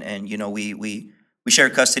 man. And you know, we share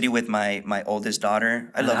custody with my oldest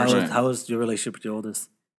daughter. I love her. How is your relationship with your oldest?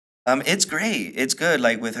 It's great. It's good.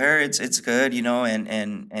 Like with her, it's good, you know,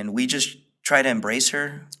 and we just try to embrace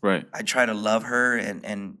her. Right. I try to love her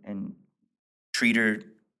and treat her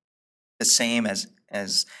the same as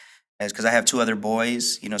because I have two other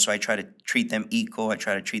boys, you know, so I try to treat them equal. I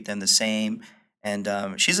try to treat them the same. And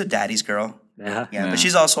she's a daddy's girl. Yeah. Yeah, but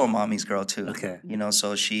she's also a mommy's girl too. Okay. You know,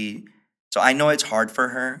 so I know it's hard for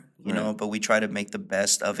her, you Right. know, but we try to make the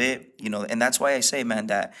best of it, you know, and that's why I say, man,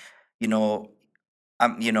 that, you know,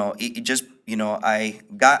 you know, it just, you know, I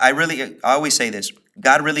always say this,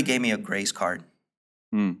 God really gave me a grace card.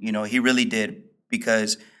 You know, he really did,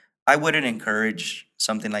 because I wouldn't encourage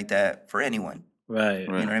something like that for anyone. Right. You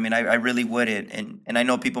know what I mean? I really wouldn't. And I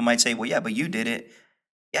know people might say, well, yeah, but you did it.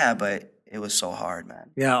 Yeah, but it was so hard,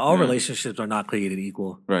 man. Yeah. All relationships are not created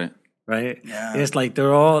equal. Right. Right. Yeah. It's like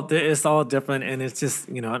it's all different, and it's just,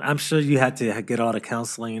 you know, I'm sure you had to get all the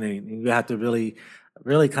counseling, and you had to really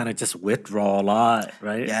kind of just withdraw a lot,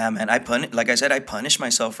 right? Yeah, man. Like I said, I punished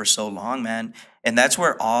myself for so long, man. And that's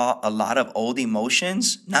where a lot of old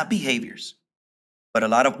emotions, not behaviors, but a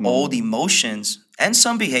lot of old emotions and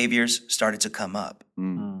some behaviors started to come up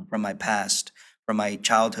from my past, from my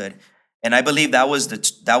childhood. And I believe that was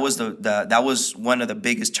one of the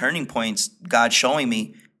biggest turning points, God showing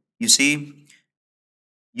me, you see,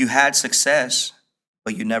 you had success,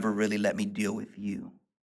 but you never really let me deal with you.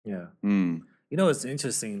 Yeah. You know, it's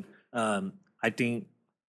interesting. I think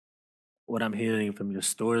what I'm hearing from your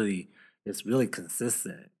story is really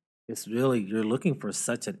consistent. It's really, you're looking for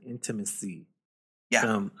such an intimacy,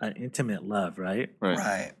 from an intimate love, right?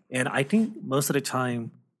 Right. And I think most of the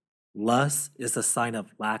time, lust is a sign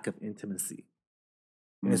of lack of intimacy.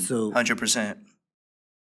 And so 100%.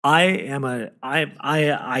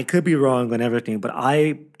 I could be wrong on everything, but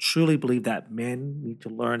I truly believe that men need to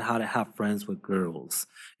learn how to have friends with girls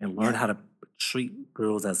and learn how to treat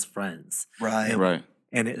girls as friends. Right.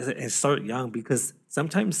 And start young, because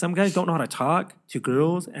sometimes some guys don't know how to talk to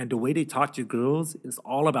girls, and the way they talk to girls is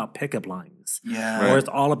all about pickup lines. Yeah. Or it's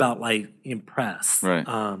all about like impress. Right.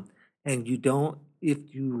 And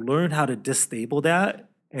if you learn how to disable that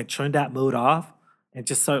and turn that mode off, and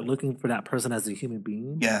just start looking for that person as a human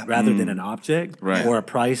being, rather than an object, or a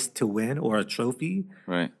prize to win, or a trophy,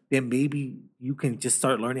 then maybe you can just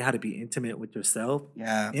start learning how to be intimate with yourself.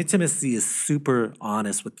 Yeah. Intimacy is super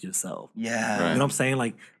honest with yourself. Yeah. You know what I'm saying?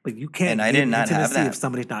 Like, but you can't And I give did not have intimacy that. if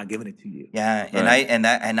somebody's not giving it to you. Yeah.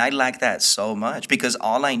 And I like that so much, because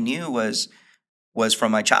all I knew was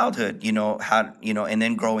from my childhood, you know, and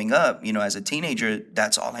then growing up, you know, as a teenager,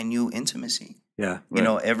 that's all I knew, intimacy. Yeah. You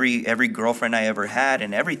know, every girlfriend I ever had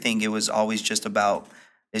and everything, it was always just about,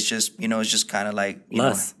 it's just kind of like, you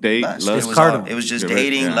Lust. know, Lust. It was just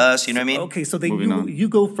dating, lust, you know what I mean? Okay, so then you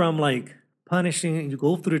go from like punishing, and you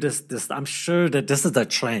go through this. I'm sure that this is a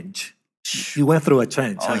trench. You went through a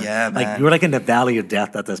trench. Oh, yeah, Like man. you're like in the valley of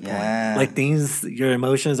death at this point. Yeah. Like your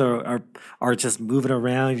emotions are just moving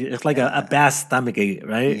around. It's like a bad stomach ache,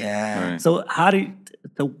 right? Yeah. Right. So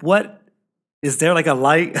what is there, like a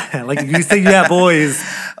light? Like you say you have boys.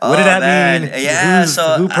 What did that man. mean? Yeah,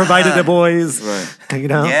 Who provided the boys? Right. You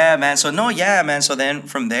know? Yeah, man. So then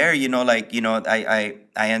from there, you know, like, you know, I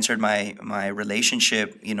entered my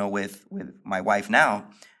relationship, you know, with my wife now,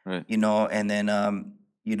 you know, and then,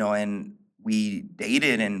 you know, and we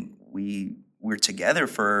dated, and we were together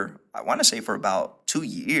for, I want to say, for about 2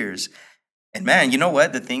 years. And man, you know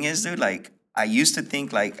what? The thing is, dude, like, I used to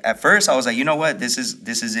think, like, at first I was like, you know what? This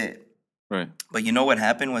is it. Right. But you know what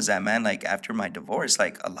happened was that, man, like, after my divorce,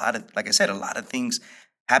 like I said, a lot of things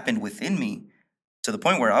happened within me, to the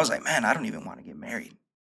point where I was like, man, I don't even want to get married.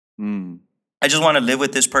 I just want to live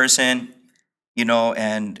with this person, you know,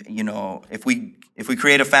 and, you know, if we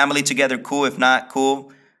create a family together, cool. If not,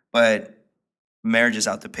 cool. But marriage is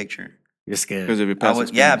out the picture. You're scared. Because of your past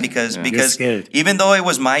experience. You're because scared. even though it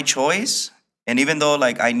was my choice, and even though,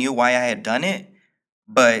 like, I knew why I had done it,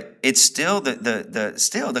 but it's still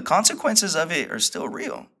the consequences of it are still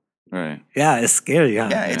real. Right. Yeah, it's scary.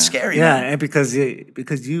 Yeah, it's scary. Yeah, man. and because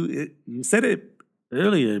you said it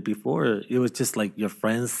earlier before, it was just like your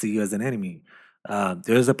friends see you as an enemy.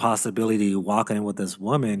 There's a possibility you walk in with this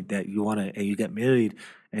woman that you want to, and you get married,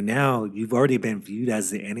 and now you've already been viewed as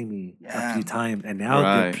the enemy a few times, and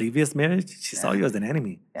now your previous marriage, she saw you as an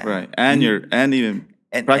enemy. Right. And even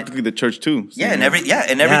And practically the church too. How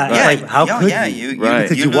could you?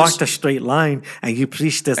 Because you walked a straight line and you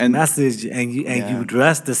preached this message and you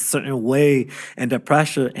dressed this certain way and the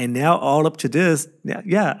pressure, and now all up to this.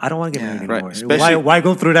 Yeah, I don't want to get married anymore. Why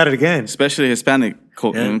go through that again? Especially Hispanic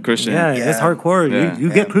Christian. It's hardcore.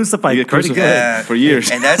 You get crucified. You get crucified for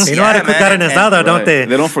years. And that's they know how to cook that in asada, don't they?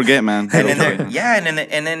 They don't forget, man.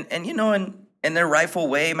 In their rightful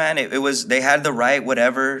way, man, it was, they had the right,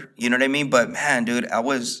 whatever, you know what I mean? But man, dude, I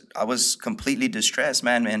was completely distressed,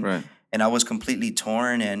 man. And I was completely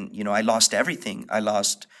torn, and, you know, I lost everything. I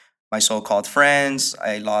lost my so-called friends.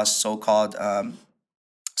 I lost so-called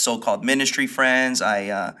ministry friends.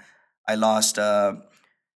 I lost,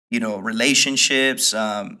 relationships.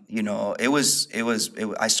 I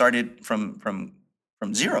started from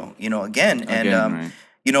zero, again. And,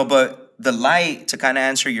 but the light, to kind of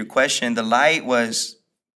answer your question, the light was,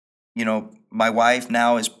 my wife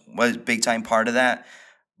now was big time part of that.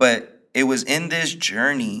 But it was in this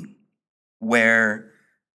journey where,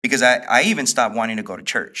 because I even stopped wanting to go to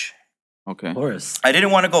church. Okay. Of course. I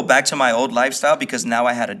didn't want to go back to my old lifestyle because now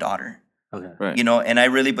I had a daughter. Okay. Right. And I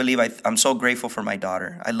really believe I'm so grateful for my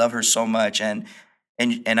daughter. I love her so much. And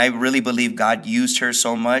I really believe God used her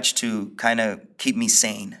so much to kind of keep me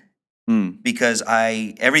sane. Because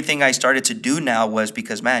everything I started to do now was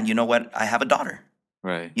because, man, you know what? I have a daughter.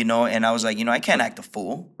 Right. And I was like, I can't act a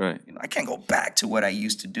fool. Right. I can't go back to what I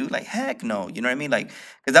used to do. Like, heck no. You know what I mean? Like,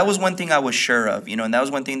 because that was one thing I was sure of, and that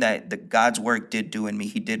was one thing that the God's work did do in me.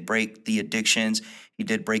 He did break the addictions. He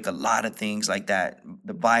did break a lot of things like that,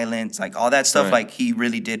 the violence, like all that stuff. Right. Like, he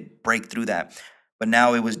really did break through that. But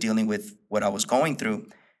now it was dealing with what I was going through.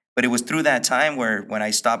 But it was through that time where, when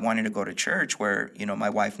I stopped wanting to go to church, where, my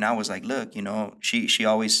wife now was like, look, she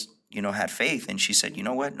always, had faith. And she said, you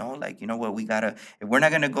know what? No, like, we gotta, if we're not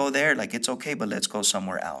going to go there, like, it's okay, but let's go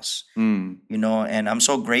somewhere else. And I'm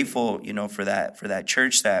so grateful, for that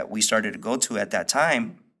church that we started to go to at that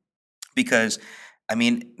time, because,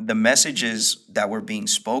 the messages that were being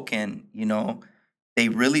spoken, they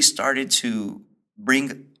really started to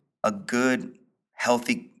bring a good,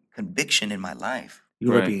 healthy conviction in my life.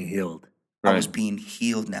 You were being healed. I was being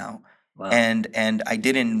healed now. Wow. And I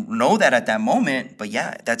didn't know that at that moment, but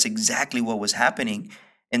yeah, that's exactly what was happening.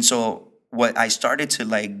 And so what I started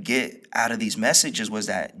to get out of these messages was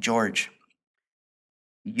that, George,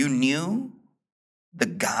 you knew the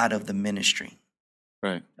God of the ministry.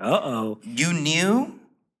 Right. Uh-oh. You knew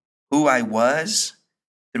who I was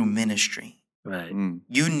through ministry. Right.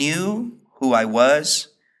 You knew who I was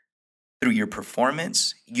through your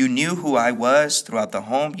performance. You knew who I was throughout the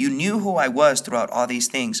home. You knew who I was throughout all these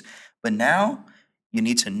things. But now you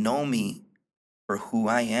need to know me for who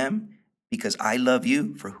I am, because I love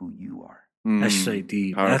you for who you are. That's straight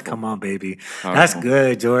deep. Come on, baby. Powerful. That's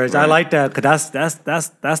good, George. Right. I like that, because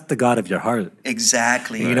that's the God of your heart.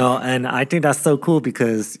 Exactly. And I think that's so cool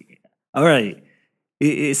because, all right,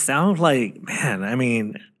 it sounds like,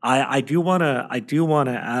 man, I do wanna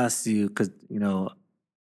ask you, because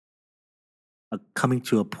coming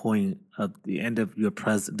to a point of the end of your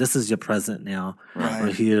present. This is your present now. Right.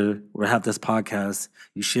 We're here. We have this podcast.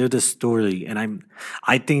 You share this story, and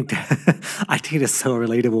I think it's so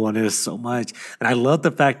relatable, and there's so much. And I love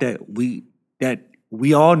the fact that we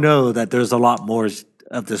all know that there's a lot more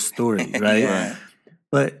of this story, right? Right.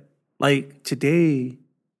 But today,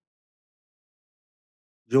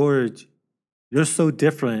 George, you're so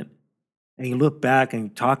different, and you look back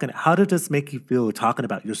and talking. How did this make you feel talking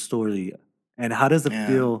about your story? And how does it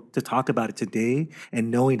feel to talk about it today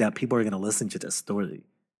and knowing that people are going to listen to this story?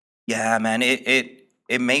 Yeah, man, it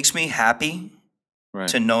makes me happy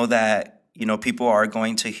to know that, people are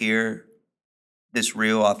going to hear this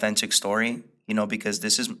real, authentic story, because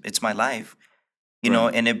it's my life,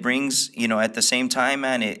 and it brings, at the same time,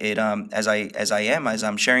 man, as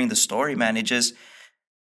I'm sharing the story, man,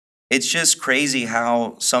 it's just crazy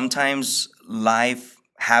how sometimes life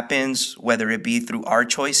happens, whether it be through our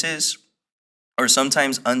choices or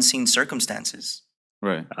sometimes unseen circumstances.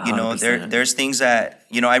 Right. There's things that,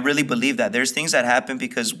 I really believe that there's things that happen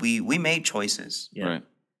because we made choices. Yeah.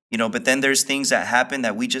 Right. But then there's things that happen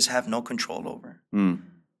that we just have no control over.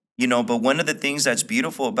 But one of the things that's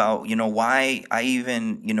beautiful about, why I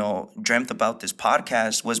even, dreamt about this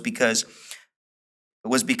podcast was because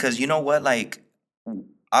you know what,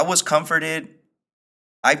 I was comforted.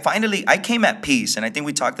 I came at peace, and I think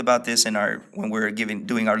we talked about this when we were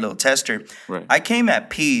doing our little tester. Right. I came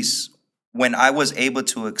at peace when I was able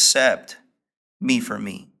to accept me for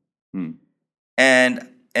me. And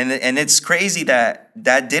it's crazy that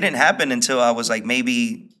didn't happen until I was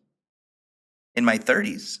maybe in my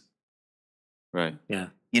 30s. Right. Yeah.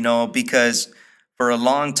 Because for a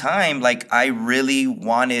long time, like I really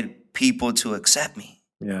wanted people to accept me.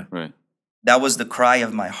 Yeah. Right. That was the cry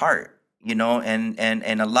of my heart, you know, and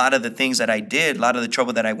a lot of the things that I did, a lot of the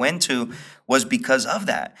trouble that I went to was because of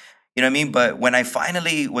that. You know what I mean? But when I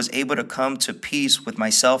finally was able to come to peace with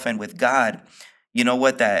myself and with God, you know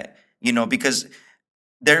what, that, you know, because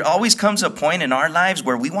there always comes a point in our lives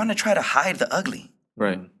where we want to try to hide the ugly.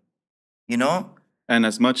 Right. You know? And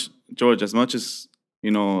as much, George, as much as,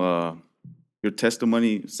 you know, your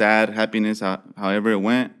testimony, sad, happiness, however it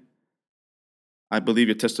went, I believe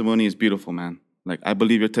your testimony is beautiful, man. Like, I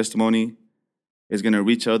believe your testimony is going to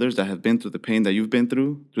reach others that have been through the pain that you've been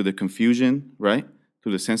through the confusion, right?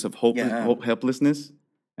 Through the sense of helplessness.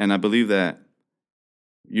 And I believe that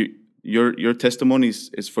your testimony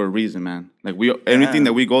is for a reason, man. Like, everything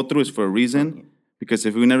that we go through is for a reason. Because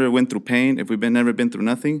if we never went through pain, if we've never been through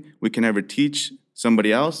nothing, we can never teach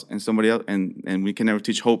somebody else, and we can never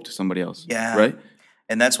teach hope to somebody else. Yeah. Right?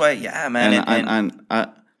 And that's why, man. And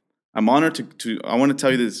I'm honored to I want to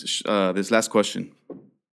tell you this last question.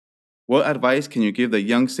 What advice can you give the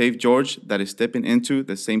young, safe George that is stepping into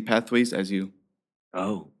the same pathways as you?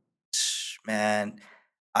 Oh. Man.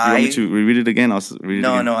 You want me to reread it again? I'll read it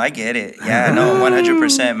again. No, I get it. Yeah, no,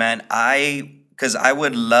 100%, man. Because I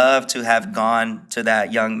would love to have gone to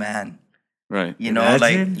that young man. Right. You know,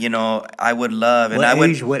 Imagine. like, you know, I would love. And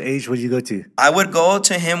What age would you go to? I would go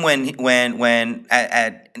to him when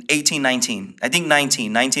at 18, 19. I think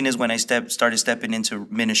 19. 19 is when I started stepping into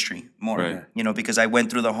ministry more. Right. You know, because I went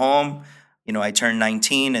through the home. You know, I turned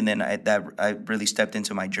 19, and then I really stepped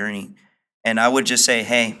into my journey. And I would just say,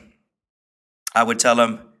 hey, I would tell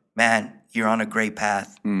him, man, you're on a great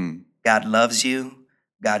path. God loves you.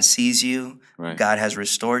 God sees you. Right. God has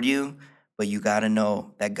restored you. But you got to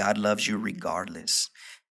know that God loves you regardless.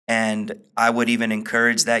 And I would even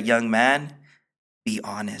encourage that young man, be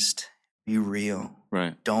honest, be real.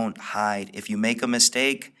 Right. Don't hide. If you make a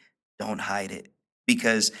mistake, don't hide it.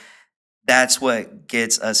 Because that's what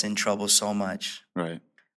gets us in trouble so much. Right.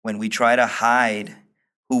 When we try to hide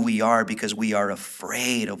who we are because we are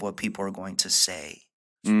afraid of what people are going to say.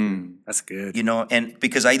 That's good. You know, and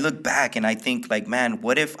because I look back and I think, like, man,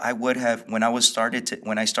 what if I would have, when I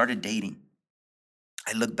started dating,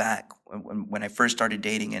 I look back when I first started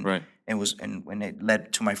dating and when it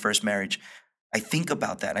led to my first marriage, I think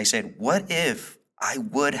about that. I said, what if I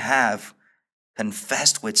would have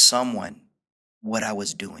confessed with someone what I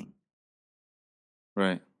was doing?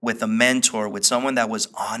 Right. With a mentor, with someone that was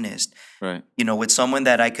honest, right? You know, with someone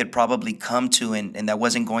that I could probably come to and that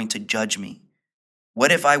wasn't going to judge me.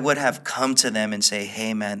 What if I would have come to them and say,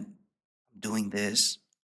 hey, man, I'm doing this?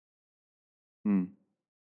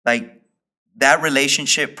 Like, that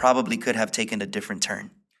relationship probably could have taken a different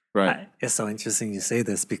turn. Right. It's so interesting you say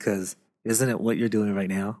this because isn't it what you're doing right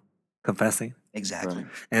now? Confessing? Exactly.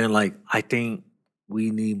 Right. And like, I think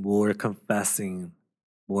we need more confessing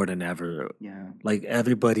more than ever. Yeah. Like,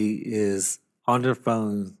 everybody is on their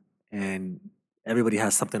phones and everybody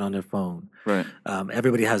has something on their phone. Right.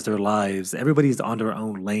 Everybody has their lives. Everybody's on their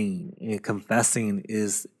own lane. And confessing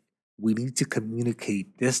is, we need to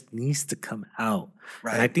communicate. This needs to come out.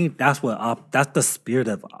 Right. And I think that's that's the spirit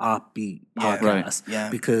of Offbeat podcast. Right. Yeah.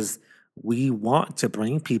 Because we want to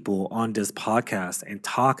bring people on this podcast and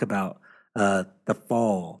talk about the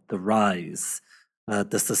fall, the rise,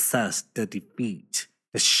 the success, the defeat,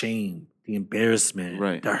 the shame, the embarrassment,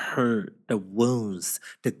 right. the hurt, the wounds,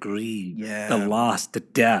 the grief, Yeah. the loss, the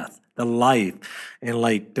death, the life, and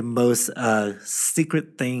like the most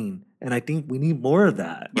secret thing. And I think we need more of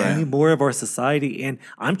that. Yeah. We need more of our society. And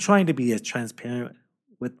I'm trying to be as transparent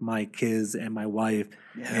with my kids and my wife.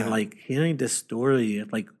 Yeah. And like hearing this story,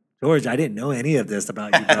 like, George, I didn't know any of this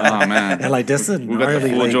about you, bro. Oh, man. And like, this is We got the gnarly.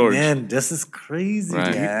 full Like, George. man, this is crazy. Right.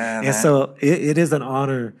 Dude. Yeah, And man. so it is an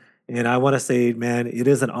honor. And I want to say, man, it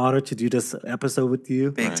is an honor to do this episode with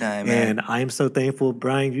you. Big time, man. And I'm so thankful.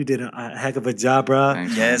 Brian, you did a heck of a job, bro.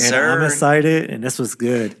 Thanks. Yes, and sir. I'm excited, and this was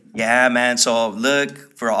good. Yeah, man. So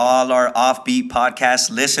look, for all our Offbeat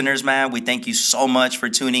podcast listeners, man, we thank you so much for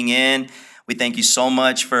tuning in. We thank you so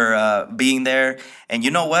much for being there. And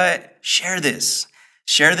you know what? Share this.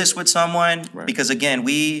 Share this with someone. Right. Because, again,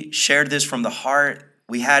 we shared this from the heart.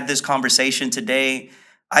 We had this conversation today.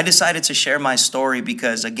 I decided to share my story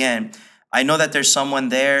because, again, I know that there's someone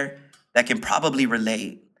there that can probably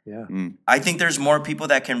relate. Yeah. I think there's more people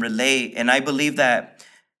that can relate. And I believe that,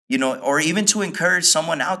 you know, or even to encourage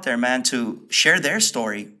someone out there, man, to share their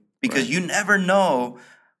story, because you never know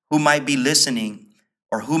who might be listening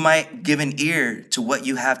or who might give an ear to what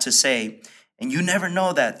you have to say. And you never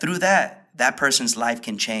know that through that person's life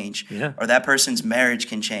can change, Yeah. or that person's marriage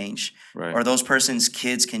can change, Right. or those person's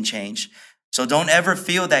kids can change. So don't ever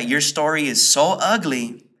feel that your story is so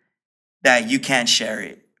ugly that you can't share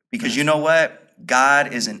it. Because you know what?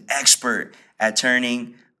 God is an expert at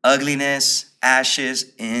turning ugliness,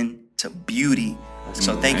 ashes into beauty.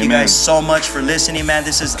 So thank you guys so much for listening, man.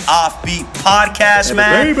 This is Offbeat Podcast,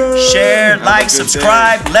 man. Share, like,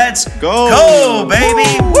 subscribe. Let's go,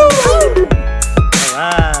 baby. Woo! All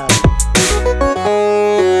right.